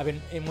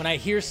 And when I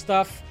hear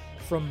stuff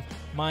from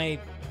my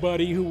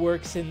buddy who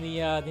works in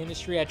the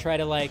industry, I try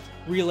to like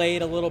relay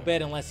it a little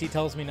bit, unless he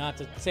tells me not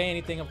to say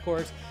anything, of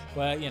course.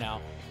 But you know,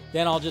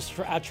 then I'll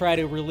try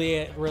to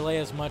relay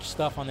as much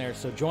stuff on there.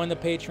 So join the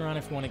Patreon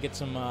if you want to get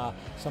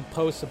some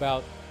posts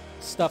about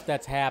stuff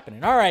that's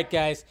happening. All right,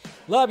 guys.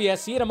 Love ya.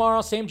 See you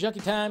tomorrow. Same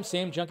Junkee time,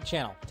 same Junkee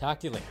channel. Talk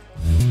to you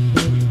later.